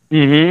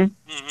 Mm-hmm.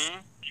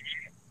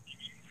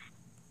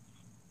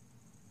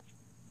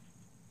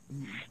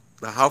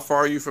 Now, how far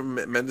are you from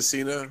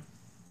Mendocina?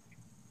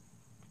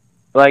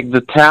 Like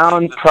the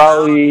town,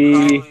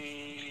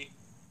 probably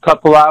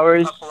couple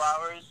hours.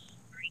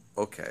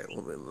 Okay,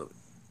 let me.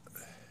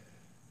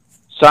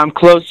 So I'm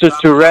closer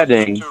to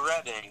Redding.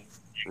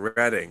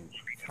 Redding,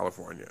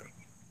 California.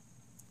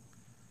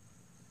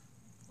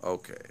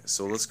 Okay,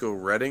 so let's go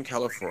Redding,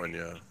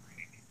 California.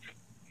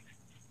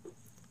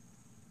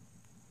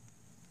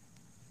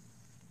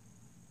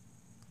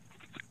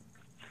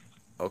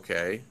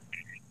 Okay.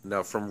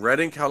 Now from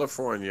Redding,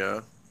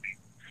 California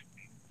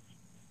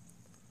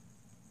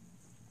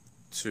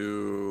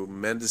to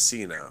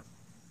Mendocina.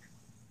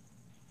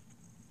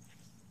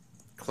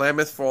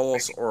 Klamath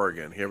Falls,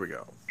 Oregon. Here we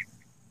go.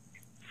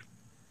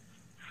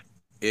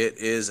 It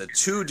is a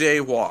 2-day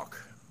walk.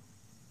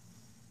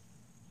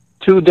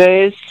 2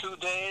 days?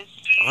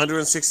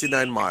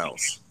 169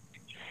 miles.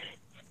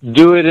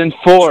 Do it in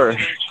 4.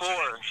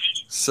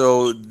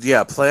 So,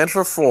 yeah, plan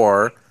for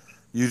 4.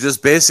 You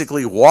just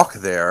basically walk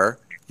there,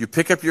 you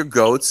pick up your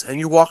goats, and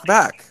you walk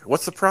back.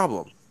 What's the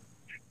problem?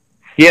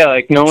 Yeah,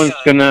 like no one's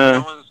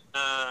gonna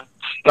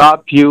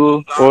stop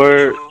you,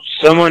 or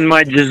someone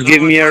might just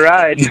give me a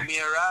ride.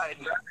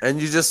 And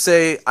you just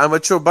say, I'm a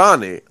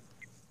Chobani.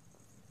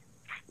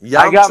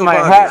 I got my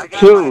hat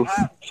too.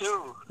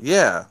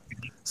 Yeah.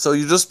 So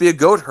you just be a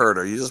goat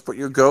herder. You just put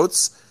your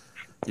goats,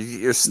 you get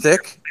your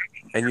stick,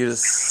 and you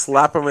just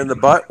slap them in the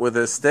butt with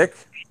a stick,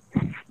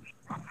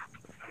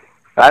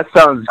 That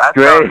sounds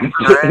great. You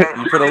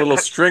put a little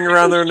string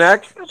around their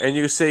neck, and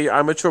you say,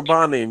 "I'm a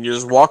Chobani," and you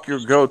just walk your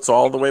goats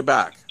all the way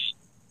back.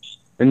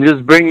 And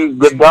just bring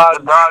the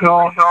dog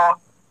home.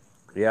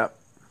 Yep.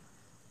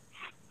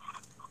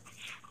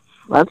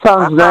 That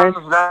sounds nice.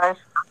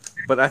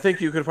 But I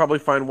think you could probably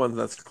find one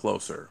that's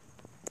closer.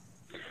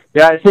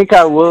 Yeah, I think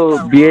I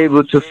will be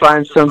able to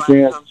find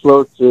something that's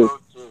closer.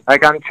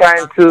 Like, I'm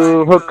trying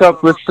to hook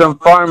up with some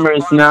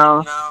farmers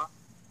now.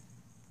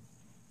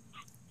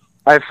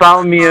 I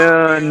found me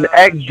an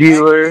egg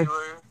dealer.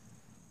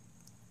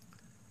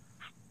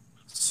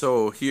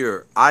 So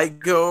here, I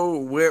go.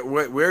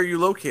 Where are you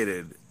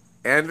located?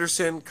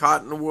 Anderson,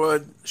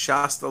 Cottonwood,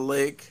 Shasta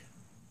Lake.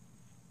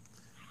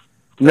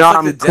 That's No, like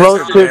I'm the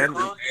desert, closer.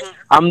 man.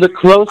 I'm the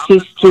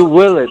closest to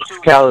Willits,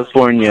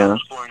 California.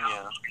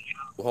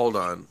 Hold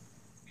on.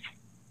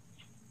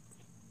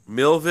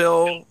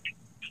 Millville,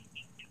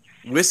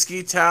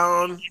 Whiskey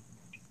Town,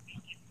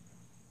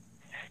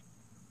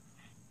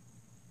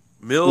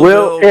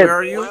 Millville. Where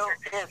are you?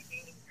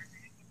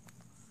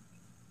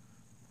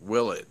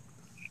 Willett.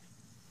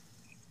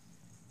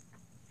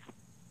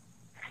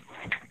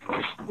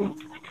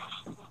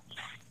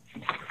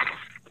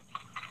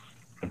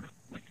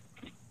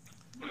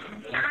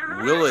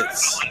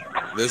 Willits.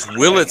 There's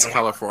Willits,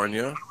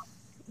 California.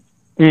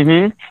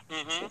 Mm-hmm.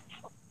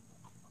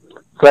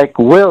 It's like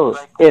Willits.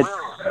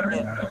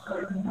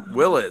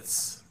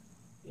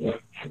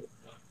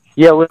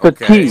 Yeah, with a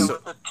T. So,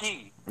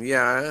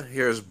 yeah,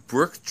 here's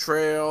Brook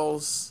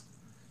Trails,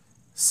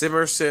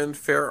 Simerson,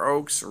 Fair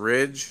Oaks,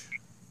 Ridge.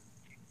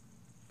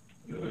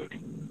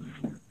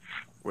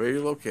 Where are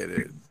you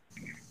located?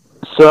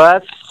 So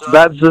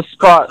that's the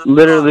spot.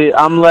 Literally,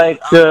 I'm like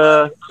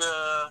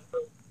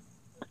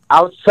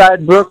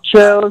outside Brook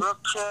Trails.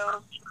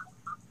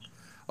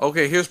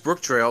 Okay, here's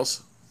Brook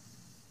Trails.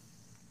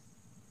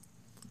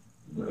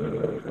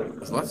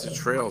 There's lots of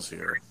trails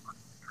here.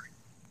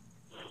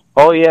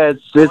 Oh yeah,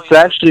 it's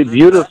actually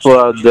beautiful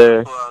out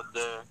there.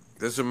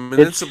 There's a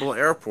municipal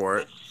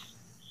airport.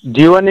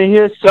 Do you want to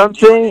hear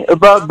something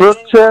about Brook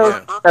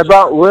Trails? Yeah.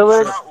 About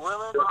Willard?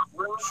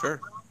 Sure.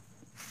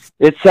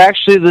 It's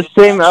actually the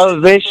same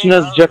elevation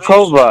as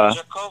Jakova.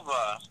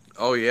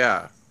 Oh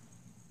yeah.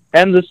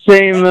 And the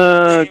same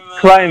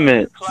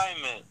climate.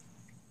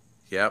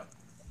 Yep.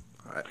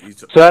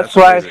 So that's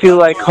why I feel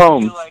like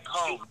home.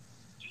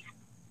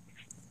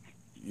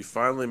 You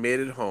finally made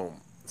it home.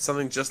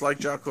 Something just like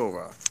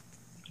Jakova.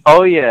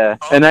 Oh yeah,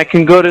 and I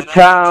can go to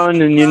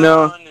town and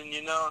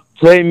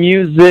play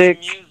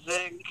music,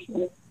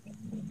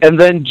 and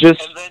then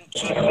just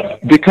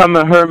become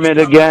a hermit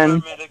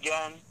again.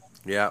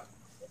 Yeah.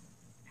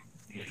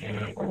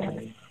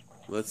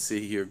 Let's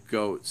see here,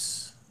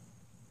 goats.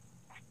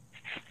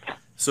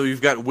 So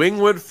you've got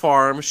Wingwood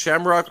Farm,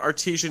 Shamrock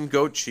Artesian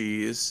Goat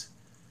Cheese,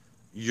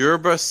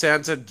 Yerba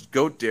Santa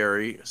Goat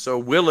Dairy. So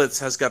Willits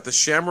has got the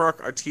Shamrock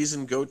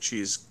Artesian Goat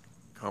Cheese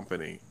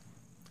Company.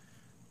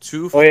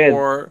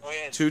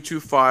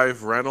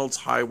 24225 Reynolds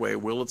Highway,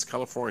 Willits,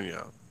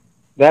 California.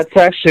 That's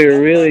actually a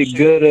really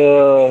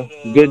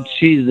good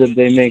cheese that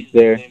they make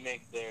there.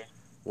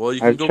 Well, you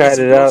can go get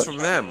some goats from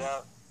them.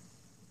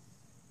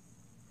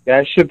 Yeah,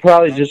 I should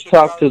probably just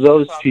talk to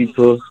those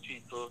people.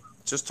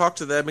 Just talk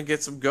to them and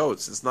get some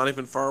goats. It's not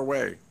even far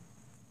away.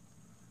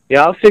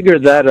 Yeah, I'll figure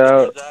that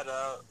out.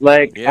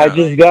 Like, I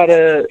just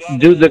gotta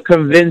do the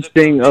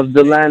convincing of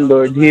the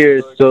landlord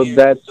here, so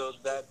that's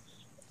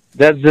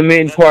the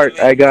main part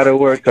I gotta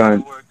work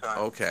on.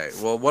 Okay,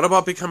 well, what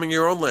about becoming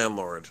your own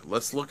landlord?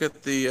 Let's look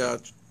at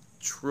the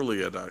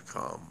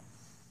Trulia.com.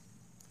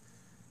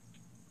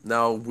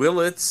 Now,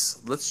 Willits,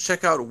 let's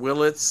check out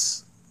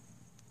Willits,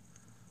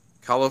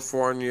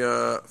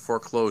 California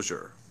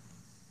foreclosure.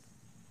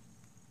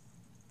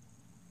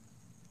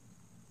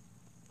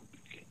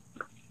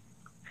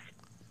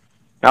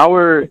 Now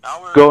we're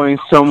going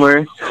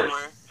somewhere.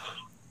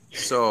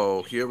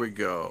 So, here we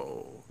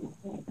go.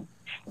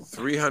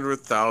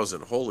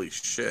 300,000. Holy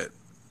shit.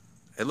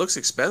 It looks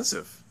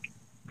expensive.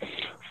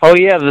 Oh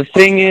yeah, the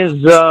thing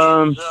is,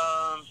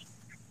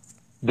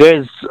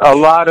 there's a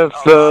lot of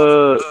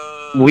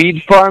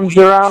weed farms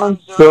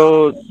around,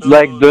 so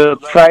like the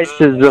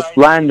prices of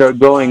land are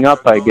going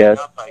up, I guess.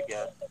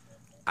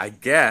 I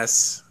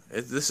guess.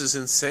 This is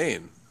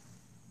insane.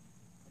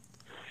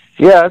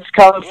 Yeah, it's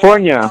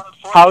California.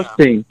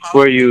 Housing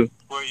for you.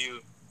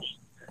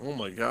 Oh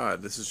my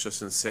god, this is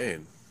just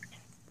insane.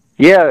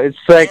 Yeah, it's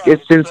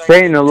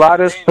insane. A lot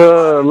of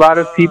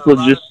people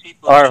just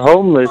are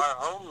homeless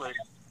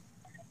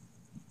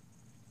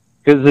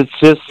because it's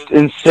just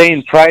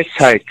insane price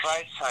hikes.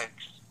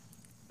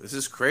 This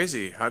is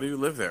crazy. How do you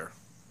live there?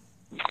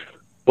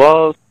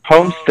 Well,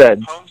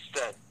 homestead.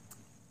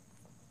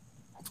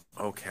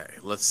 Okay,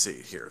 let's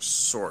see here.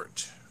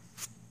 Sort.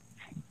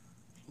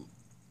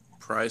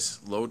 Price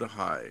low to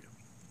high.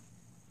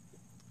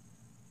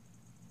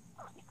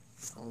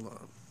 Hold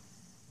on.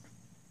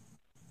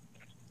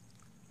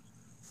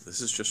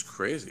 This is just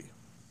crazy.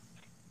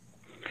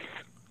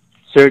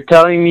 So you're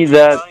telling me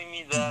that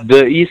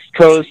the East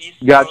Coast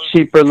got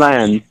cheaper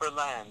land?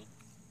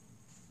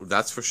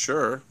 That's for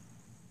sure.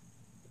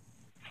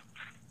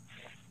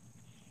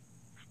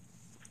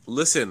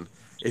 Listen,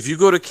 if you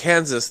go to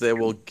Kansas, they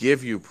will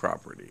give you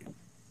property.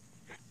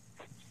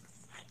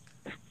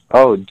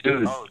 Oh,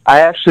 dude, I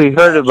actually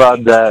heard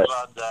about that.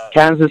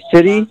 Kansas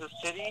City?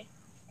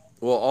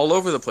 Well, all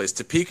over the place.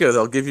 Topeka,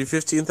 they'll give you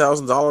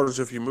 $15,000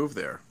 if you move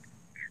there.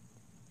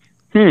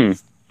 Hmm.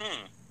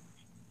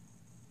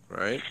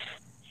 Right?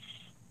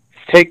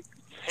 Take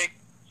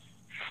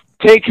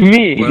take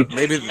me.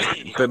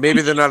 But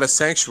maybe they're not a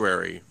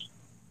sanctuary.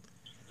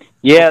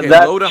 Yeah, Okay,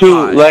 that low to too.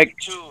 high. Like,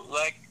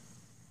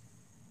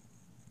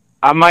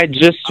 I might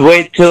just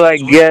wait till I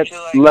get,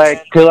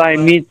 like, till I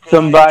meet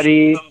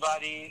somebody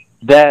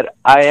that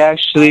I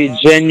actually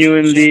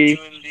genuinely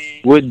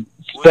would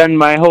spend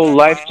my whole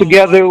life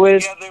together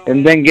with,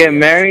 and then get Yeah.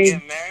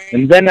 married,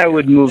 and then I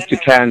would move to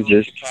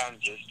Kansas.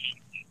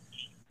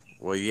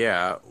 Well,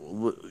 yeah.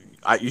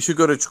 You should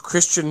go to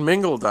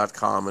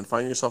christianmingle.com and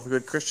find yourself a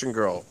good Christian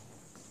girl.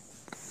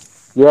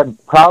 Yeah,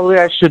 probably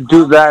I should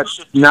do that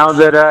now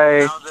that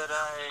I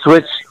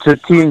switched to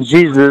Team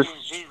Jesus.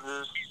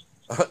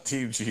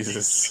 Team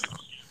Jesus.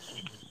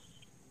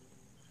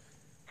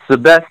 It's the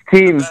best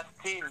team.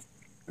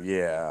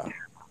 Yeah.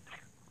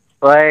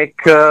 Like,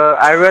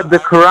 I read the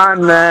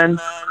Quran, man.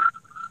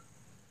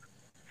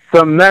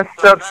 Some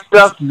messed up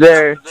stuff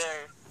there.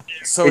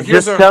 So It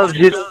just tells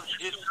you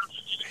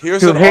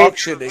here's to an hate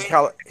auction here's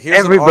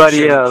an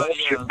everybody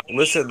auction. else.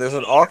 Listen, there's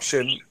an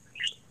auction.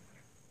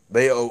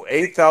 They owe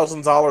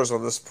 $8,000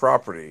 on this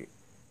property.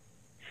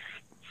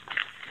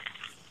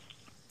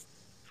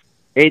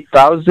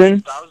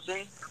 8,000?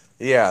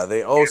 Yeah,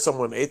 they owe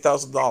someone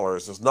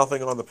 $8,000. There's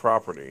nothing on the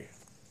property.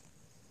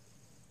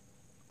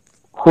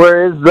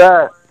 Where is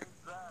that?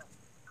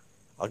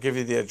 I'll give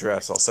you the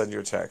address. I'll send you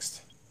a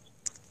text.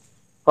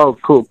 Oh,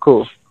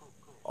 cool.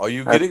 Are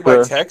you That's, getting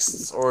my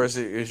texts, or is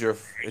your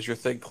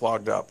thing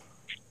clogged up?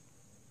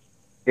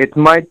 it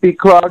might be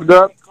clogged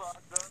up.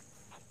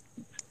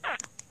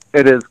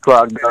 It is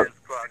clogged up.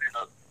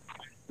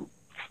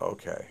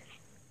 Okay.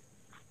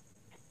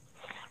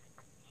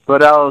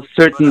 But I'll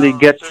certainly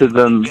get to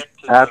them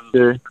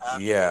after.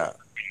 Yeah,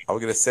 I'm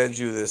gonna send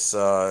you this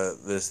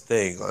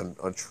thing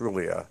on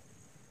Trulia.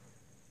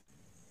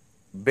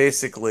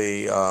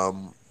 Basically, I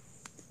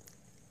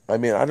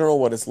mean, I don't know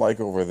what it's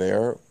like over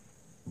there,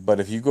 but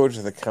if you go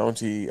to the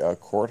county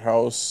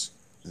courthouse,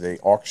 they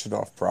auction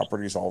off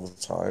properties all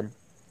the time.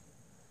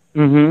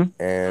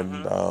 Mm-hmm.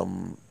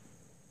 And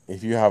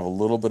if you have a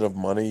little bit of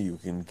money, you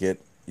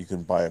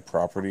can buy a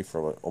property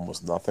for like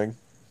almost nothing.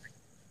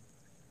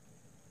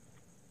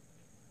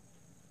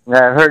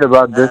 Yeah, I heard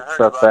about this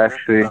stuff,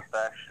 actually.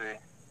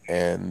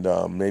 And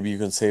maybe you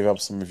can save up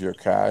some of your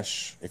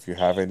cash if you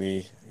have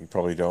any. You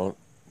probably don't,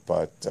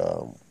 but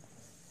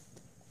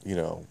you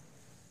know,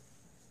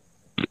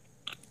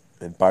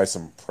 and buy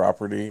some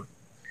property.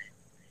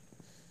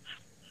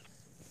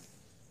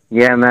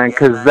 Yeah, man,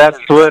 because that's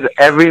what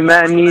every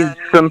man needs,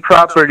 some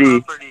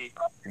property.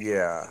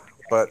 Yeah,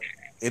 but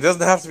it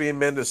doesn't have to be in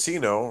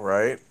Mendocino,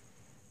 right?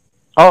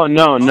 Oh,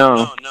 no.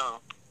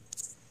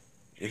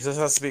 It just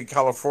has to be in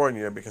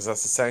California because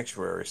that's a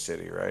sanctuary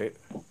city, right?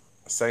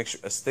 A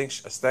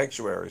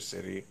sanctuary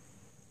city.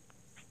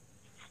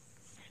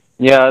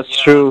 Yeah,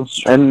 that's true.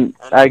 And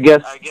I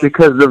guess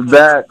because of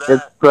that,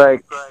 it's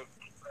like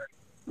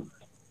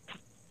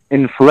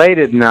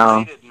inflated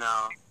now.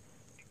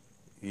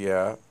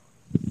 Yeah.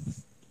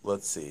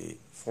 Let's see.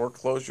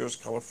 Foreclosures,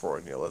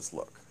 California. Let's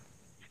look.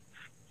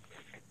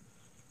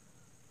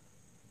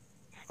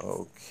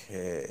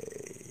 Okay.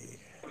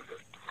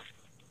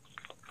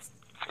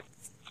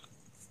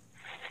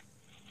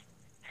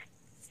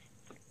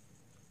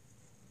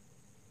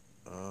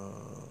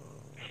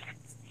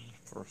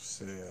 For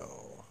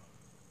sale.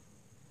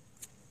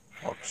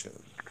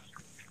 Auction.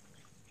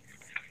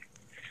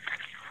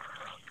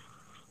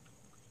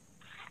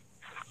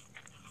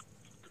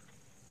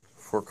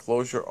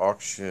 Foreclosure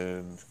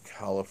auction,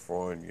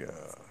 California.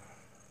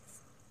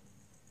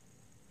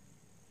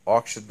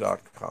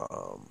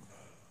 Auction.com.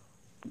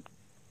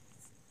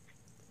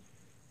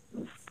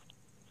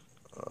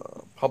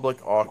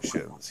 Public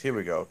auctions. Here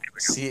we go.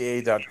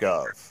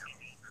 ca.gov.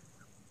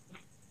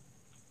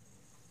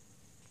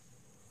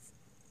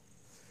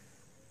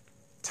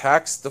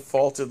 Tax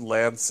defaulted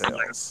land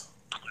sales.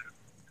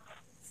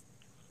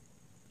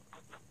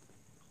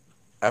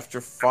 After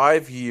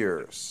 5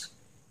 years,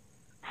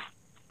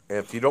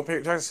 if you don't pay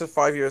your taxes in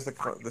 5 years,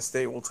 the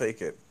state will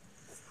take it.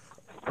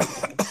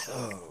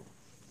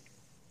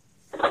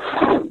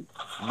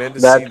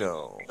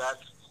 Mendocino.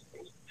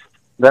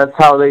 That's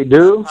how they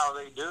do?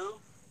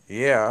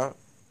 Yeah.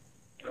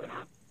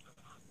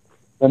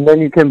 And then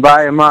you can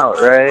buy them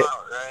out, right?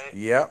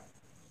 Yep.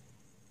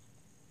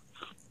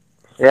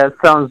 Yeah, it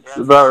sounds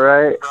about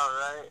right.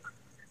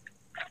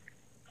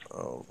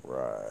 All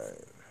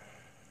right.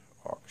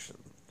 Auction.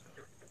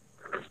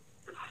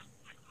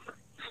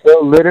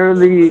 So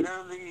literally,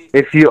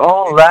 if you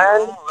own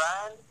land,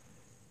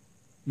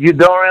 you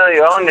don't really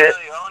own it.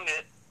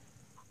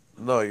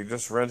 No, you're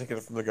just renting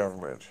it from the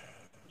government.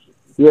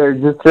 Yeah,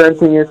 just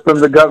renting it from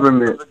the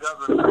government.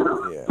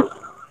 Yeah.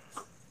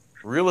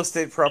 Real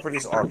estate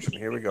properties auction.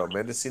 Here we go.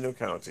 Mendocino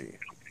County.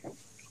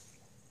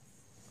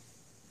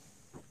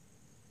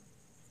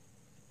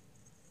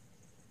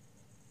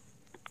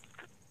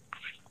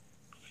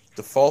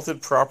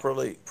 Defaulted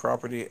property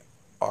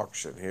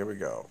auction. Here we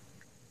go.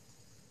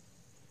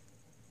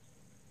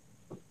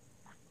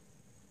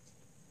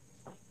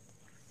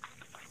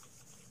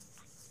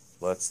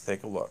 Let's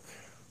take a look.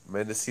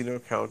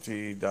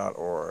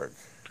 MendocinoCounty.org.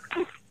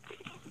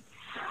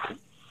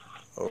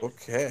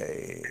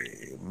 Okay.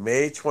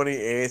 May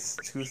 28th,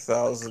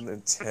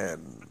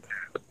 2010.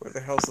 Where the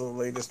hell's the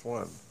latest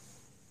one?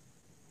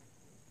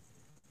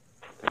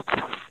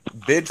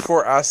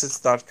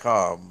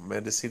 Bidforassets.com,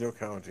 Mendocino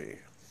County.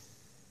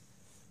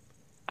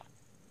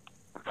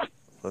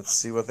 Let's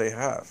see what they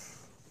have.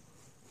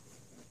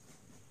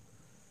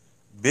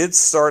 Bids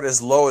start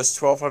as low as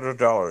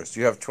 $1,200. Do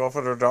you have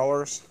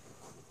 $1,200?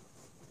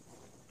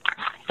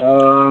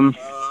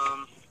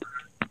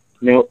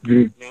 Nope.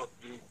 You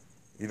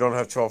don't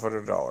have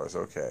 $1,200.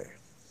 Okay.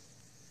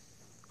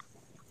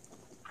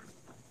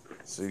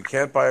 So you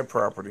can't buy a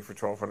property for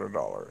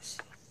 $1,200.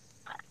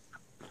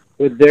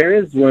 But there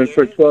is one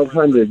for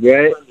 1,200,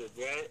 right?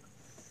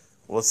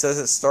 Well, it says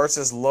it starts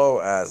as low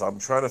as. I'm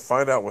trying to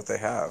find out what they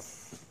have.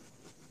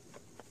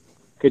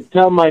 Could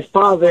tell my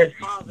father.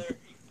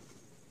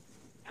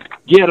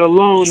 Get a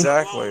loan.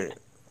 Exactly.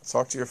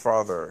 Talk to your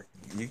father.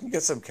 You can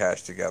get some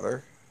cash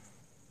together.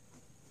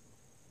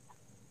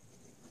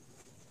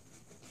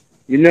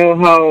 You know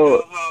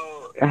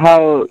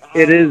how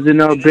it is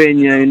in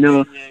Albania. You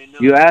know,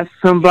 you ask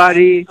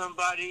somebody,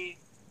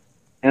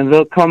 and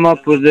they'll come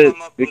up with it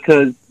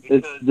because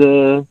it's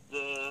the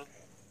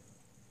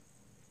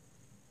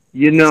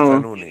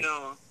Kanuni.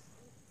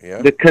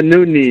 Yeah? the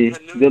kanuni,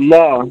 the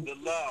law.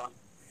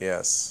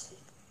 Yes.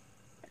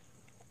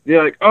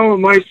 They're like, oh,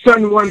 my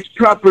son wants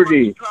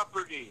property.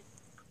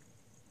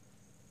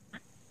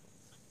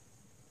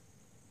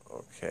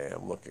 Okay,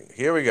 I'm looking.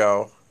 Here we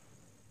go.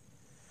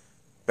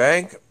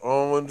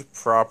 Bank-owned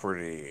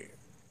property.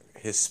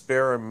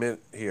 Hesperia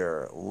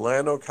here.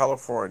 Llano,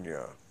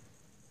 California.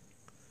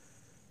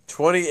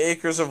 20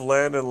 acres of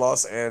land in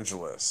Los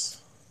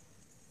Angeles.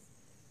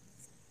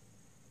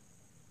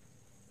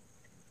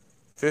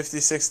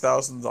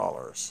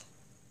 $56,000.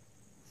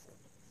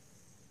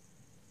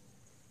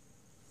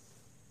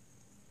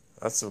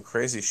 That's some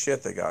crazy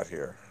shit they got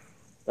here.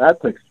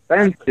 That's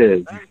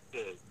expensive.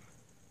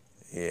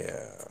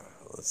 Yeah,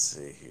 let's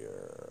see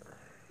here.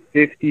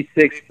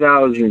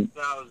 56,000.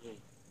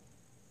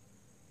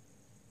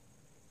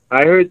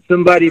 I heard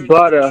somebody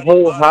bought a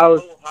whole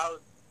house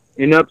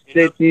in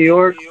upstate New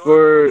York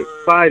for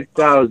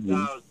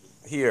 5,000.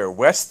 Here,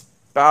 West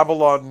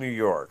Babylon, New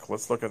York.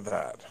 Let's look at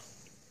that.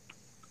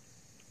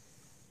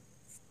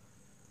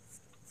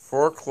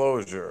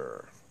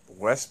 Foreclosure.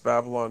 West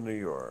Babylon, New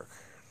York.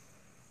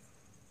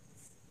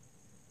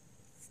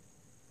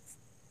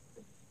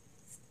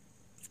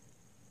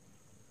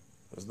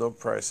 There's no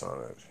price on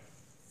it.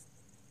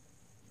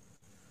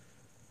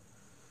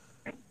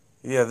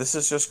 Yeah, this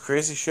is just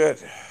crazy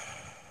shit.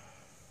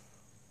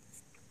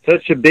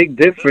 Such a big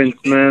difference,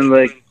 man.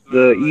 Like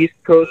the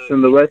East Coast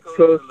and the West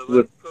Coast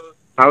with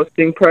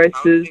housing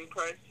prices.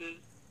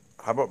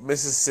 How about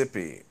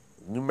Mississippi,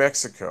 New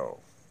Mexico,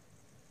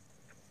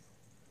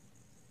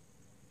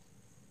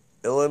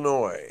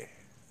 Illinois?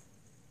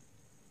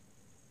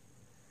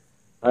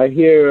 I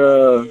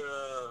hear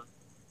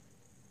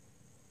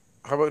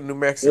How about New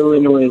Mexico?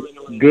 Illinois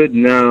is good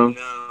now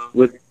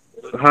with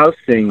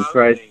housing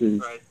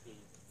prices.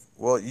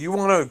 Well, you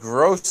want to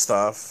grow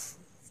stuff.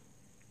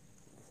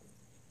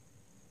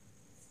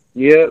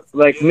 Yeah,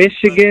 like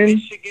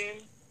Michigan.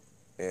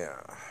 Yeah.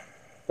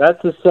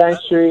 That's a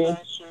sanctuary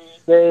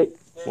state.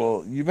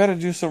 Well, you better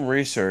do some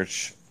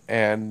research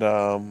and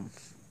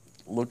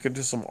look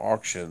into some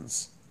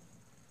auctions.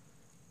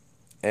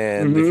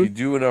 And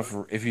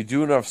if you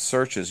do enough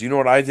searches, you know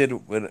what I did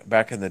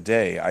back in the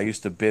day? I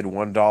used to bid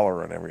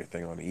 $1 on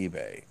everything on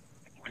eBay,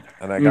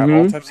 and I got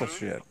all types of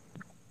shit.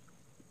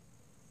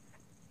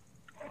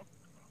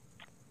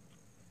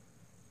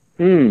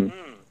 If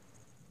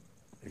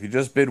you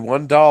just bid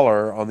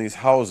 $1 on these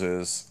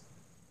houses,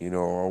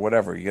 or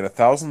whatever, you get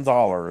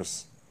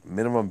 $1,000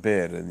 minimum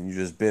bid, and you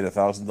just bid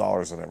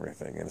 $1,000 on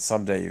everything, and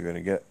someday you're going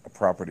to get a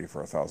property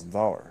for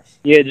 $1,000.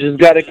 Yeah, just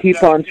gotta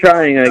keep on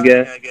trying, I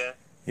guess.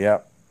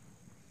 Yep.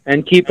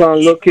 And keep on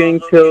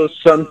looking till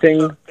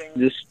something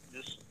just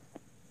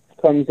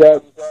comes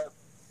up.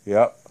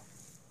 Yep.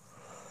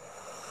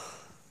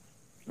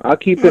 I'll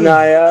keep an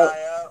eye out.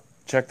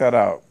 Check that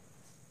out.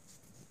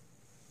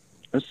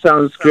 That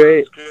sounds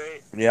great.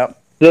 Yep.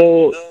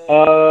 So,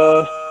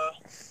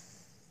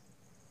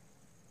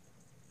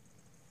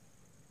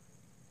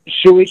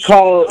 should we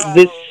call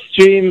this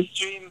stream?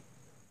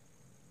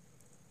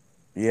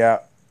 Yeah,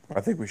 I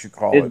think we should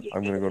call it.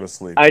 I'm going to go to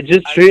sleep. I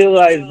just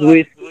realized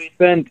we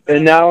spent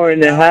an hour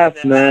and a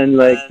half, man.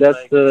 Like,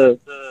 that's a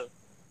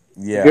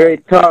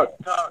great talk.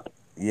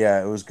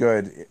 Yeah, it was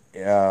good.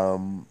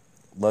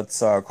 let's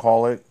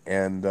call it.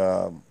 And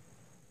yeah,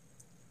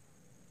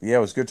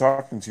 it was good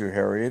talking to you,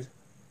 Harriet.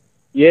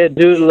 Yeah,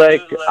 dude,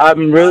 like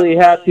I'm really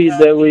happy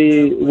that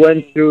we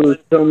went through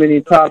so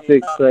many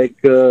topics. Like,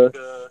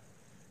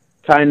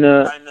 kind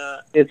of,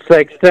 it's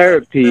like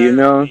therapy, you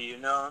know.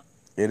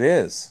 It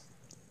is.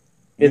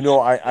 You It's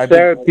know, I've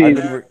therapy.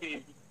 been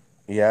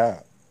yeah.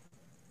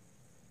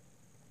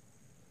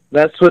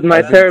 That's what my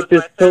I've been.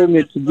 therapist told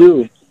me to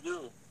do.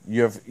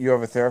 You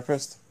have a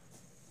therapist.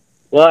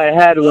 Well, I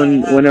had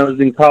when I was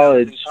in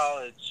college.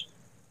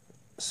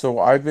 So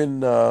I've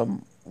been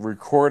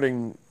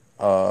recording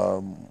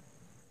um,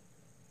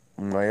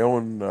 my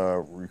own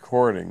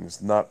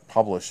recordings, not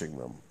publishing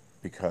them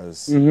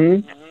because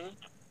Mhm.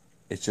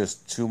 it's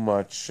just too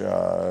much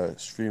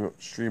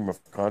stream of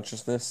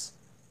consciousness.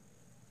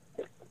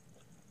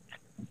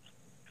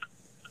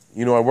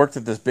 You know, I worked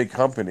at this big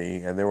company,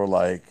 and they were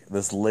like,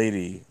 this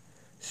lady,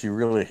 she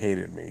really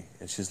hated me,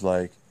 and she's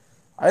like,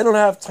 I don't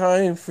have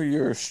time for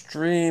your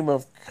stream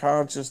of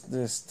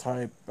consciousness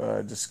type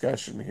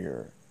discussion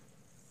here.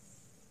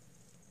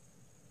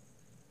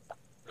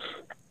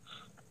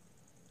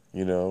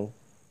 You know,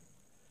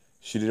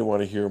 she didn't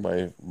want to hear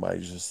my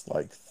just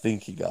like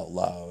thinking out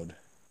loud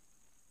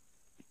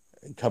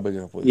and coming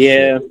up with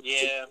shit.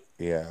 Yeah,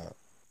 Yeah.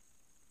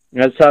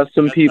 that's how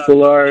some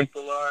people are.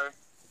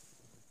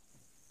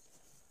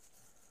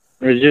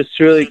 They're just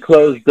really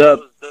closed up.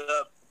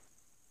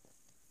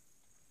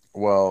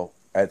 Well,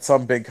 at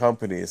some big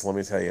companies, let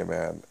me tell you,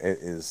 man, it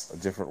is a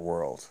different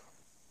world.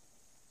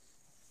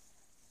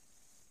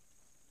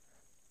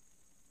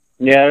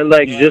 Yeah, they're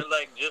like just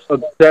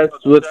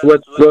obsessed with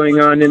what's going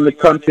on in the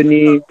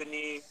company,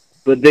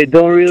 but they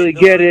don't really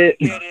get it.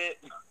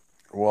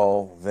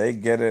 Well, they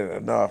get it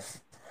enough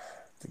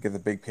to get the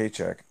big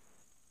paycheck.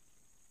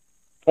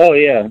 Oh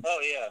yeah,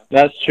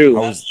 that's I true.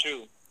 was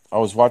I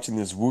was watching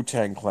this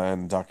Wu-Tang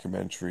Clan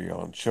documentary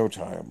on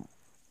Showtime,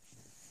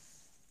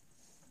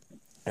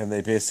 and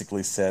they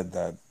basically said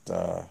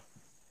that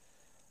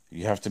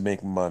you have to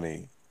make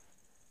money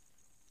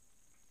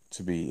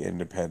to be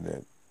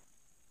independent.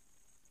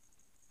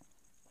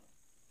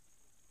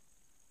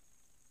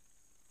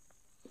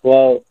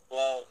 Well,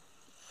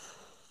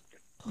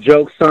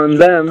 jokes on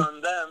them.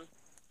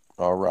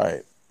 All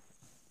right.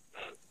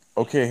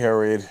 Okay,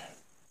 Harriet.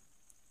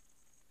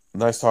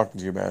 Nice talking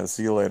to you, man.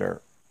 See you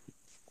later.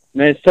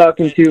 Nice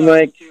talking to you,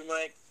 Mike.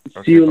 See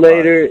Okay, you bye bye.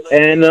 later,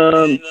 and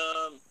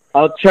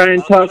I'll try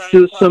and talk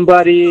to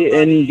somebody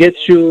and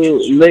get you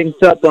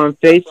linked up on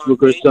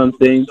Facebook or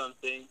something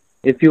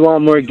if you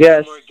want more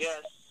guests.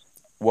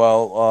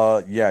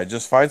 Well, yeah,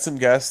 just find some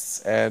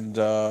guests and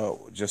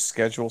just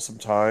schedule some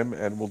time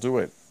and we'll do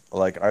it.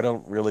 Like, I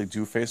don't really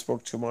do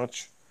Facebook too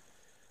much.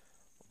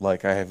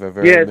 Like, I have a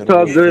very Yeah, it's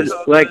all minimal good.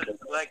 face. Like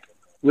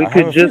we I have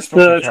could a just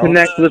Facebook account.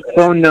 connect with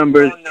phone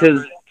numbers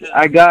because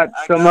I got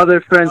some other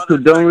friends who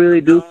don't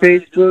really do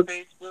Facebook,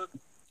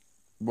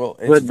 Well,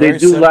 it's but they very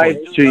do live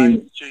simple.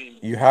 streams.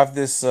 You have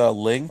this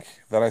link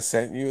that I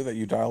sent you that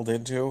you dialed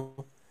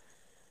into.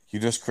 You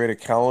just create a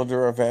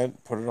calendar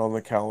event, put it on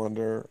the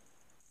calendar,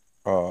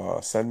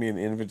 send me an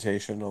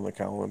invitation on the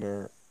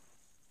calendar,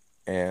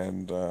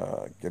 and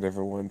get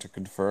everyone to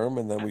confirm,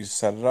 and then we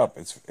set it up.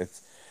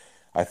 It's.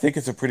 I think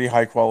it's a pretty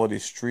high quality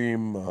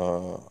stream.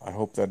 I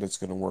hope that it's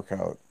going to work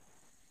out.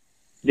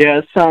 Yeah,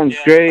 it sounds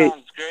great.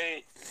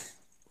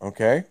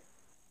 Okay.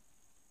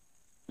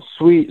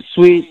 Sweet,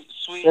 sweet.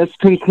 Let's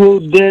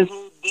conclude this.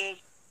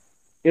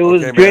 It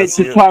was Okay, man. great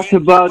See to you. talk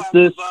about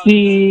the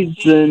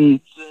seeds and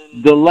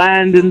the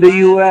land in the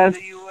U.S.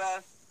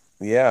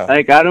 Yeah.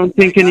 Like, I don't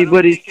think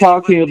anybody's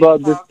talking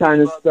about this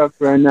kind of stuff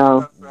right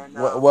now.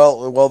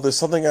 Well. There's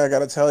something I got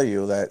to tell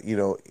you that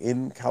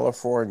in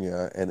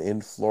California and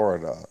in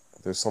Florida,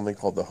 there's something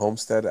called the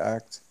Homestead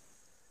Act,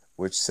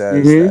 which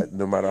says Mhm. that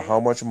no matter how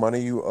much money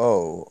you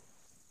owe,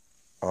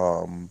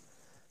 um,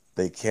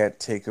 they can't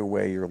take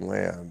away your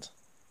land.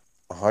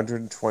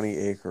 120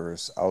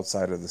 acres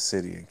outside of the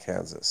city in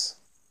Kansas,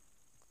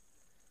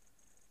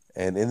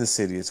 and in the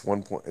city it's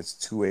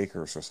 2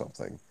 acres or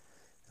something,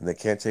 and they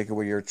can't take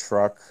away your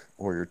truck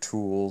or your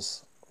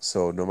tools.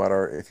 So no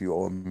matter if you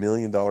owe $1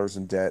 million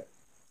in debt,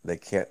 they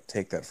can't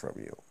take that from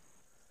you.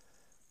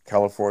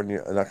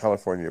 California, not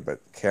California, but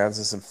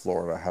Kansas and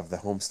Florida have the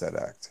Homestead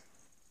Act.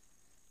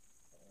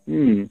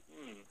 Hmm.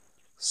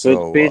 So it's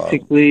So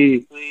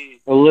basically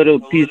a little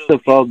piece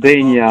of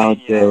Albania out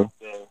there.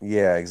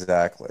 yeah,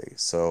 exactly.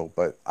 So,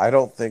 but I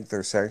don't think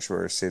they're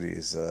sanctuary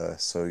cities.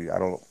 So I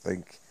don't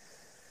think.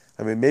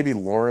 I mean, maybe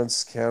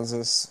Lawrence,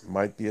 Kansas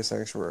might be a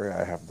sanctuary.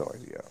 I have no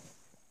idea.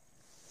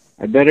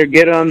 I better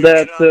get on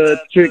that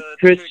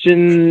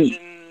Christian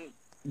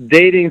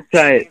dating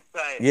site.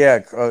 Yeah,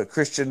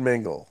 Christian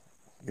Mingle.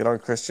 Get on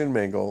Christian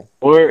Mingle.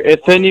 Or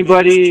if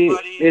anybody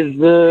is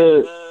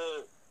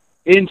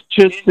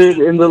interested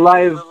in the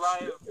live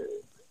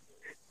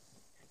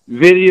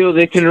video,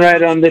 they can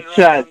write on the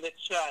chat.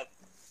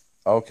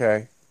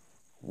 Okay.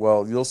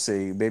 Well, you'll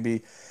see.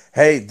 Maybe.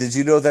 Hey, did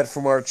you know that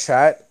from our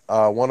chat,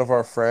 one of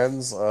our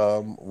friends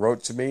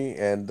wrote to me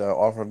and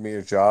offered me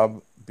a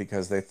job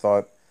because they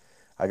thought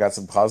I got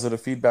some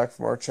positive feedback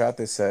from our chat.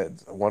 They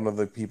said one of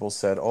the people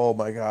said, "Oh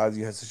my God,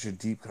 you had such a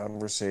deep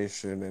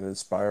conversation and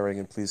inspiring,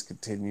 and please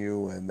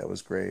continue." And that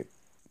was great.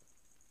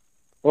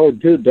 Oh,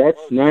 dude, that's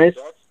nice.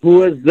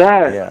 Who was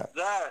that? Yeah,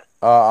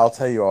 I'll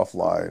tell you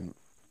offline.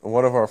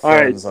 One of our All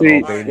right, friends,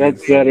 sweet.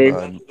 That's better.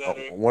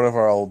 One of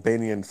our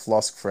Albanian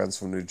Flusk friends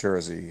from New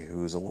Jersey,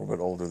 who's a little bit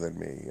older than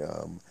me.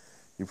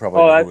 You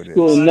probably Oh, know who that's it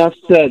cool. is. Enough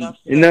said.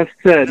 Enough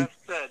said.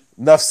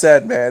 Enough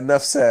said, man.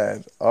 Enough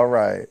said. All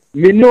right.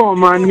 Me know,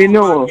 man. Me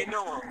know.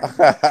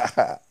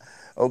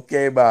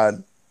 Okay,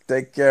 man.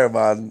 Take care,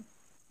 man.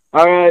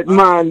 All right,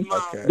 man.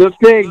 Okay. The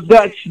fake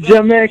Dutch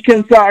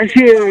Jamaicans are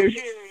here.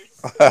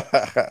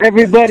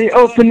 Everybody,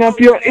 open up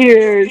your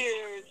ears.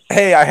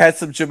 Hey, I had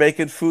some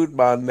Jamaican food,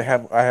 man.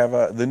 I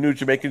have the new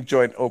Jamaican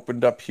joint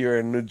opened up here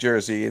in New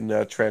Jersey in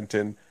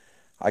Trenton.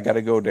 I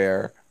gotta go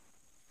there.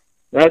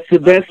 That's the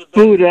best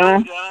food,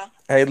 huh?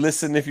 Hey,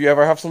 listen, if you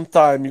ever have some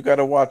time, you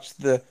gotta watch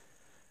the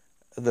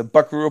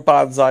Buckaroo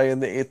Banzai in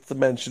the Eighth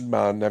Dimension,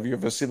 man. Have you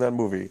ever seen that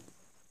movie?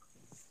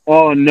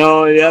 Oh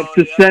no, you have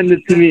to send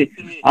it to me.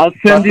 I'll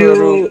send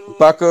Buckaroo you.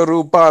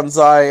 Buckaroo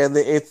Banzai and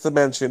the Eighth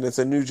Dimension. It's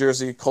a New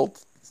Jersey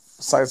cult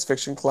science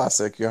fiction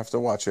classic. You have to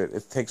watch it.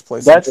 It takes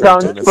place in That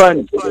sounds Trenton.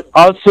 fun.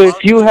 Also,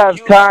 if you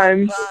have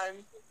time,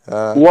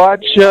 Uh,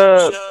 watch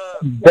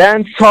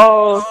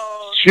Dancehall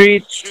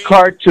Street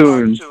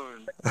cartoon.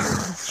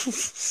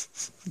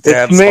 It's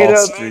Dance made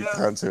Hall up. Street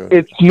cartoon.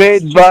 It's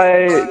made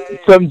by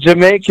some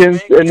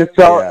Jamaicans, and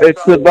Yeah.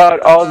 it's about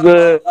all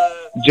the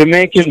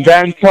Jamaican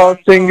dancehall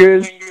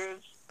singers.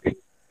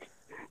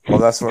 Well,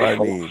 that's what I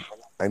need.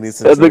 I need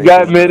some The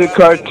guy Jamaican made a dancehall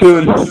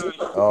cartoon. singers.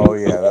 Oh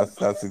yeah,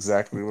 that's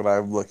exactly what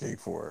I'm looking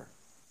for.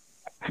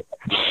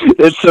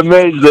 It's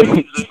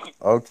amazing.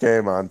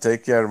 Okay, man.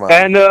 Take care, man.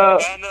 And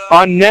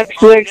on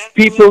Netflix,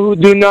 People Who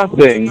Do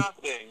Nothing.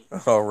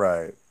 All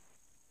right.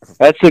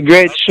 That's a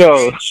great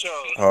show.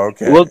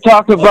 Okay. We'll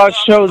talk about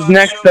shows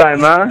next time,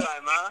 huh?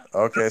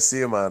 Okay. See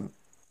you, man.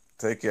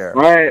 Take care.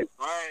 All right.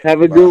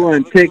 Have a good Bye.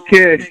 one. Take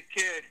care.